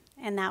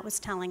 And that was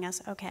telling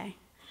us, okay,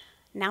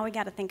 now we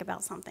got to think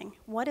about something.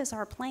 What is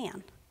our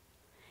plan?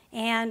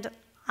 And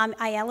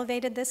I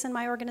elevated this in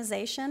my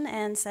organization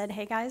and said,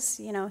 hey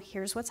guys,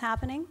 here's what's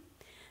happening.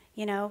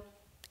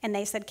 And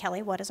they said,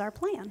 Kelli, what is our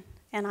plan?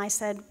 And I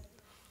said,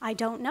 I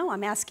don't know.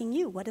 I'm asking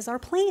you, what is our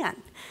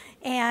plan?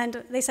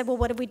 And they said, well,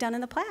 what have we done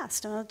in the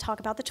past? And I'll talk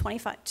about the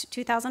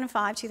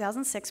 2005,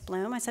 2006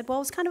 bloom. I said, well,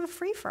 it was kind of a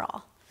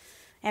free-for-all.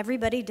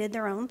 Everybody did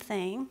their own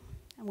thing.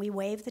 And we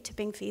waived the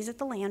tipping fees at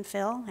the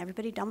landfill.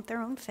 Everybody dumped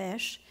their own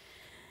fish.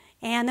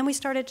 And then we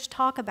started to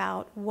talk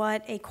about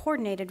what a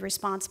coordinated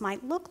response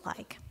might look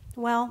like.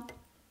 Well,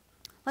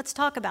 let's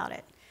talk about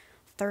it.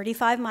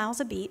 35 miles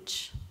of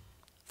beach,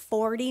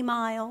 40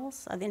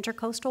 miles of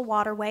intercoastal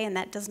waterway, and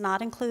that does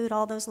not include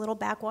all those little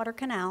backwater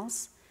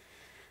canals,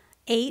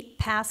 8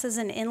 passes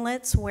and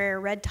inlets where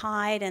red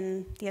tide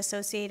and the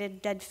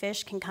associated dead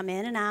fish can come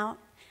in and out.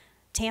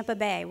 Tampa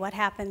Bay, what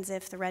happens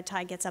if the red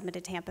tide gets up into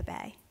Tampa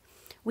Bay?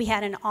 We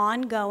had an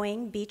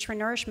ongoing beach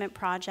renourishment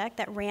project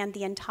that ran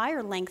the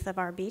entire length of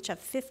our beach, a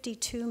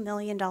 $52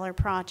 million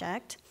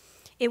project.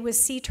 It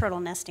was sea turtle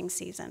nesting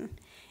season.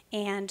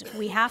 And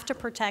we have to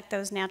protect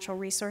those natural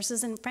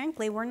resources, and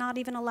frankly, we're not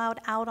even allowed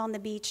out on the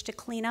beach to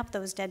clean up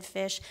those dead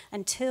fish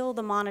until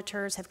the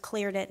monitors have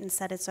cleared it and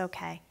said it's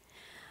okay.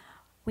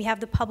 We have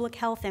the public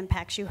health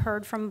impacts. You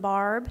heard from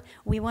Barb.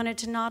 We wanted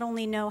to not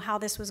only know how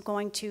this was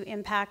going to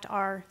impact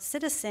our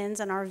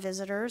citizens and our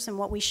visitors and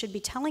what we should be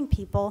telling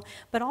people,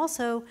 but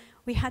also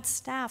we had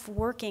staff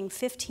working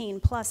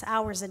 15+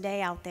 hours a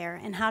day out there,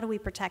 and how do we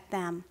protect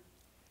them?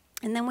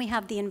 And then we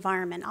have the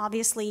environment.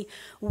 Obviously,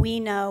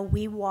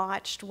 we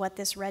watched what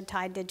this red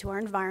tide did to our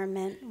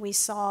environment. We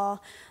saw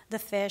the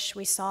fish,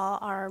 we saw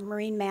our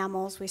marine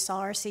mammals, we saw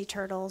our sea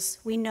turtles.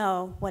 We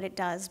know what it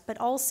does. But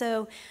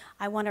also,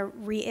 I want to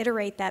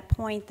reiterate that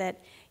point that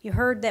you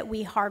heard that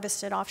we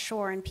harvested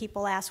offshore, and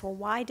people ask, well,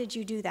 why did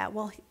you do that?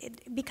 Well,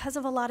 because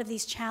of a lot of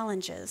these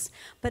challenges,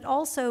 but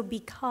also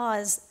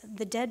because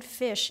the dead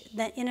fish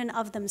that in and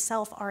of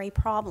themselves are a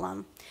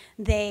problem.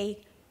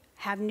 They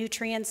have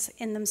nutrients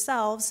in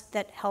themselves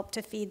that help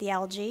to feed the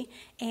algae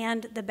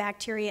and the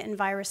bacteria and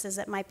viruses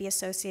that might be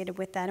associated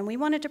with that. And we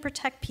wanted to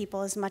protect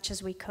people as much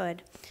as we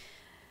could.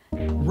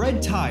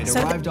 Red tide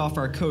arrived off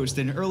our coast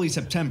in early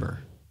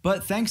September.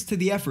 But thanks to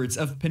the efforts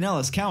of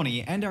Pinellas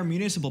County and our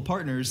municipal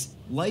partners,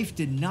 life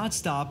did not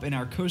stop in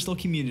our coastal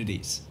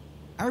communities.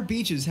 Our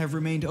beaches have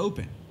remained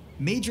open.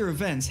 Major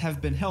events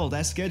have been held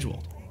as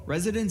scheduled.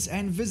 Residents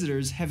and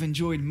visitors have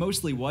enjoyed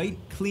mostly white,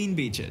 clean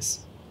beaches.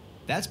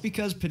 That's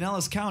because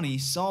Pinellas County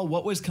saw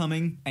what was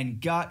coming and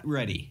got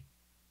ready.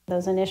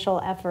 Those initial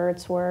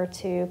efforts were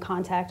to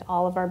contact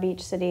all of our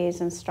beach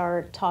cities and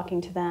start talking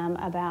to them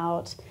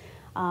about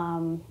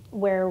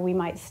where we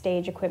might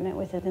stage equipment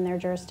within their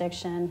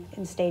jurisdiction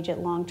and stage it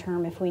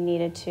long-term if we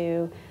needed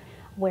to,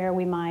 where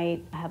we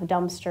might have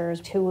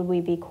dumpsters, who would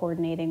we be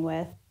coordinating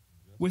with.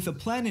 With a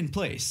plan in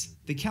place,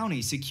 the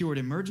county secured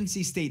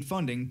emergency state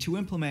funding to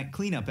implement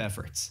cleanup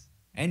efforts.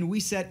 And we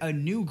set a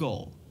new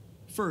goal.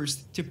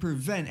 First, to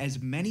prevent as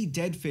many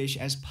dead fish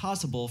as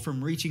possible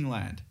from reaching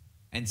land.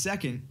 And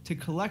second, to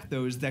collect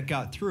those that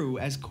got through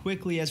as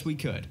quickly as we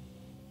could.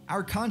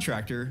 Our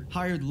contractor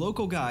hired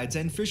local guides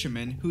and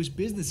fishermen whose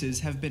businesses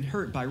have been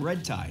hurt by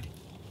red tide.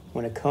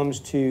 When it comes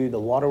to the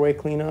waterway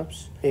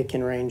cleanups, it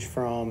can range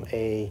from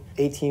a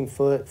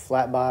 18-foot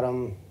flat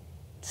bottom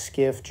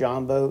skiff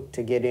john boat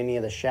to get any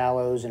of the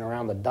shallows and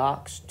around the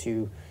docks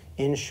to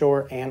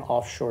inshore and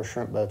offshore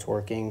shrimp boats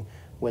working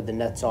with the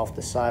nets off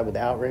the side with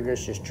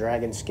outriggers, just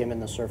dragging, skimming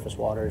the surface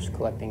waters,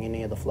 collecting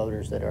any of the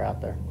floaters that are out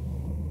there.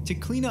 To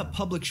clean up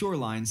public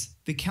shorelines,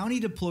 the county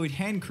deployed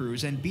hand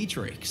crews and beach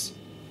rakes.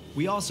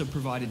 We also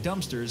provided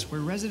dumpsters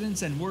where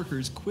residents and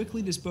workers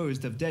quickly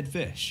disposed of dead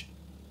fish.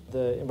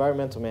 The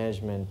Environmental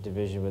Management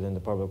Division within the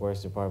Public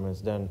Works Department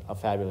has done a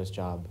fabulous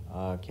job.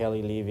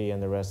 Kelli, Levy,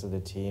 and the rest of the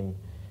team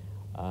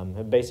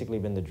have basically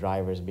been the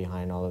drivers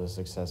behind all of the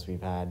success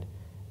we've had.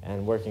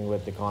 And working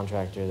with the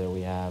contractor that we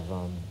have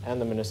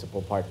and the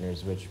municipal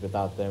partners, which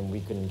without them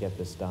we couldn't get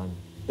this done.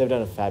 They've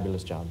done a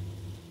fabulous job.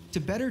 To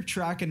better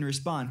track and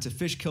respond to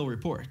fish kill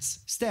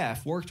reports,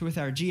 staff worked with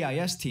our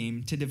GIS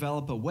team to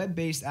develop a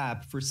web-based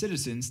app for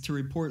citizens to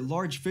report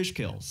large fish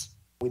kills.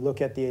 We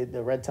look at the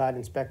Red Tide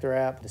Inspector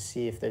app to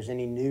see if there's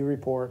any new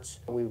reports.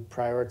 We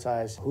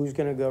prioritize who's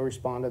going to go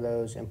respond to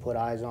those and put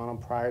eyes on them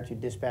prior to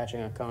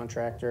dispatching a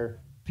contractor.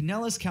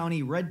 Pinellas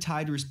County Red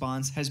Tide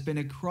response has been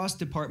a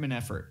cross-department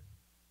effort.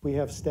 We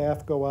have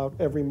staff go out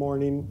every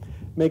morning,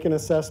 make an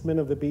assessment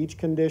of the beach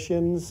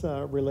conditions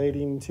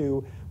relating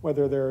to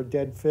whether there are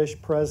dead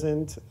fish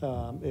present,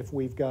 if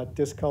we've got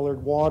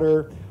discolored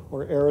water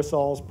or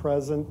aerosols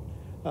present.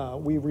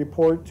 We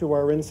report to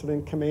our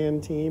incident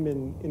command team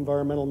in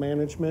environmental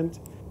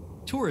management.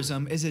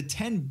 Tourism is a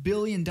 $10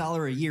 billion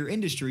a year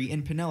industry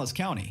in Pinellas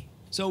County,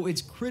 so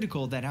it's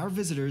critical that our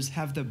visitors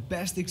have the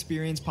best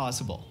experience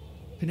possible.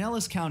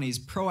 Pinellas County's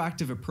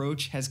proactive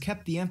approach has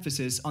kept the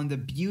emphasis on the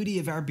beauty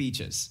of our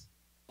beaches.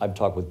 I've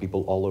talked with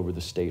people all over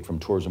the state from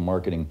tourism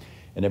marketing,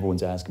 and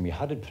everyone's asking me,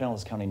 how did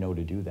Pinellas County know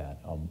to do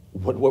that?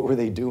 What were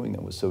they doing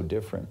that was so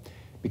different?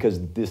 Because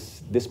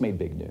this made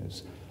big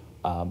news.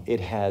 It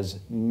has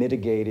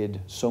mitigated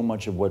so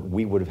much of what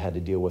we would have had to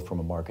deal with from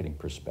a marketing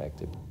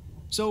perspective.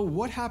 So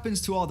what happens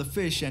to all the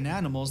fish and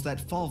animals that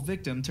fall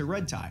victim to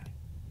red tide?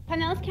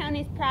 Pinellas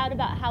County is proud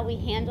about how we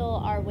handle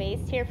our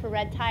waste here for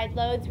red tide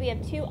loads. We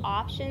have two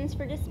options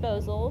for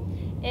disposal.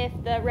 If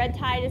the red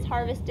tide is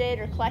harvested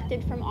or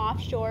collected from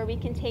offshore, we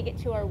can take it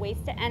to our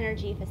waste to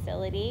energy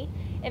facility.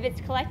 If it's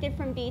collected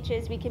from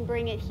beaches, we can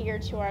bring it here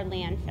to our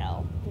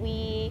landfill.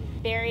 We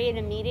bury it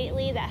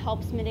immediately. That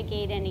helps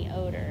mitigate any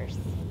odors.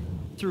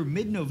 Through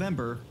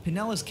mid-November,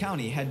 Pinellas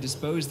County had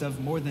disposed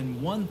of more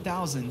than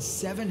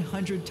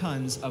 1,700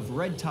 tons of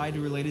red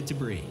tide-related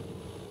debris.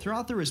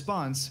 Throughout the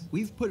response,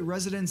 we've put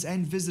residents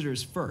and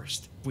visitors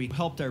first. We've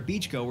helped our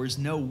beachgoers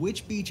know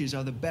which beaches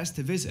are the best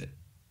to visit.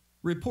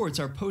 Reports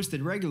are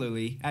posted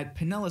regularly at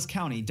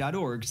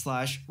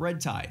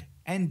pinellascounty.org/redtide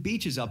and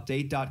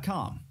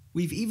beachesupdate.com.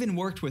 We've even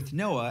worked with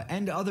NOAA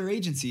and other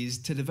agencies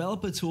to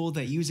develop a tool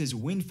that uses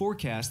wind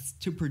forecasts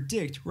to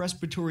predict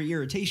respiratory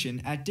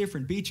irritation at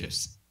different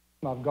beaches.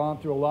 I've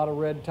gone through a lot of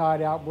red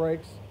tide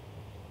outbreaks.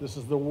 This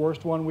is the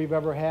worst one we've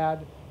ever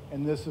had,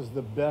 and this is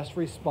the best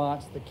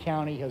response the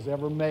county has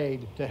ever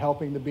made to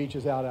helping the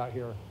beaches out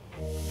here.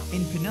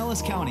 In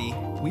Pinellas County,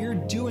 we're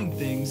doing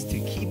things to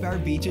keep our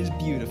beaches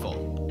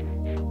beautiful.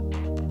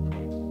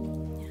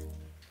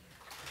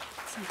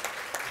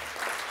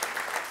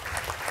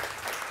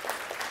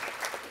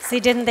 See,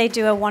 didn't they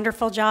do a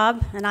wonderful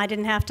job? And I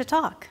didn't have to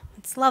talk.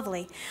 Yes,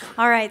 lovely.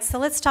 All right, so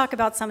let's talk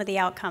about some of the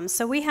outcomes.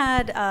 So we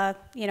had, a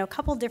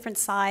couple different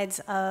sides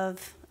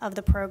of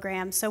the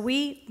program. So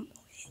we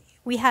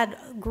had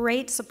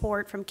great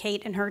support from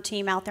Kate and her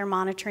team out there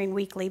monitoring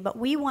weekly, but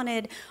we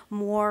wanted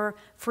more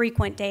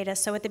frequent data.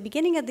 So at the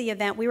beginning of the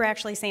event, we were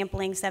actually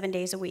sampling 7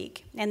 days a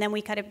week, and then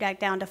we cut it back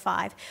down to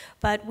 5.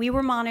 But we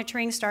were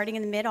monitoring starting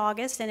in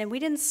mid-August, and then we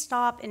didn't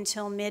stop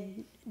until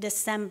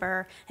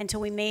mid-December until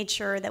we made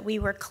sure that we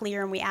were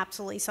clear and we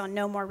absolutely saw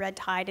no more red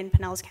tide in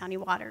Pinellas County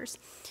waters.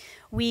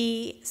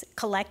 We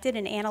collected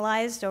and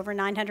analyzed over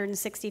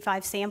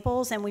 965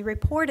 samples, and we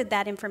reported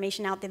that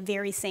information out the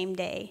very same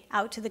day,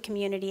 out to the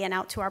community and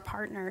out to our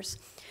partners.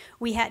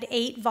 We had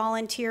 8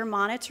 volunteer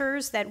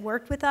monitors that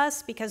worked with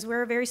us because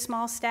we're a very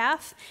small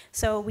staff,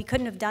 so we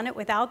couldn't have done it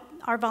without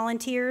our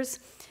volunteers.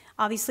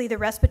 Obviously, the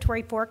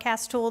respiratory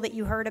forecast tool that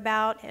you heard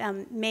about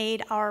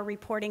made our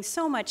reporting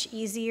so much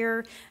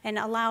easier and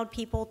allowed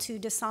people to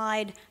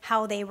decide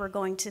how they were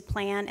going to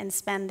plan and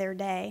spend their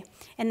day.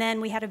 And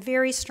then we had a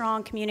very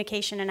strong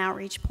communication and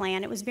outreach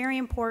plan. It was very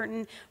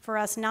important for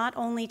us not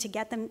only to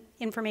get the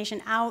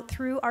information out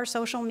through our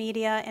social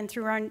media and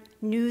through our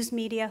news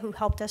media, who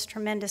helped us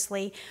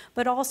tremendously,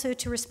 but also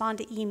to respond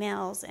to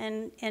emails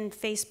and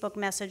Facebook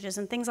messages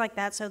and things like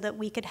that so that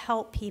we could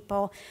help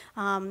people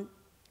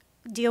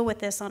deal with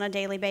this on a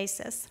daily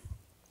basis.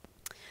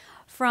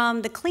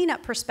 From the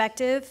cleanup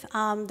perspective,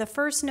 the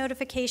first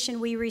notification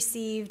we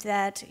received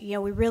that we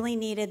really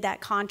needed that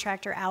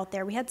contractor out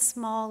there. We had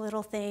small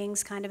little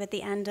things kind of at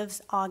the end of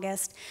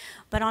August,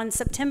 but on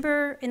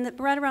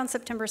right around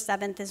September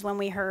 7th is when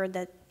we heard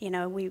that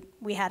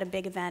we had a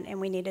big event and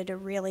we needed to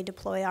really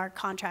deploy our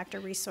contractor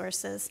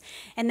resources,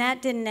 and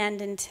that didn't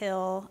end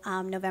until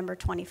November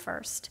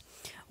 21st.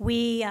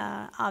 We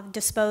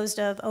disposed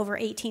of over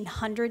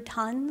 1,800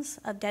 tons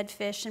of dead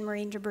fish and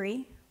marine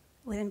debris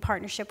in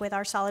partnership with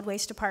our solid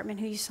waste department,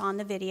 who you saw in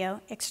the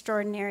video,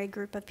 extraordinary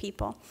group of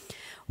people.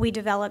 We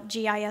developed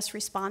GIS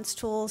response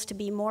tools to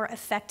be more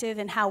effective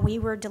in how we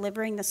were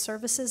delivering the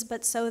services,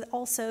 but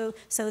also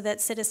so that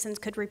citizens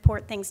could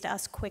report things to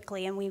us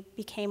quickly, and we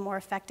became more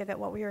effective at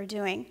what we were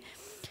doing.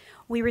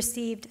 We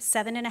received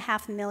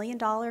 $7.5 million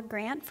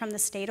grant from the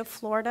state of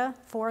Florida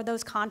for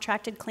those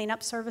contracted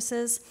cleanup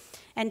services.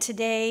 And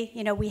today,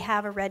 we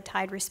have a red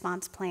tide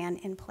response plan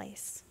in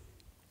place.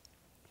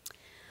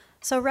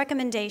 So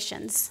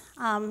recommendations.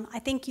 I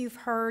think you've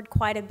heard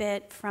quite a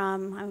bit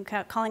from, I'm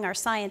calling our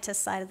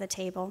scientist side of the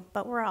table,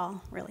 but we're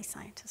all really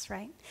scientists,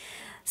 right?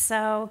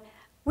 So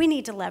we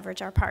need to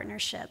leverage our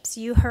partnerships.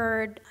 You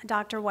heard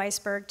Dr.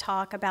 Weisberg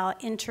talk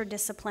about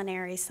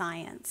interdisciplinary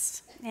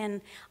science,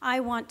 and I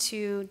want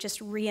to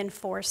just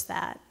reinforce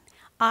that.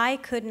 I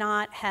could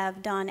not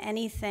have done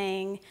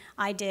anything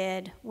I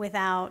did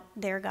without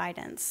their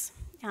guidance.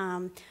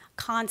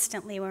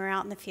 Constantly when we're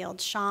out in the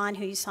field, Sean,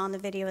 who you saw in the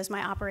video, is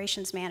my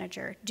operations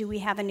manager. Do we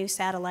have a new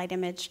satellite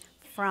image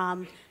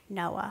from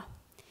NOAA?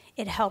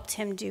 It helped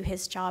him do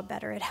his job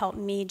better. It helped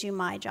me do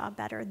my job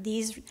better.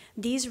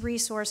 These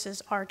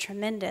resources are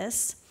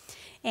tremendous,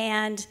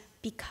 and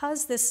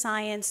because this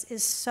science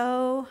is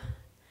so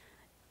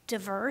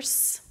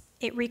diverse,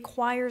 it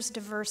requires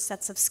diverse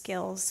sets of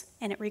skills,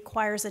 and it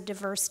requires a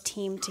diverse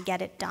team to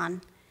get it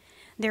done.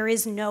 There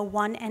is no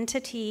one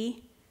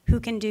entity who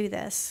can do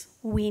this.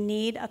 We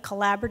need a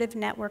collaborative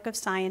network of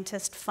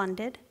scientists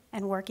funded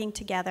and working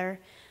together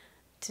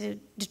to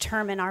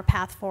determine our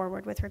path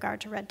forward with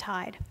regard to red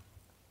tide.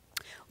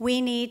 We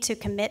need to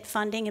commit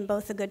funding in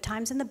both the good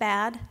times and the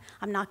bad.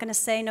 I'm not going to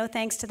say no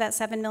thanks to that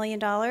 $7 million,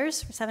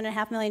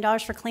 $7.5 million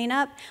for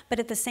cleanup, but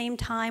at the same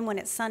time, when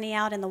it's sunny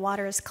out and the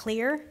water is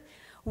clear,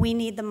 we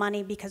need the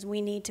money because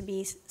we need to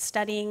be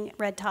studying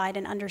red tide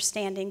and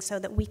understanding so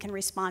that we can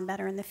respond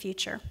better in the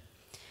future.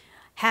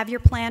 Have your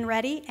plan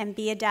ready and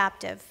be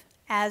adaptive.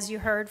 As you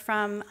heard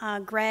from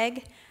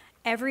Gregg,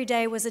 every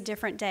day was a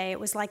different day. It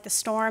was like the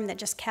storm that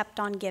just kept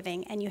on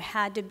giving, and you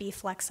had to be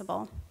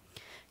flexible.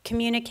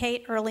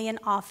 Communicate early and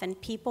often.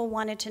 People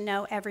wanted to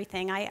know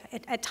everything.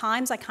 At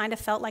times, I kind of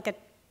felt like a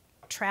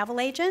travel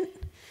agent.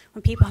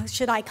 When people,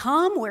 should I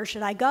come? Where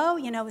should I go?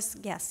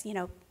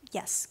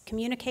 Yes,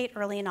 communicate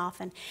early and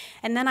often.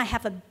 And then I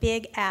have a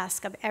big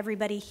ask of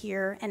everybody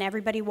here and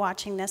everybody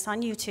watching this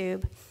on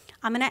YouTube.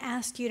 I'm going to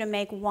ask you to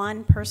make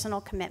one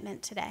personal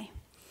commitment today.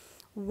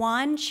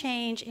 One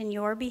change in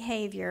your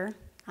behavior,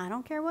 I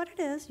don't care what it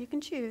is, you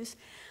can choose,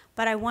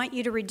 but I want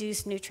you to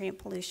reduce nutrient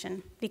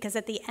pollution, because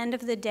at the end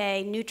of the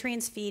day,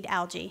 nutrients feed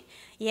algae.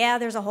 Yeah,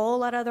 there's a whole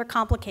lot of other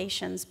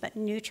complications, but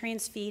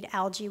nutrients feed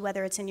algae,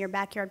 whether it's in your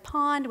backyard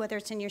pond, whether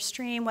it's in your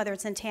stream, whether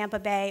it's in Tampa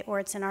Bay, or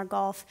it's in our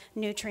Gulf,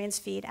 nutrients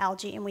feed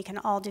algae, and we can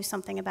all do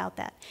something about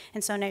that.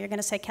 And so now you're going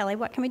to say, Kelly,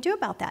 what can we do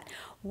about that?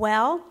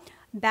 Well,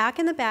 back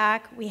in the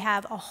back, we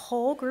have a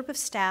whole group of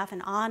staff,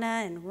 and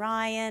Anna and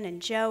Ryan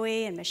and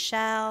Joey and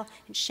Michelle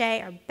and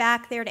Shay are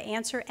back there to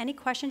answer any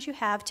questions you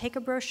have. Take a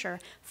brochure,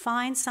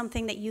 find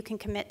something that you can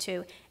commit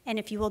to, and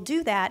if you will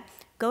do that,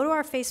 go to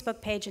our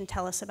Facebook page and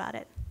tell us about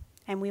it,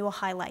 and we will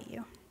highlight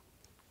you.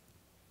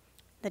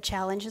 The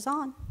challenge is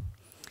on.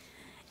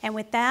 And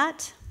with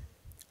that,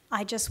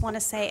 I just want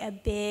to say a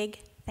big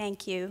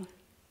Thank you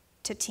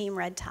to Team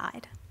Red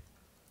Tide.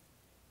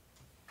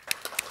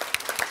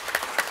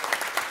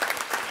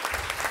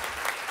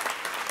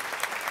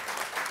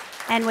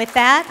 And with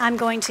that, I'm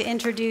going to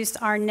introduce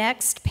our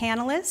next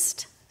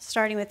panelist,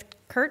 starting with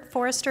Kurt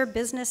Forster,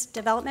 Business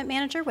Development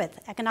Manager with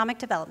Economic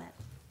Development.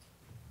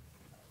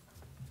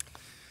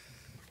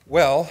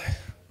 Well,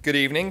 good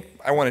evening.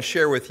 I want to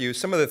share with you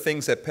some of the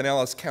things that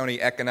Pinellas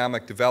County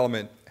Economic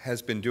Development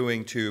has been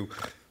doing to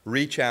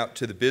reach out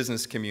to the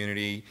business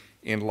community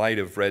in light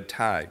of red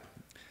tide.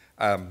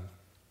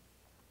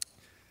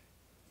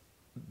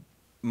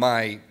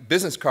 My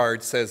business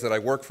card says that I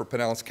work for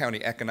Pinellas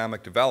County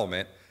Economic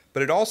Development,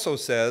 but it also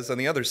says on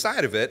the other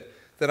side of it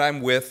that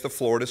I'm with the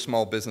Florida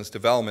Small Business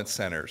Development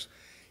Centers.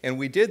 And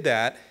we did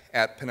that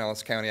at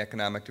Pinellas County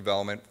Economic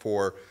Development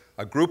for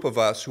a group of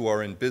us who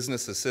are in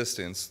business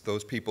assistance,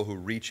 those people who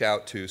reach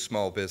out to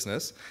small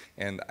business.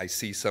 And I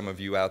see some of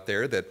you out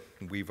there that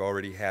we've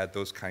already had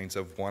those kinds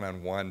of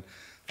one-on-one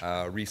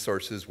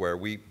resources where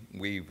we've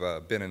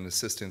been an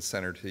assistance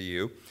center to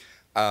you.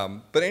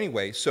 But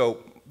anyway, so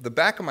the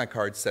back of my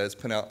card says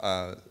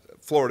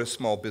Florida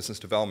Small Business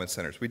Development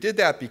Centers. We did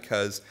that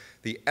because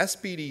the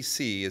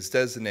SBDC is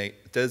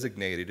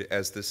designated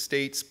as the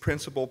state's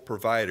principal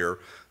provider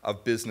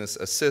of business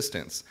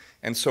assistance.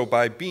 And so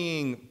by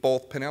being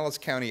both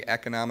Pinellas County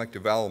Economic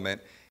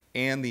Development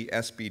and the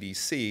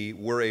SBDC,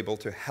 we're able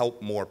to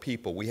help more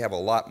people. We have a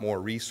lot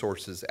more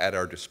resources at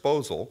our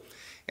disposal.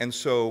 And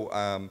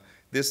so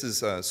this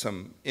is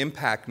some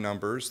impact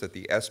numbers that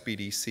the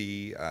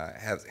SBDC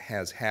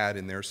has had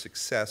in their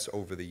success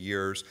over the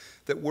years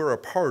that we're a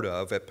part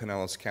of at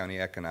Pinellas County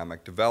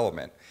Economic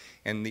Development.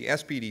 And the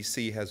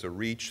SBDC has a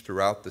reach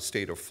throughout the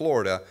state of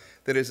Florida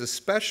that is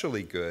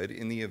especially good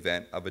in the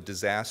event of a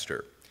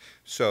disaster.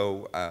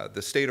 So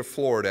the state of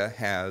Florida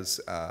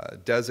has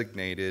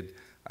designated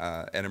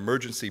an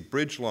emergency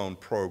bridge loan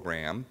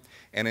program,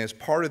 and as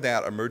part of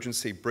that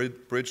emergency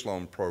bridge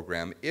loan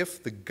program,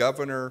 if the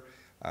governor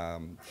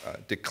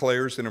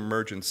declares an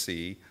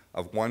emergency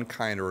of one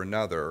kind or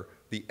another,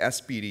 the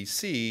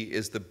SBDC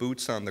is the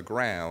boots on the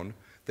ground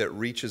that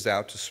reaches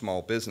out to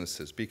small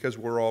businesses because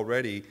we're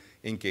already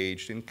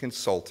engaged in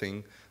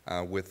consulting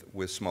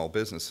with small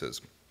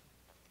businesses.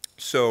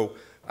 So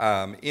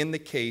in the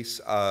case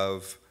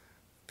of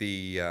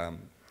the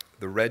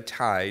red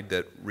tide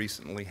that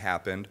recently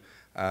happened,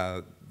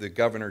 the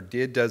governor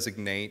did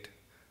designate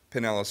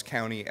Pinellas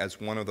County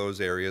as one of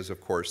those areas, of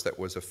course, that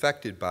was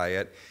affected by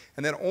it,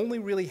 and that only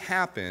really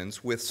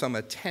happens with some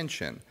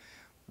attention.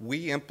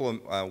 We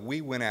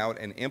went out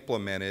and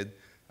implemented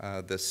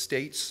the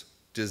state's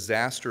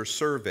disaster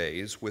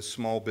surveys with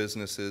small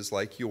businesses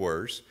like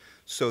yours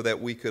so that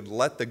we could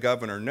let the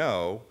governor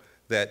know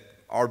that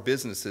our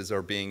businesses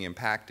are being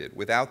impacted.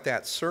 Without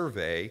that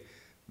survey,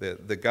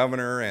 the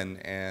governor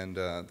and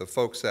the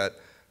folks at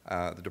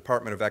the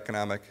Department of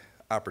Economic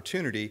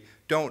Opportunity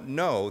don't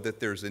know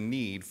that there's a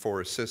need for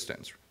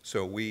assistance.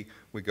 So we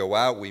go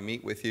out, we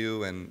meet with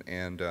you,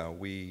 and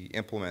we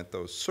implement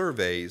those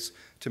surveys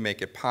to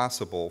make it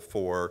possible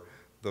for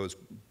those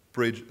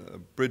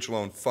bridge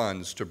loan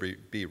funds to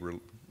be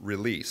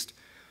released.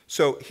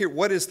 So here,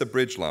 what is the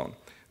bridge loan?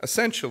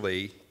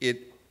 Essentially,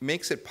 it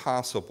makes it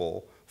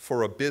possible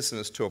for a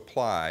business to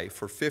apply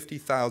for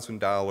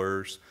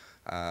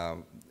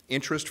 $50,000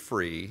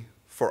 interest-free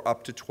for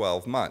up to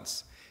 12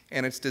 months.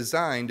 And it's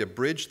designed to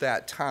bridge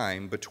that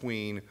time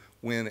between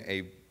when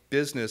a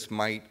business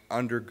might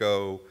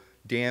undergo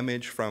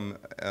damage from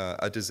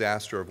a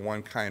disaster of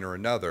one kind or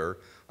another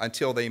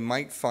until they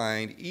might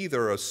find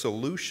either a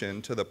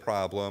solution to the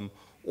problem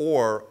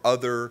or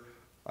other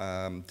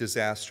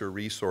disaster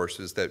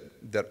resources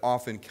that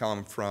often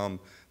come from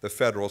the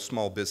Federal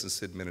Small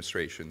Business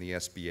Administration, the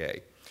SBA.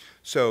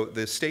 So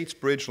the state's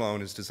bridge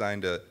loan is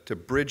designed to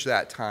bridge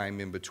that time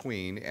in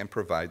between and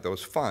provide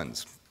those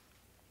funds.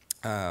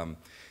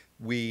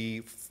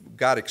 We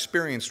got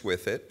experienced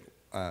with it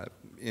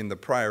in the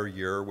prior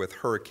year with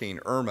Hurricane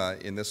Irma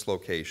in this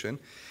location.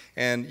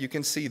 And you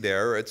can see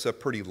there, it's a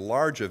pretty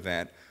large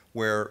event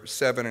where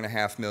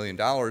 $7.5 million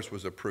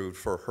was approved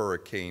for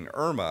Hurricane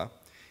Irma.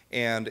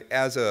 And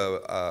as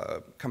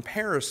a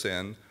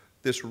comparison,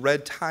 this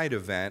red tide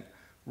event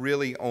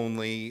really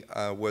only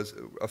was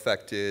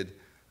affected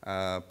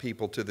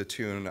people to the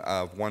tune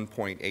of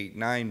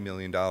 $1.89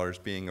 million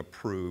being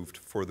approved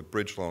for the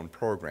bridge loan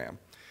program.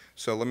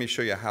 So let me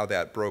show you how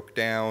that broke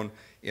down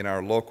in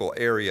our local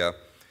area.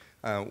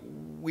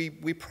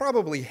 We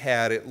probably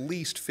had at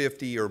least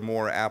 50 or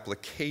more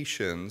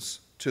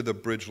applications to the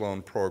bridge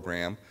loan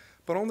program,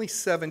 but only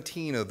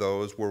 17 of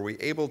those were we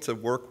able to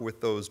work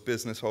with those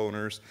business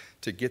owners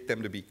to get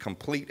them to be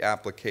complete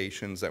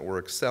applications that were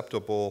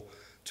acceptable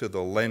to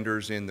the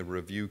lenders in the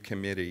review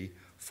committee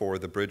for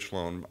the bridge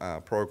loan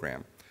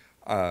program.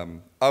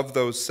 Of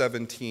those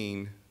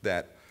 17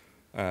 that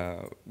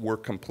were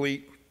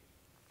complete,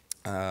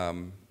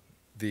 only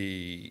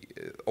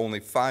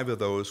 5 of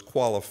those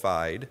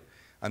qualified.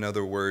 In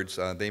other words,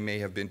 they may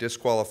have been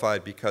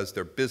disqualified because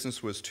their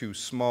business was too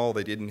small,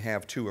 they didn't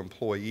have 2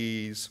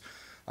 employees,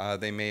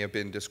 They may have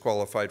been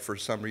disqualified for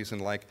some reason,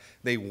 like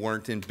they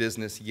weren't in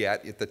business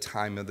yet at the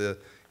time of the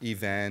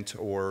event,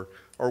 or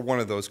one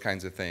of those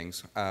kinds of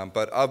things.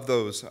 But of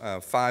those,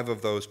 5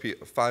 of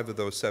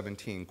those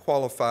 17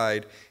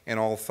 qualified, and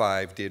all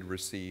 5 did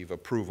receive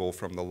approval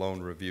from the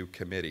Loan Review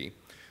Committee.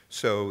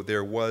 So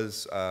there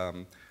was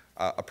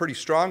a pretty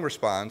strong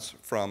response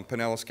from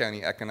Pinellas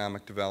County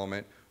Economic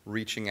Development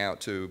reaching out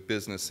to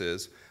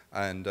businesses.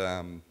 And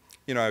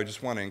you know, I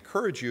just want to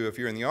encourage you, if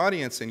you're in the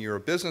audience and you're a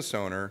business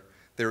owner,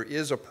 there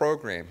is a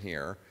program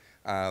here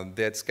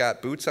that's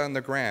got boots on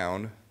the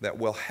ground that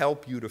will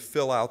help you to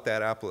fill out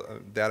that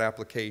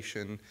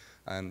application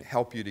and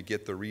help you to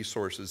get the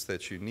resources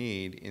that you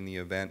need in the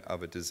event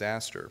of a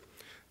disaster.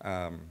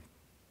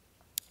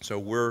 So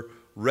we're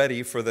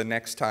ready for the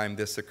next time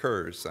this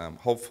occurs.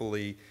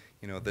 Hopefully,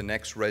 you know, the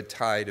next red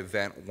tide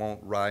event won't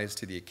rise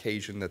to the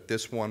occasion that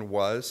this one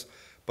was,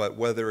 but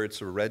whether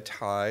it's a red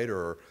tide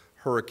or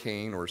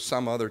hurricane or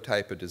some other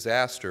type of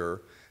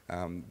disaster,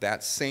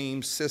 that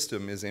same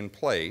system is in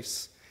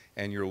place,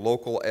 and your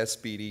local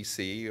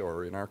SBDC,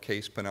 or in our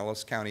case,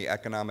 Pinellas County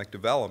Economic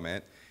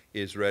Development,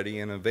 is ready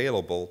and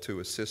available to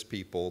assist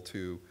people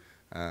to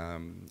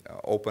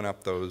open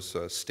up those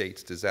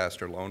state's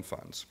disaster loan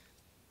funds.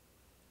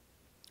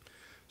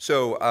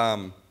 So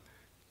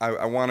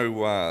I want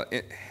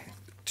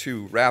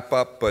to wrap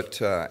up,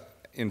 but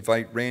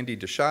invite Randy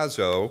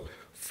Deshazo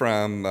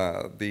from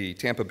the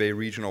Tampa Bay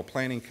Regional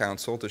Planning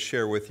Council to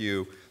share with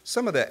you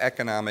some of the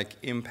economic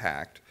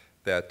impact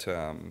that,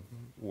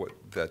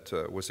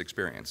 was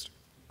experienced.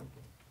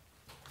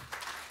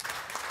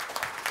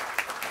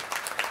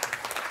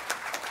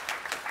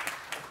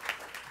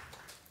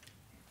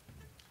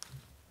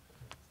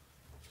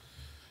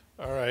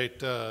 All right,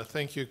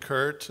 thank you,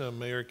 Kurt,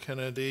 Mayor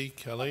Kennedy,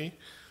 Kelli.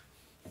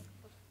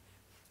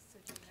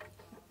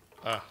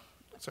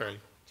 Sorry.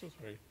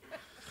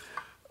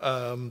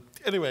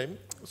 Anyway,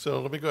 so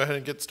let me go ahead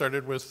and get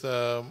started with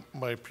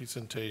my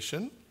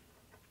presentation.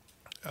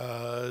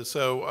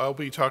 So I'll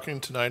be talking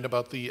tonight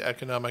about the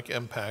economic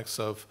impacts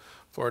of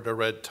Florida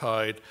red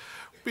tide.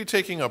 We'll be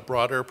taking a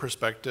broader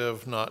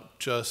perspective, not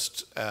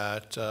just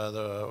at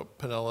the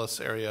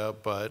Pinellas area,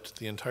 but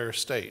the entire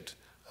state,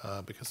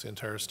 because the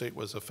entire state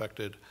was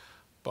affected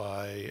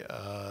by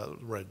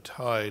red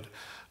tide.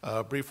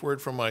 Brief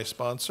word from my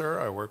sponsor.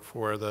 I work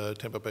for the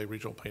Tampa Bay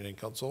Regional Planning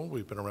Council.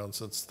 We've been around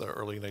since the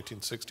early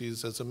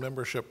 1960s as a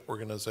membership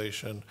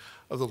organization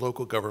of the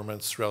local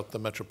governments throughout the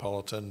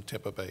metropolitan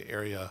Tampa Bay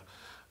area.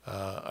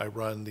 I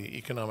run the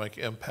Economic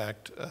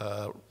Impact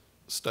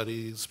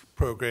Studies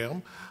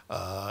program,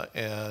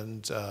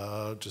 and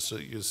just so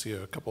you see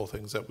a couple of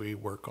things that we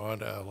work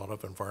on, a lot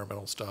of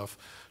environmental stuff,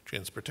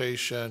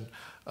 transportation,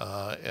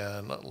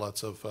 and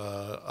lots of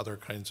other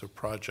kinds of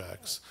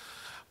projects.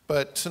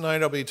 But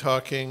tonight I'll be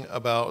talking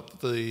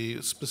about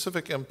the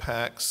specific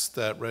impacts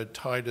that red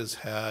tide has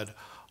had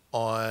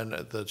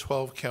on the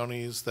 12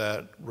 counties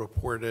that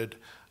reported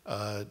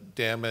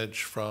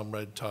damage from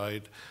red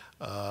tide,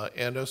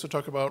 and also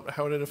talk about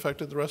how it had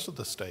affected the rest of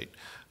the state.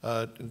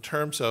 In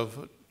terms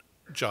of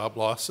job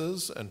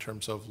losses, in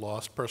terms of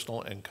lost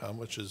personal income,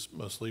 which is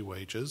mostly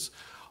wages,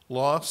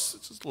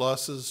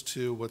 losses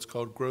to what's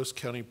called gross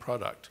county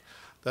product.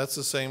 That's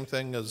the same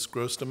thing as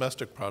gross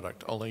domestic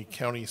product, only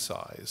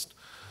county-sized.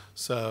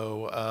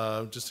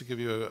 So just to give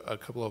you a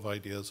couple of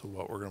ideas of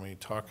what we're going to be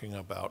talking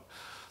about.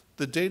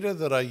 The data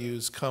that I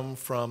use come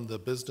from the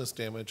Business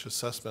Damage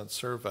Assessment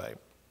Survey.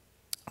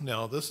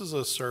 Now, this is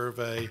a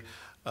survey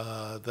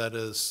that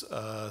is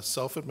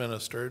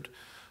self-administered,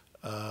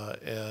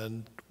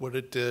 and what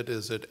it did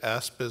is it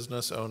asked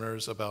business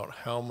owners about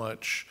how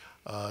much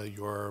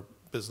your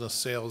business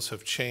sales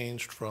have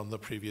changed from the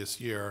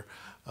previous year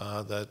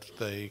that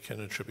they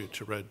can attribute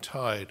to red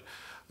tide.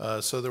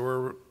 So there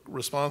were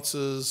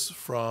responses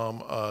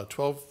from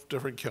 12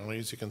 different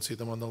counties. You can see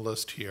them on the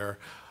list here.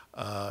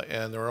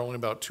 And there are only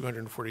about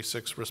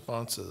 246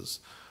 responses.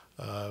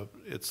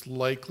 It's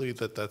likely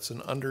that that's an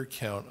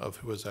undercount of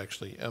who was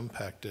actually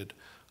impacted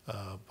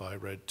by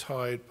red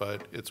tide,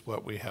 but it's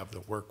what we have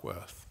to work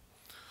with.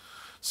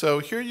 So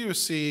here you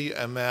see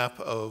a map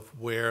of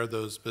where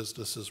those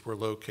businesses were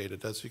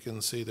located. As you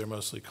can see, they're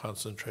mostly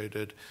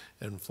concentrated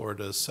in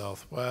Florida's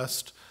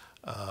southwest.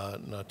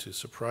 Not too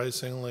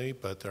surprisingly,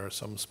 but there are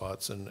some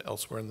spots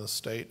elsewhere in the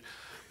state.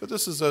 But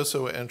this is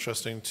also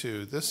interesting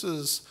too. This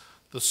is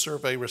the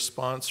survey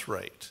response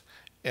rate.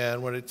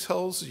 And what it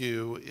tells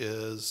you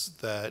is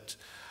that,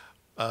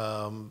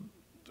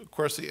 of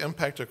course, the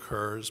impact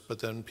occurs, but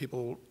then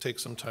people take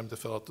some time to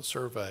fill out the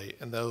survey.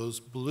 And those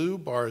blue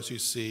bars you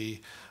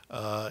see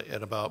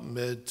in about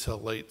mid to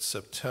late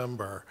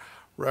September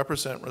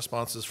represent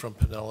responses from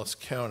Pinellas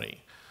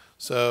County.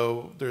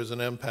 So there's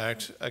an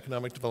impact.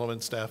 Economic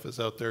development staff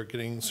is out there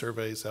getting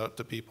surveys out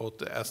to people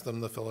to ask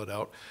them to fill it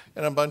out.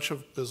 And a bunch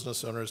of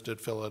business owners did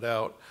fill it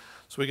out.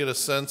 So we get a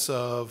sense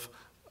of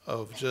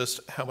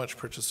just how much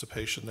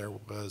participation there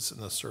was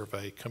in the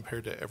survey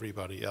compared to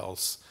everybody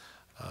else.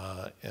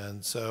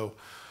 And so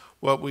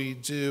what we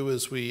do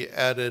is we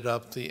added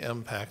up the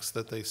impacts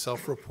that they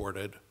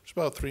self-reported, which is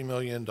about $3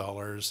 million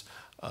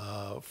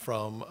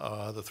from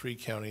the 3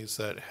 counties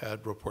that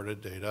had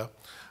reported data.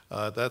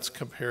 That's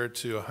compared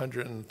to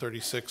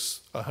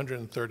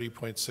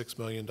 $130.6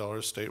 million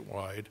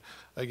statewide.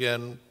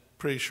 Again,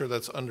 pretty sure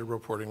that's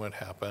underreporting what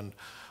happened.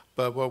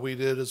 But what we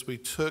did is we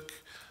took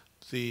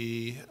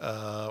the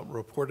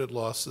reported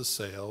losses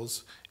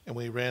sales and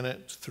we ran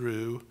it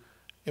through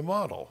a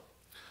model.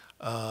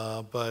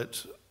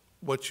 But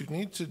what you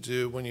need to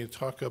do when you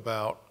talk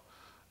about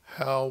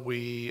how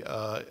we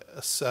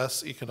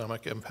assess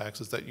economic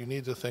impacts is that you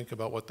need to think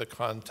about what the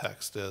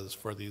context is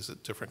for these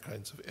different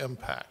kinds of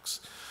impacts.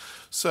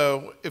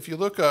 So if you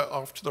look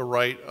off to the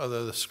right of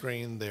the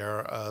screen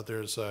there,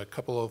 there's a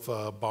couple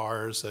of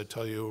bars that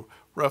tell you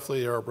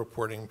roughly our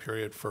reporting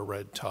period for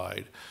red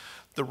tide.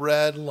 The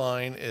red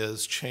line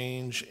is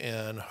change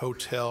in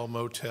hotel,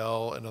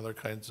 motel, and other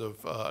kinds of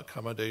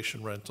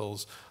accommodation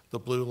rentals. The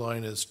blue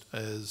line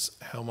is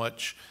how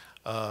much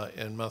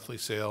in monthly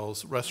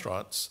sales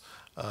restaurants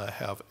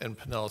have in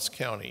Pinellas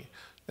County.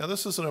 Now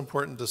this is an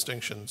important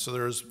distinction. So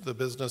there's the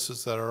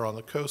businesses that are on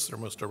the coast that are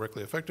most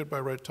directly affected by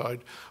red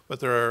tide, but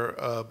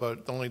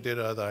but the only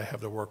data that I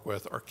have to work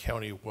with are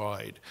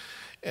county-wide.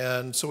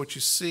 And so what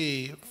you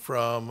see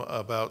from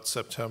about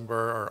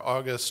September or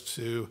August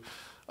to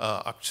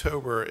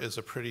October is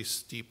a pretty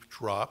steep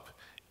drop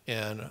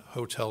in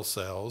hotel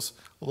sales,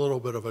 a little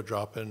bit of a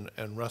drop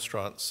in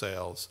restaurant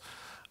sales.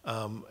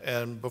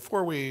 And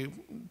before we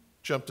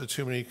jump to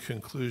too many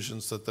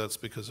conclusions that that's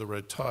because of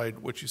red tide,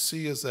 what you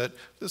see is that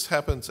this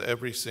happens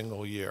every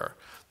single year,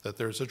 that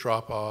there's a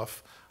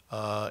drop-off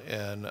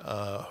in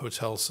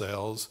hotel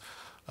sales.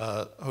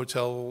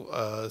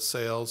 Hotel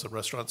sales and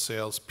restaurant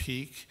sales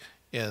peak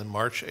in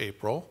March,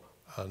 April,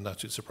 not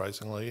too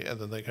surprisingly, and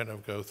then they kind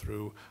of go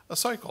through a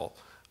cycle.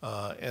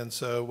 And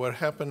so what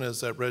happened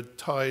is that red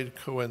tide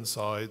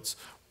coincides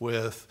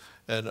with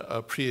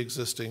a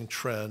pre-existing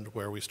trend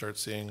where we start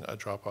seeing a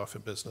drop-off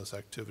in business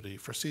activity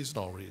for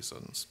seasonal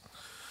reasons.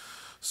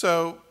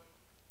 So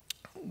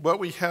what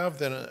we have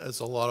then is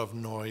a lot of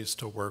noise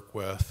to work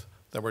with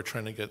that we're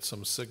trying to get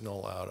some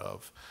signal out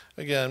of.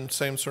 Again,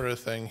 same sort of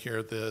thing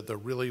here. The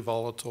really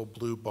volatile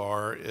blue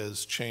bar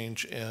is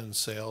change in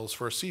sales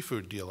for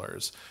seafood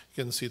dealers.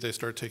 You can see they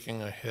start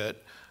taking a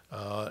hit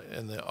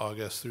in the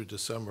August through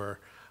December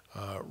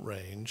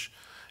range.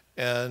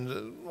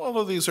 And all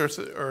of these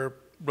are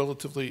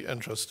relatively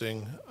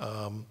interesting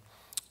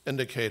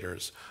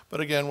indicators.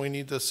 But again, we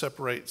need to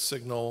separate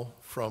signal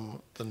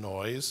from the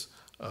noise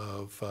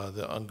of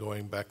the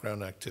ongoing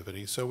background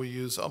activity. So we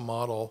use a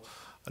model,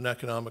 an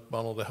economic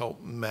model, to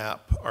help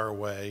map our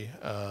way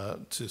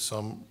to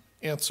some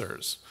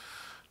answers.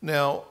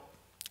 Now,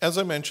 as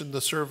I mentioned,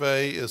 the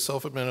survey is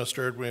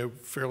self-administered. We're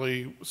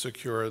fairly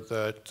secure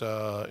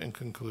that in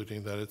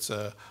concluding that it's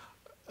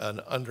an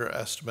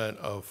underestimate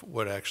of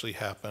what actually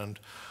happened.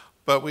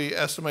 But we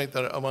estimate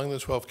that among the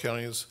 12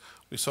 counties,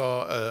 we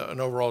saw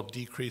an overall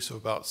decrease of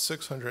about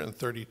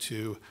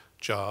 632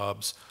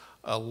 jobs,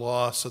 a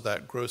loss of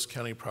that gross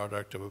county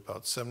product of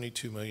about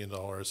 $72 million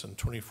and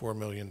 $24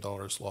 million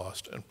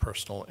lost in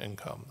personal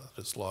income,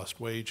 that is lost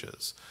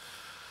wages.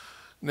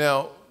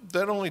 Now,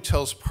 that only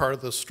tells part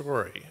of the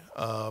story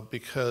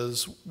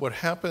because what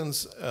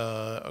happens,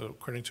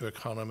 according to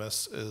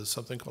economists, is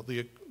something called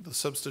the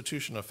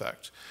substitution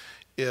effect.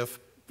 If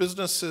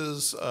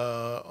businesses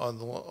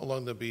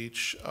along the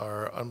beach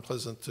are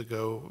unpleasant to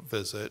go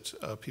visit,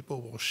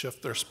 people will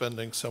shift their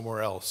spending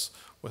somewhere else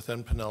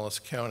within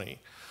Pinellas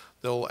County.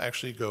 They'll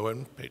actually go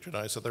and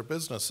patronize other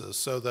businesses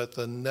so that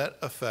the net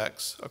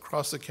effects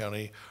across the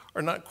county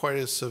are not quite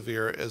as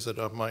severe as it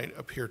might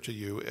appear to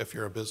you if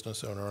you're a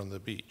business owner on the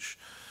beach.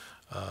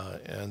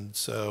 And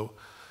so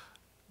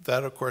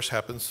that, of course,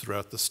 happens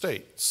throughout the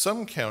state.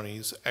 Some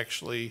counties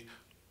actually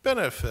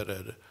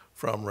benefited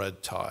from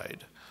red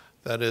tide.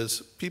 That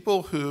is,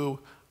 people who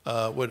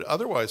would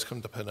otherwise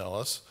come to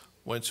Pinellas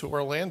went to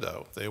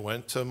Orlando, they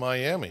went to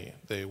Miami,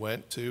 they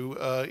went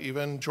to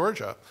even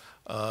Georgia.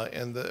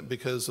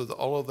 Because of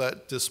all of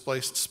that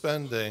displaced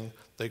spending,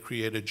 they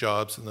created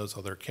jobs in those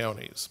other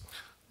counties.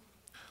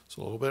 It's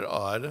a little bit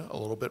odd, a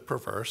little bit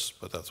perverse,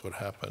 but that's what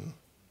happened.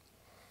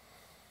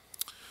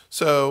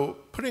 So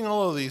putting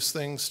all of these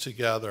things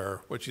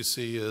together, what you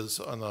see is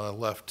on the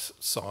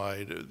left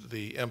side,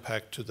 the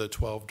impact to the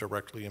 12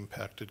 directly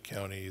impacted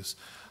counties,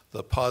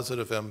 the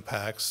positive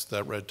impacts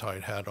that red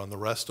tide had on the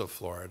rest of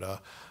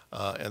Florida,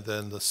 and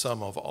then the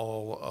sum of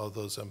all of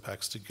those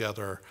impacts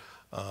together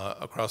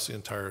across the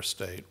entire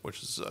state,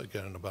 which is,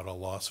 again, about a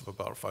loss of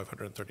about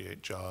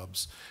 538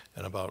 jobs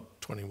and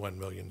about $21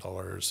 million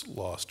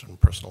lost in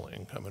personal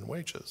income and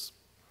wages.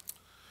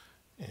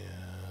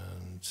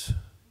 And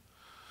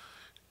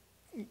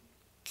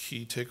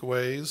key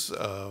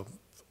takeaways,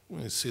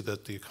 we see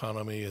that the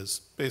economy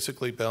is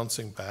basically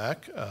bouncing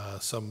back.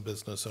 Some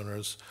business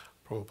owners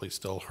probably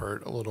still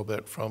hurt a little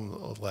bit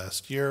from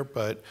last year,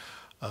 but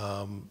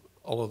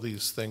all of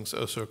these things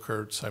also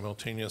occurred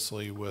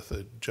simultaneously with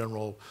a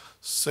general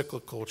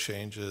cyclical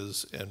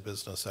changes in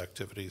business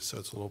activity, so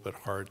it's a little bit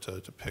hard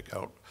to pick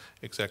out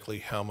exactly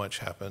how much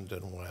happened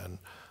and when.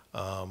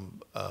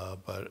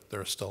 but there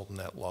are still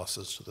net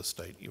losses to the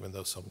state, even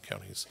though some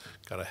counties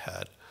got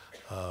ahead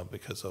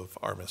because of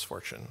our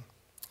misfortune.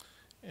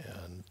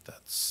 And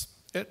that's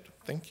it.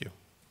 Thank you.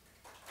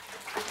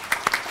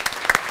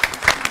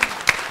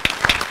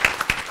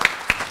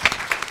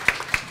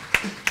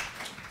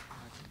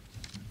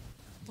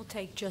 We'll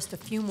take just a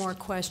few more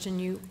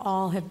questions. You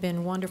all have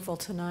been wonderful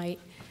tonight.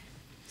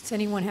 Does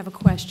anyone have a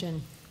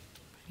question?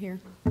 Here,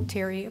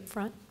 Terry up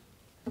front.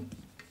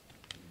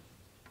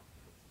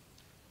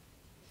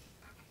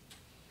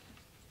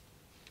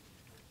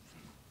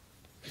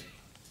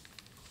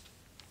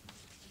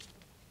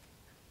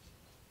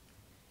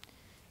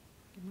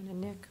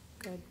 Nick,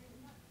 good.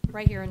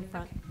 Right here in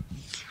front.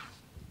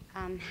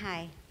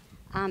 Hi.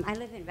 I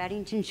live in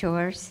Reddington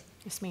Shores.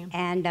 Yes, ma'am.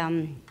 And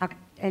on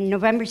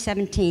November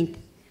 17th,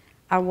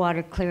 our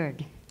water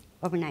cleared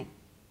overnight.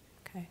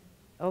 Okay.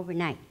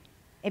 Overnight.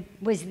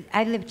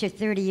 I lived here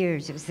 30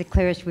 years. It was the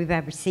clearest we've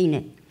ever seen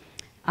it.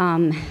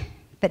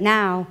 But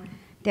now,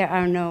 there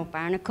are no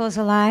barnacles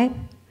alive.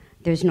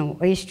 There's no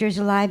oysters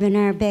alive in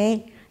our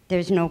bay.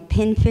 There's no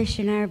pinfish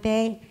in our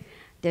bay.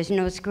 There's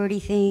no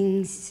squirty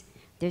things.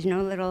 There's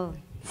no little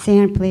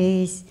sand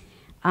fleas.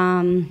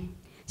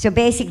 So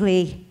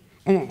basically,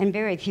 and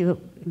very few,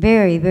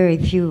 very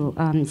few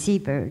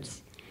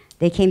seabirds.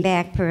 They came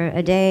back for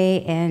a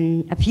day,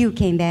 and a few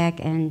came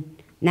back, and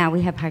now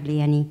we have hardly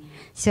any.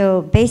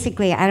 So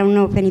basically, I don't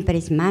know if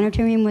anybody's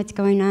monitoring what's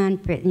going on.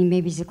 Brittany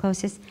maybe is the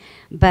closest.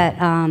 But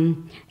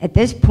at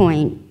this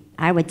point,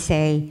 I would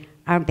say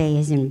our bay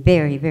is in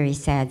very, very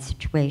sad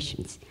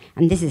situations.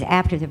 And this is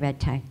after the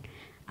red tide.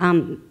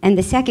 And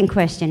the second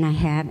question I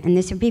have, and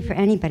this would be for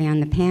anybody on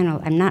the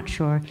panel, I'm not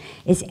sure,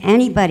 is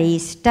anybody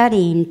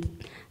studying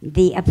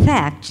the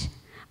effect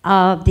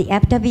of the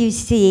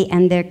FWC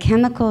and their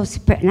chemical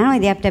spray, not only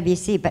the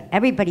FWC, but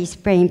everybody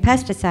spraying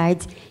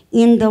pesticides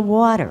in the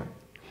water.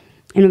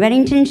 In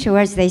Reddington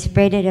Shores, they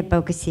sprayed it at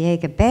Boca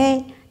Ciega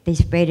Bay, they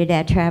sprayed it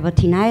at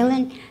Travertine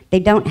Island. They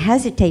don't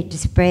hesitate to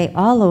spray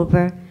all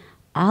over.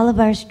 All of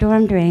our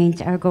storm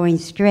drains are going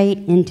straight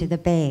into the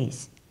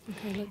bays.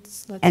 Okay,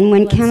 and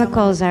when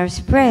chemicals are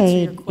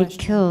sprayed, it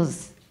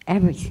kills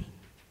everything.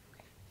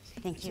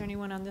 Thank you. Is there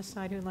anyone on this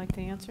side who'd like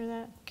to answer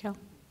that? Kel?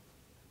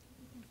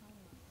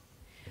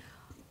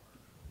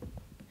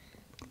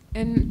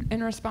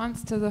 In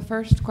response to the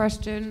first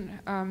question,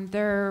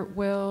 there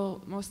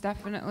will most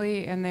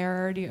definitely, and they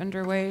are already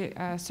underway,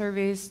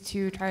 surveys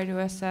to try to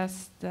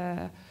assess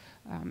the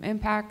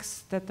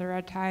impacts that the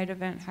red tide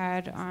event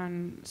had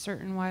on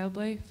certain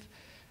wildlife.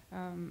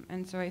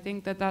 And so I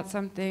think that that's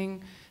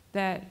something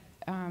that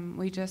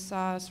we just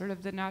saw, sort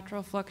of the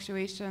natural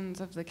fluctuations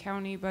of the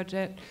county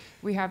budget.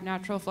 We have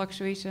natural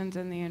fluctuations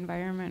in the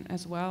environment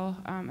as well.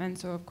 And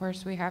so of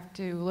course we have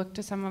to look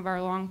to some of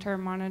our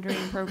long-term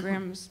monitoring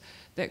programs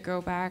that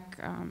go back,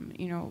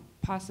 you know,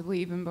 possibly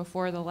even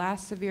before the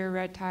last severe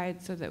red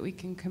tide, so that we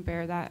can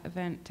compare that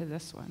event to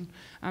this one.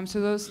 So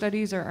those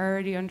studies are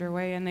already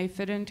underway, and they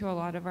fit into a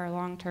lot of our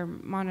long-term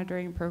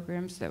monitoring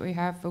programs that we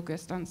have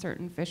focused on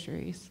certain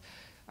fisheries.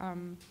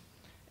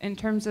 In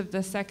terms of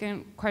the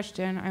second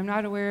question, I'm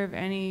not aware of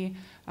any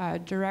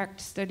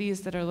direct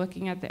studies that are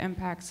looking at the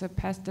impacts of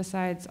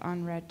pesticides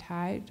on red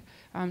tide,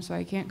 so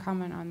I can't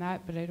comment on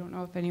that, but I don't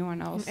know if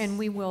anyone else. And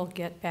we will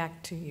get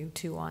back to you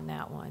too on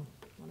that one.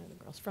 One of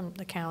the girls from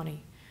the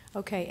county.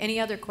 Okay, any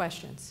other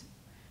questions?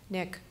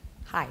 Nick,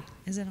 hi.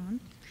 Is it on?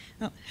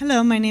 Oh,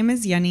 hello, my name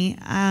is Yenny.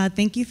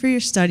 Thank you for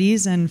your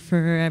studies and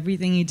for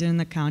everything you did in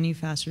the county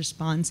fast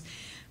response.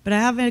 But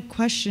I have a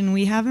question.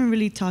 We haven't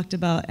really talked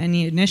about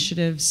any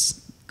initiatives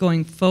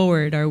going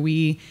forward. Are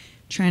we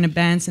trying to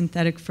ban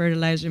synthetic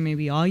fertilizer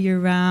maybe all year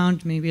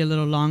round, maybe a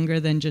little longer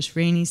than just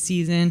rainy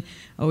season?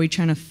 Are we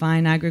trying to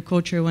fine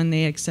agriculture when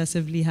they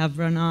excessively have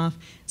runoff?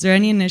 Is there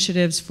any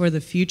initiatives for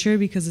the future?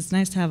 Because it's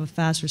nice to have a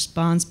fast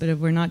response, but if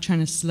we're not trying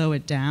to slow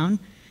it down,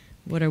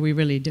 what are we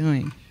really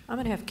doing? I'm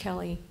going to have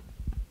Kelly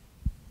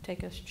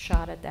take a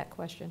shot at that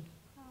question.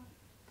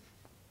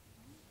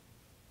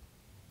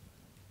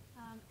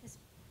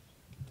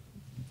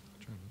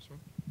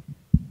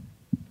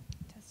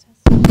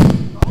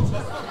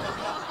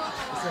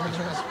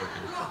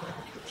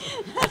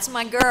 That's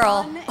my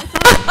girl.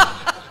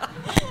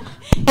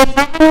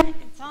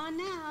 It's on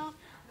now.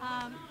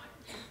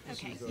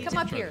 Okay. Come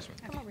up here.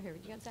 Come over here.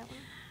 You got that one?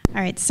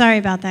 All right. Sorry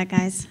about that,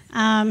 guys.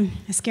 I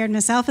scared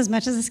myself as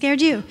much as I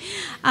scared you.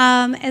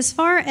 As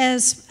far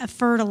as a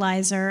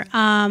fertilizer,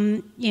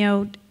 you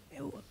know,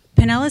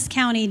 Pinellas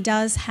County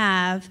does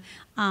have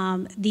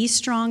the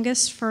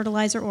strongest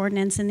fertilizer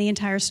ordinance in the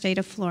entire state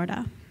of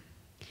Florida.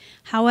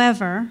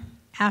 However,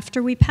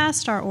 after we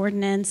passed our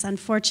ordinance,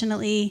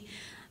 unfortunately,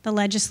 the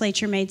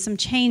legislature made some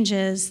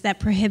changes that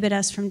prohibit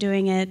us from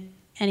doing it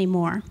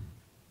anymore.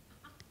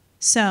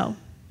 So,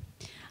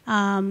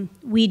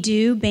 we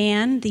do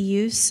ban the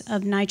use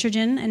of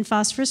nitrogen and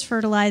phosphorus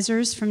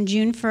fertilizers from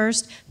June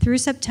 1st through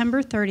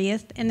September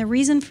 30th, and the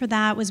reason for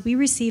that was we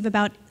receive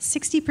about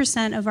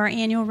 60% of our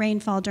annual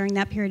rainfall during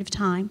that period of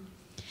time.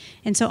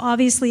 And so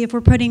obviously if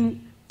we're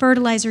putting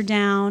fertilizer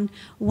down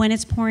when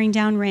it's pouring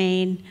down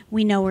rain,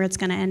 we know where it's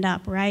going to end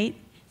up, right?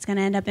 It's going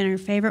to end up in our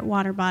favorite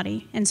water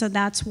body. And so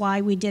that's why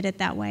we did it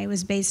that way. It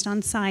was based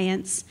on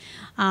science.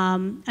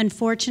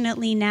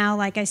 Unfortunately now,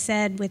 like I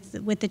said,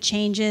 with the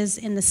changes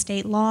in the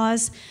state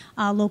laws,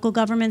 local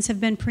governments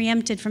have been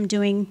preempted from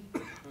doing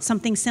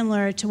something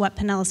similar to what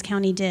Pinellas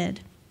County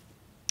did.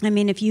 I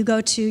mean, if you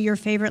go to your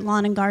favorite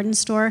lawn and garden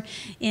store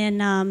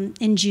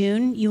in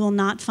June, you will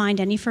not find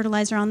any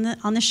fertilizer on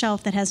the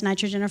shelf that has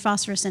nitrogen or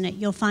phosphorus in it.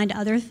 You'll find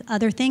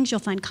other things. You'll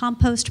find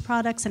compost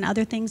products and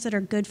other things that are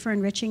good for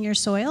enriching your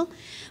soil,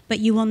 but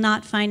you will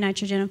not find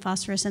nitrogen and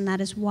phosphorus, and that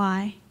is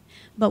why.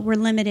 But we're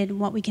limited in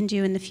what we can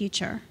do in the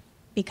future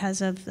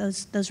because of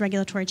those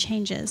regulatory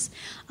changes.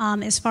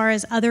 As far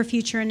as other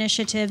future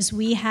initiatives,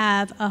 we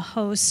have a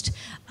host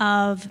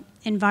of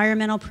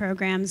environmental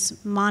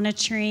programs,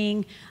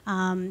 monitoring,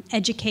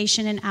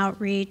 education and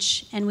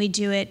outreach, and we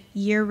do it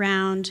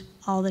year-round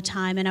all the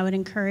time. And I would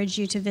encourage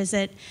you to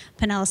visit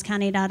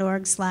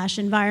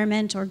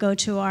pinellascounty.org/environment or go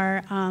to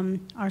our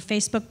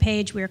Facebook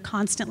page. We are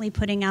constantly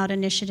putting out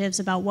initiatives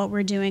about what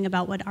we're doing,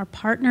 about what our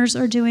partners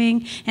are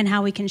doing, and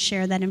how we can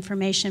share that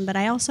information. But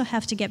I also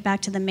have to get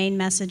back to the main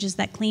message, is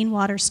that clean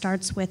water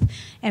starts with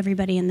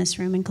everybody in this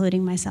room,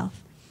 including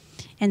myself.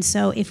 And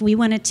so if we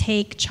want to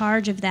take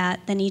charge of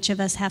that, then each of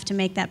us have to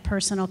make that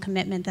personal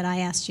commitment that I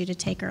asked you to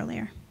take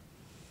earlier.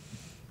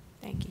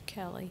 Thank you,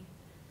 Kelly.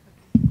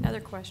 Another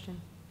question.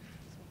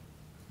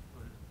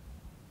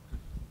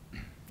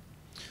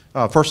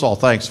 First of all,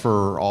 thanks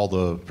for all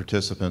the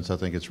participants. I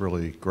think it's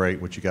really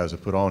great what you guys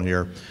have put on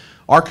here.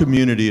 Our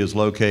community is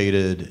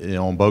located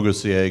on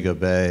Bogosiega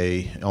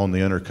Bay on the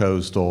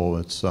Intercoastal.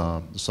 It's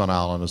the Sun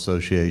Island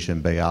Association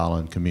Bay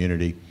Island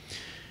community.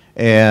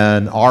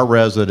 And our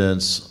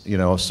residents,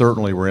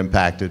 certainly were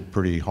impacted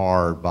pretty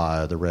hard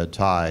by the red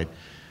tide.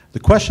 The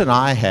question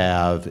I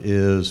have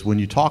is, when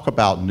you talk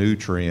about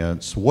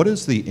nutrients, what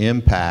is the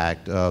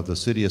impact of the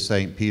city of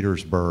St.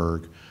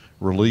 Petersburg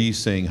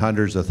releasing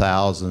hundreds of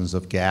thousands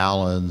of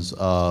gallons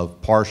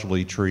of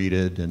partially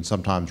treated and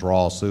sometimes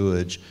raw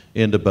sewage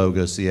into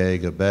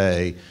Bogosiega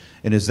Bay?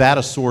 And is that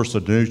a source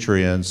of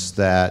nutrients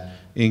that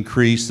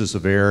increase the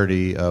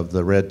severity of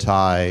the red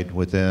tide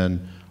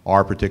within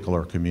our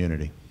particular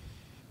community?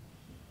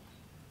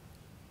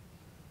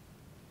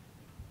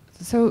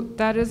 So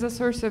that is a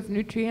source of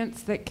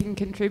nutrients that can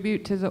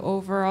contribute to the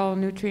overall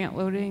nutrient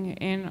loading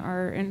in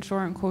our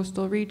inshore and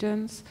coastal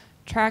regions.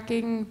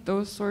 Tracking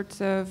those sorts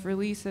of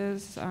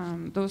releases,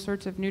 those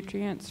sorts of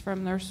nutrients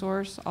from their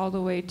source all the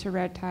way to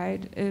red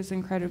tide is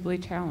incredibly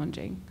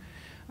challenging.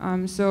 I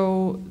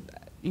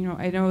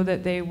know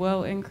that they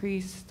will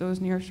increase those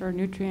nearshore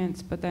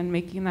nutrients, but then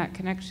making that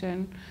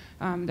connection.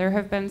 There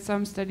have been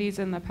some studies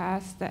in the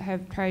past that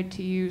have tried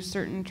to use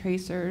certain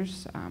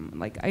tracers,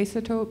 like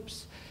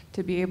isotopes,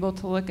 to be able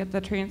to look at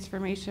the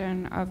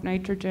transformation of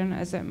nitrogen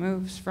as it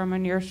moves from a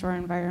nearshore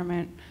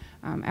environment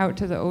out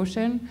to the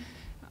ocean.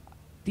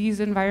 These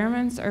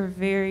environments are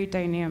very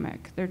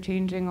dynamic. They're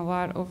changing a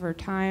lot over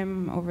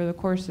time, over the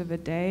course of a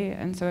day,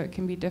 and so it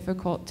can be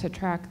difficult to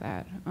track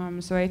that.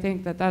 So I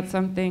think that that's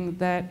something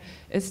that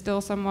is still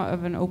somewhat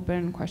of an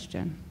open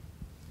question.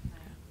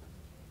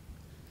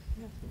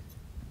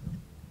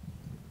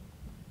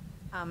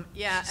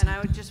 Yeah, and I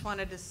would just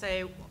wanted to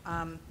say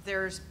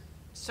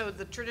so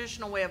the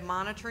traditional way of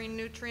monitoring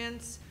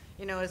nutrients,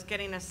 is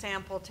getting a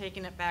sample,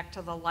 taking it back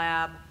to the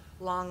lab,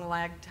 long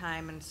lag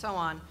time, and so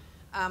on.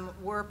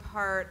 We're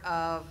part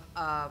of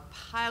a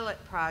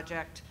pilot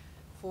project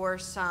for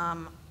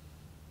some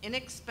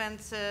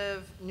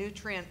inexpensive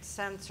nutrient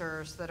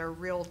sensors that are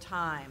real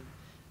time.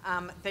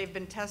 They've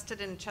been tested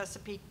in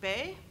Chesapeake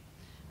Bay.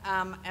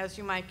 As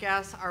you might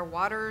guess, our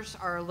waters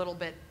are a little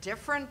bit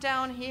different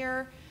down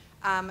here.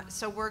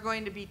 So we're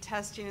going to be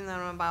testing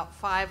them in about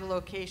 5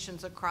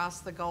 locations across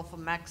the Gulf of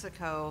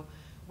Mexico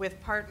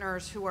with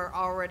partners who are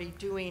already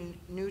doing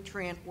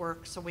nutrient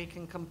work, so we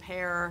can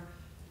compare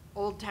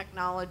old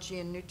technology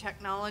and new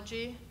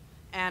technology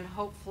and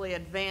hopefully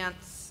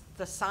advance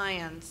the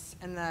science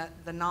and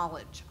the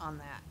knowledge on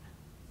that.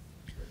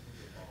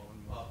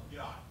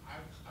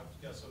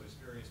 I've got some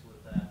experience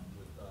with that,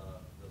 with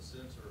the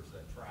sensors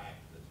that track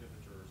the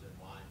temperatures in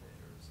line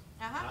meters.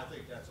 And I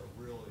think that's a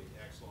really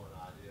excellent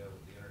idea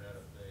with the Internet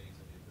of Things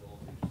and the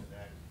ability to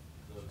connect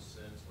those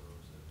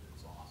sensors.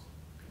 It's awesome.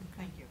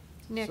 Thank you.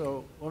 Nick.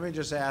 So let me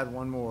just add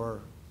one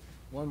more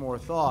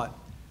thought.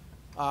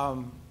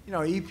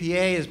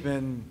 EPA has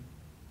been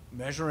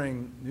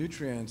measuring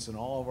nutrients in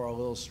all of our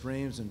little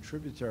streams and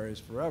tributaries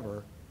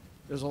forever.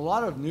 There's a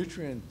lot of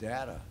nutrient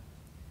data,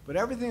 but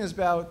everything is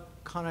about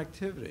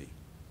connectivity.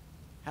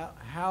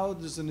 How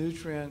does the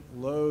nutrient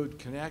load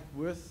connect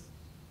with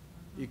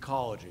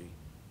ecology?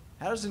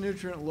 How does the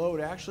nutrient load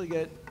actually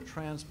get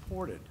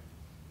transported?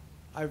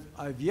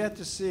 I've yet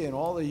to see, in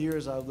all the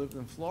years I've lived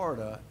in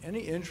Florida,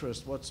 any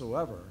interest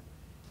whatsoever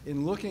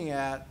in looking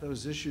at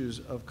those issues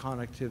of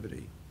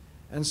connectivity.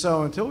 And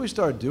so until we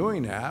start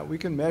doing that, we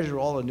can measure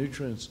all the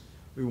nutrients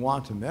we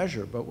want to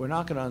measure, but we're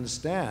not going to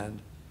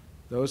understand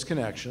those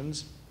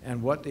connections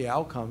and what the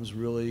outcomes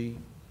really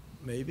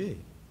may be.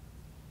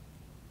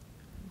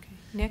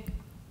 Nick?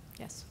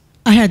 Yes.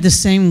 I had the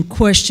same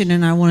question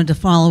and I wanted to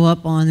follow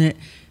up on it.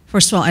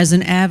 First of all, as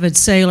an avid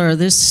sailor,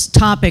 this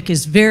topic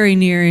is very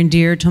near and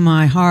dear to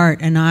my heart,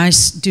 and I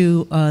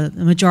do the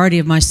majority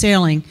of my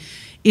sailing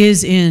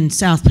is in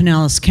South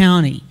Pinellas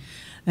County.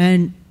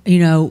 And, you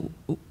know,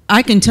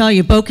 I can tell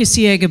you Boca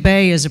Ciega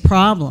Bay is a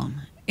problem,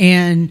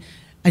 and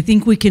I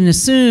think we can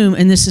assume,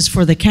 and this is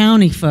for the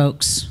county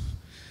folks,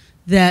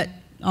 that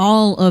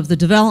all of the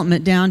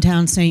development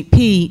downtown St.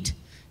 Pete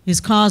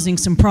is causing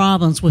some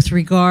problems with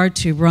regard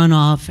to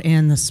runoff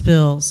and the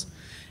spills.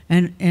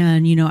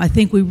 And you know, I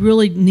think we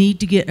really need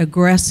to get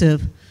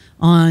aggressive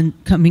on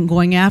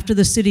going after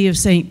the city of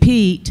St.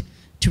 Pete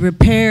to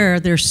repair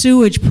their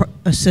sewage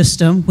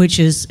system, which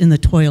is in the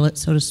toilet,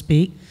 so to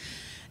speak.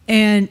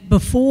 And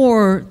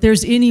before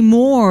there's any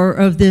more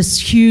of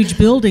this huge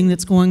building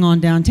that's going on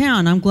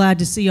downtown, I'm glad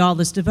to see all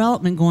this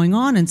development going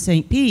on in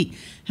St. Pete.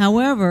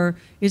 However,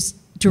 it's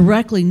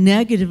directly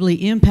negatively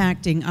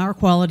impacting our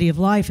quality of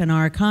life and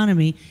our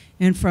economy.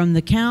 And from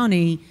the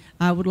county,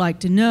 I would like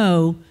to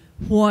know,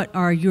 what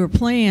are your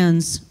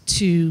plans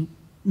to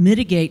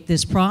mitigate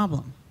this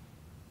problem?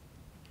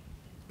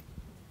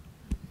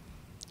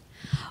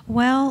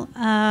 Well,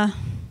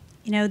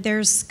 you know,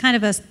 there's kind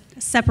of a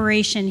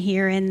separation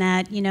here in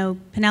that, you know,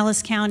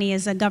 Pinellas County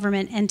is a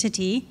government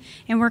entity,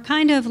 and we're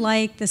kind of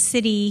like the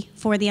city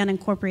for the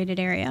unincorporated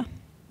area,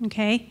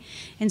 okay?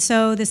 And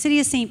so the city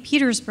of St.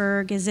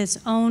 Petersburg is its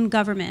own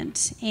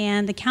government,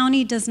 and the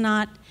county does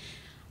not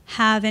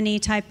have any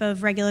type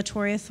of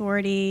regulatory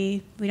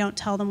authority. We don't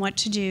tell them what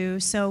to do.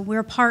 So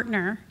we're a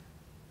partner,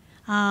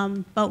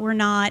 but we're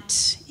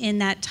not in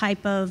that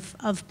type of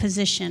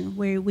position.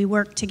 We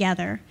work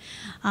together.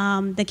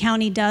 The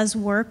county does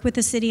work with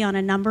the city on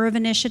a number of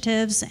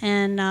initiatives,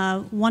 and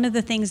one of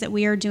the things that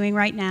we are doing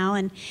right now,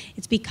 and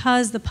it's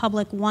because the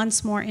public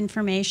wants more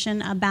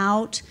information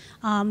about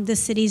the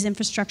city's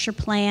infrastructure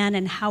plan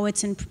and how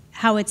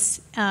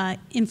it's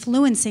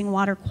influencing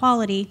water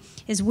quality,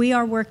 is we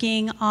are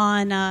working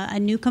on a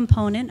new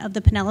component of the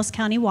Pinellas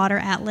County Water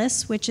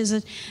Atlas, which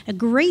is a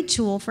great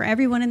tool for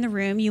everyone in the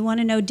room. You want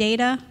to know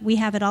data? We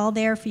have it all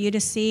there for you to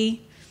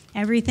see.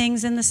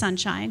 Everything's in the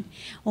sunshine.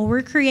 Well,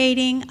 we're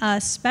creating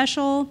a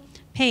special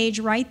page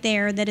right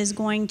there that is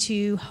going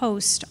to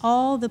host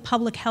all the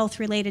public health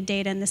related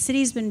data, and the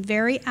city's been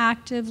very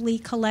actively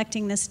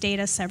collecting this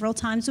data several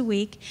times a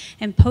week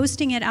and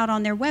posting it out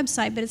on their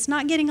website, but it's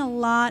not getting a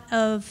lot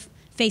of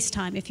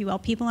FaceTime, if you will.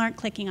 People aren't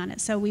clicking on it.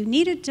 So we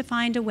needed to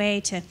find a way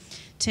to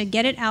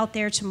get it out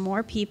there to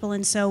more people,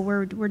 and so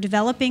we're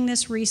developing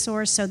this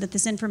resource so that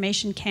this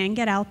information can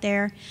get out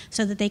there,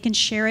 so that they can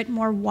share it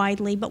more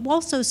widely, but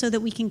also so that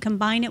we can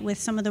combine it with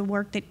some of the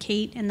work that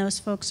Kate and those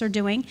folks are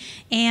doing.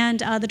 And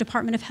the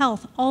Department of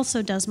Health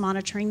also does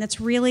monitoring. That's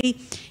really,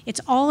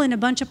 it's all in a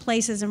bunch of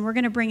places, and we're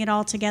going to bring it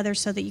all together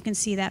so that you can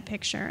see that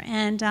picture.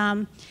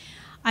 And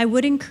I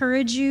would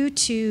encourage you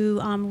to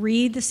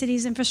read the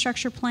city's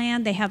infrastructure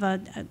plan. They have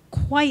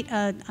quite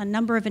a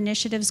number of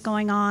initiatives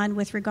going on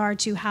with regard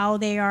to how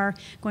they are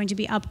going to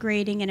be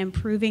upgrading and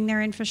improving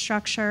their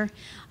infrastructure.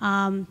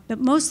 But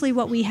mostly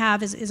what we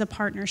have is a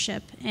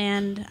partnership.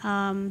 And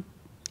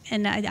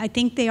I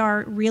think they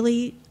are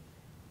really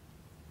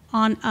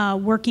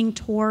working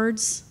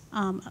towards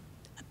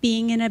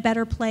being in a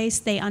better place.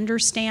 They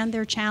understand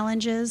their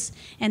challenges,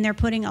 and they're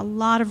putting a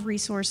lot of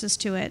resources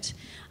to it.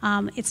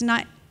 It's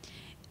not...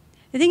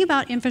 The thing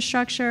about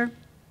infrastructure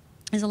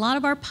is a lot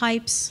of our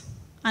pipes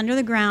under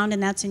the ground,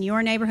 and that's in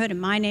your neighborhood, and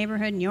my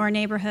neighborhood, and your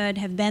neighborhood,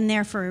 have been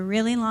there for a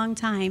really long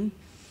time.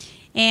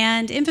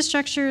 And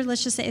infrastructure,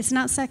 let's just say, it's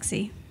not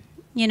sexy.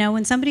 You know,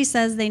 when somebody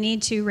says they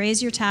need to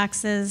raise your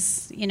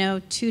taxes, you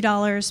know,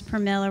 $2 per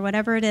mil or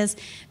whatever it is,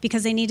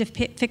 because they need to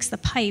fix the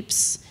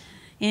pipes,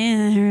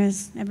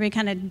 everybody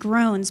kind of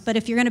groans. But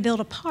if you're going to build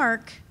a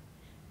park,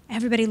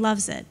 everybody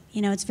loves it.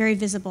 You know, it's very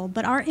visible.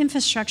 But our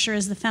infrastructure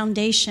is the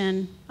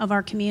foundation of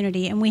our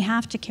community, and we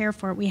have to care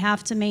for it. We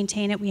have to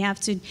maintain it. We have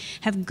to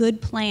have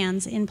good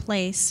plans in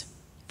place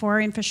for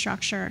our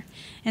infrastructure.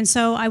 And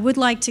so I would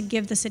like to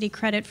give the city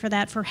credit for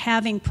that, for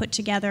having put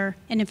together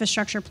an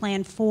infrastructure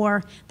plan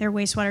for their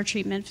wastewater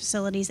treatment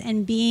facilities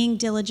and being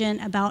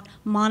diligent about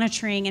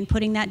monitoring and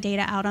putting that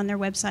data out on their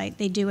website.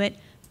 They do it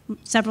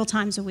several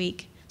times a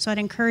week. So I'd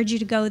encourage you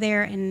to go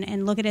there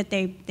and look at it.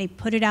 They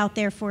put it out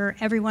there for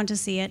everyone to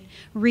see it,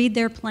 read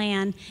their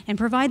plan, and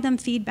provide them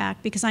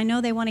feedback, because I know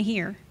they want to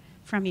hear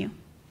from you.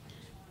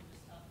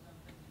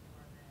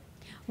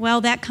 Well,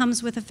 that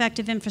comes with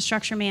effective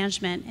infrastructure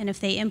management, and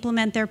if they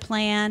implement their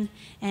plan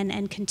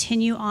and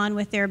continue on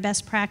with their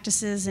best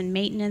practices and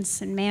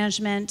maintenance and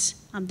management,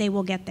 they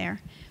will get there.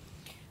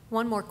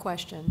 One more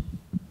question.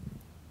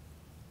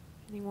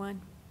 Anyone?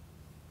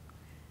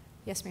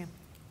 Yes, ma'am.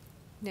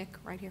 Nick,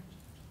 right here.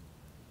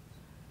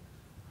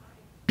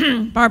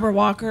 Barbara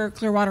Walker,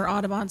 Clearwater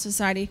Audubon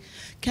Society.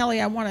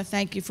 Kelli, I want to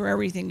thank you for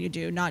everything you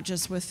do, not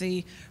just with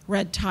the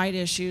red tide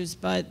issues,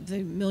 but the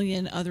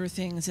million other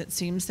things it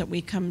seems that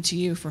we come to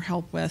you for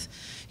help with.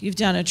 You've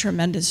done a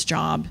tremendous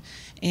job,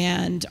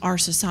 and our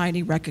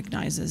society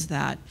recognizes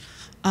that.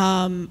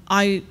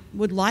 I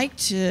would like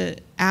to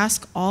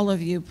ask all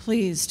of you,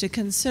 please, to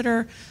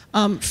consider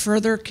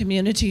further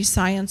community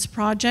science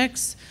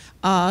projects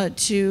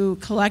to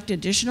collect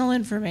additional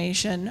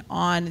information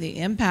on the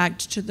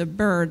impact to the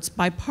birds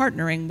by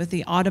partnering with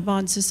the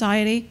Audubon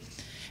Society,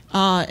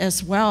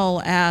 as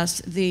well as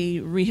the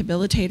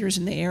rehabilitators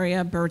in the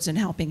area, Birds in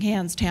Helping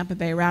Hands, Tampa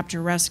Bay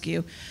Raptor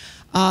Rescue.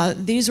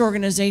 These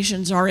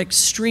organizations are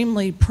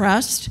extremely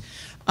pressed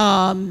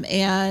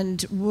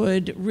and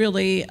would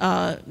really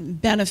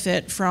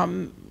benefit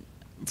from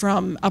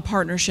a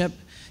partnership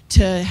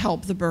to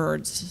help the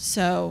birds.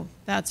 So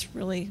that's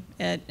really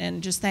it,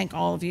 and just thank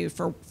all of you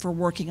for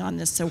working on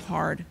this so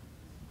hard.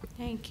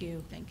 Thank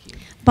you. Thank you.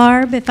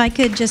 Barb, if I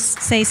could just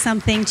say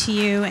something to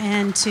you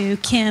and to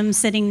Kim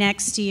sitting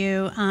next to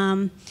you.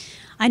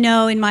 I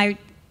know in my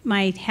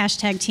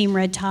hashtag Team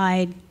Red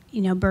Tide,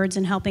 you know, Birds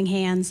in Helping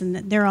Hands, and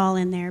they're all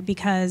in there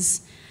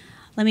because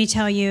let me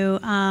tell you,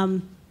 I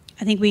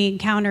think we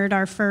encountered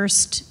our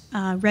first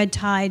red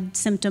tide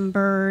symptom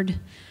bird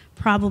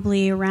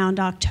probably around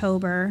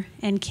October,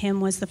 and Kim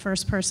was the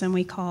first person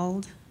we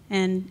called.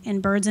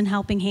 And Birds in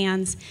Helping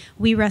Hands,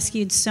 we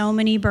rescued so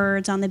many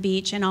birds on the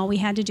beach, and all we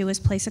had to do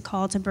was place a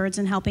call to Birds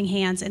in Helping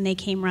Hands, and they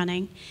came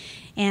running.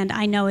 And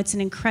I know it's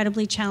an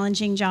incredibly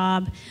challenging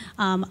job.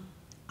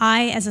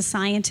 I, as a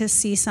scientist,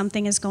 see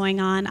something is going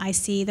on. I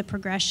see the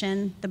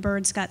progression. The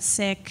birds got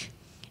sick,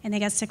 and they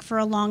got sick for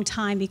a long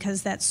time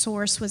because that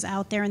source was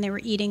out there and they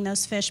were eating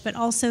those fish. But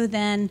also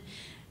then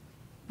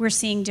we're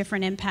seeing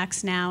different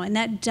impacts now, and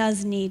that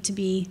does need to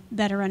be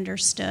better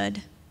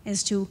understood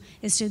as to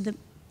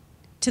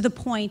the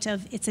point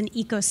of it's an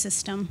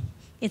ecosystem.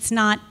 It's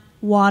not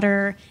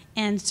water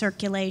and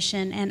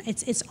circulation, and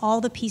it's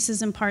all the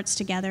pieces and parts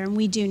together, and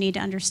we do need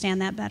to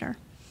understand that better.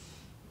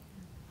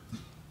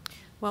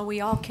 Well,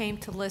 we all came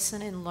to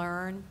listen and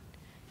learn,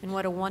 and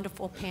what a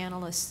wonderful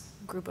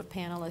group of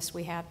panelists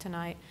we have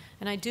tonight.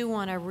 And I do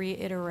want to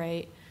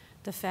reiterate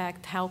the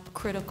fact how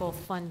critical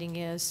funding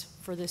is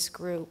for this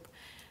group.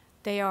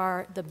 They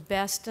are the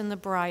best and the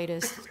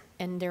brightest,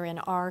 and they're in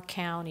our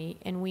county,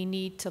 and we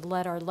need to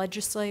let our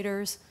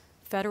legislators,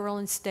 federal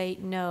and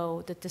state,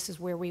 know that this is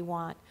where we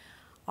want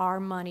our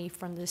money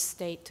from this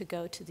state to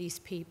go to these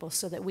people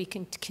so that we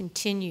can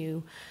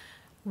continue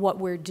what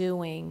we're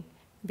doing.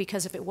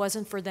 Because if it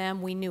wasn't for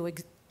them, we knew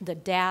the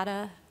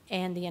data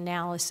and the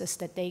analysis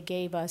that they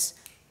gave us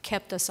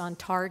kept us on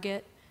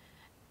target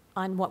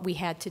on what we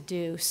had to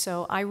do.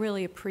 So I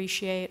really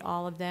appreciate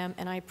all of them,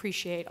 and I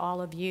appreciate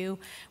all of you.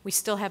 We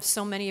still have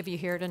so many of you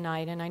here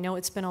tonight, and I know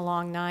it's been a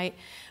long night,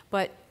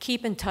 but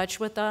keep in touch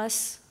with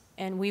us,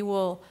 and we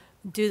will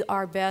do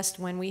our best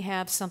when we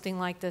have something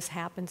like this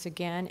happens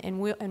again, and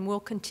we'll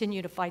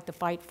continue to fight the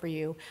fight for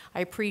you. I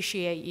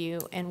appreciate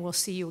you, and we'll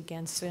see you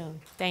again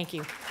soon. Thank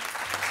you.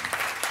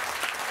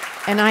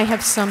 And I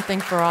have something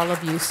for all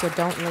of you, so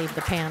don't leave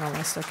the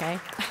panelists, okay?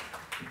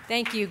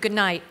 Thank you. Good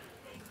night.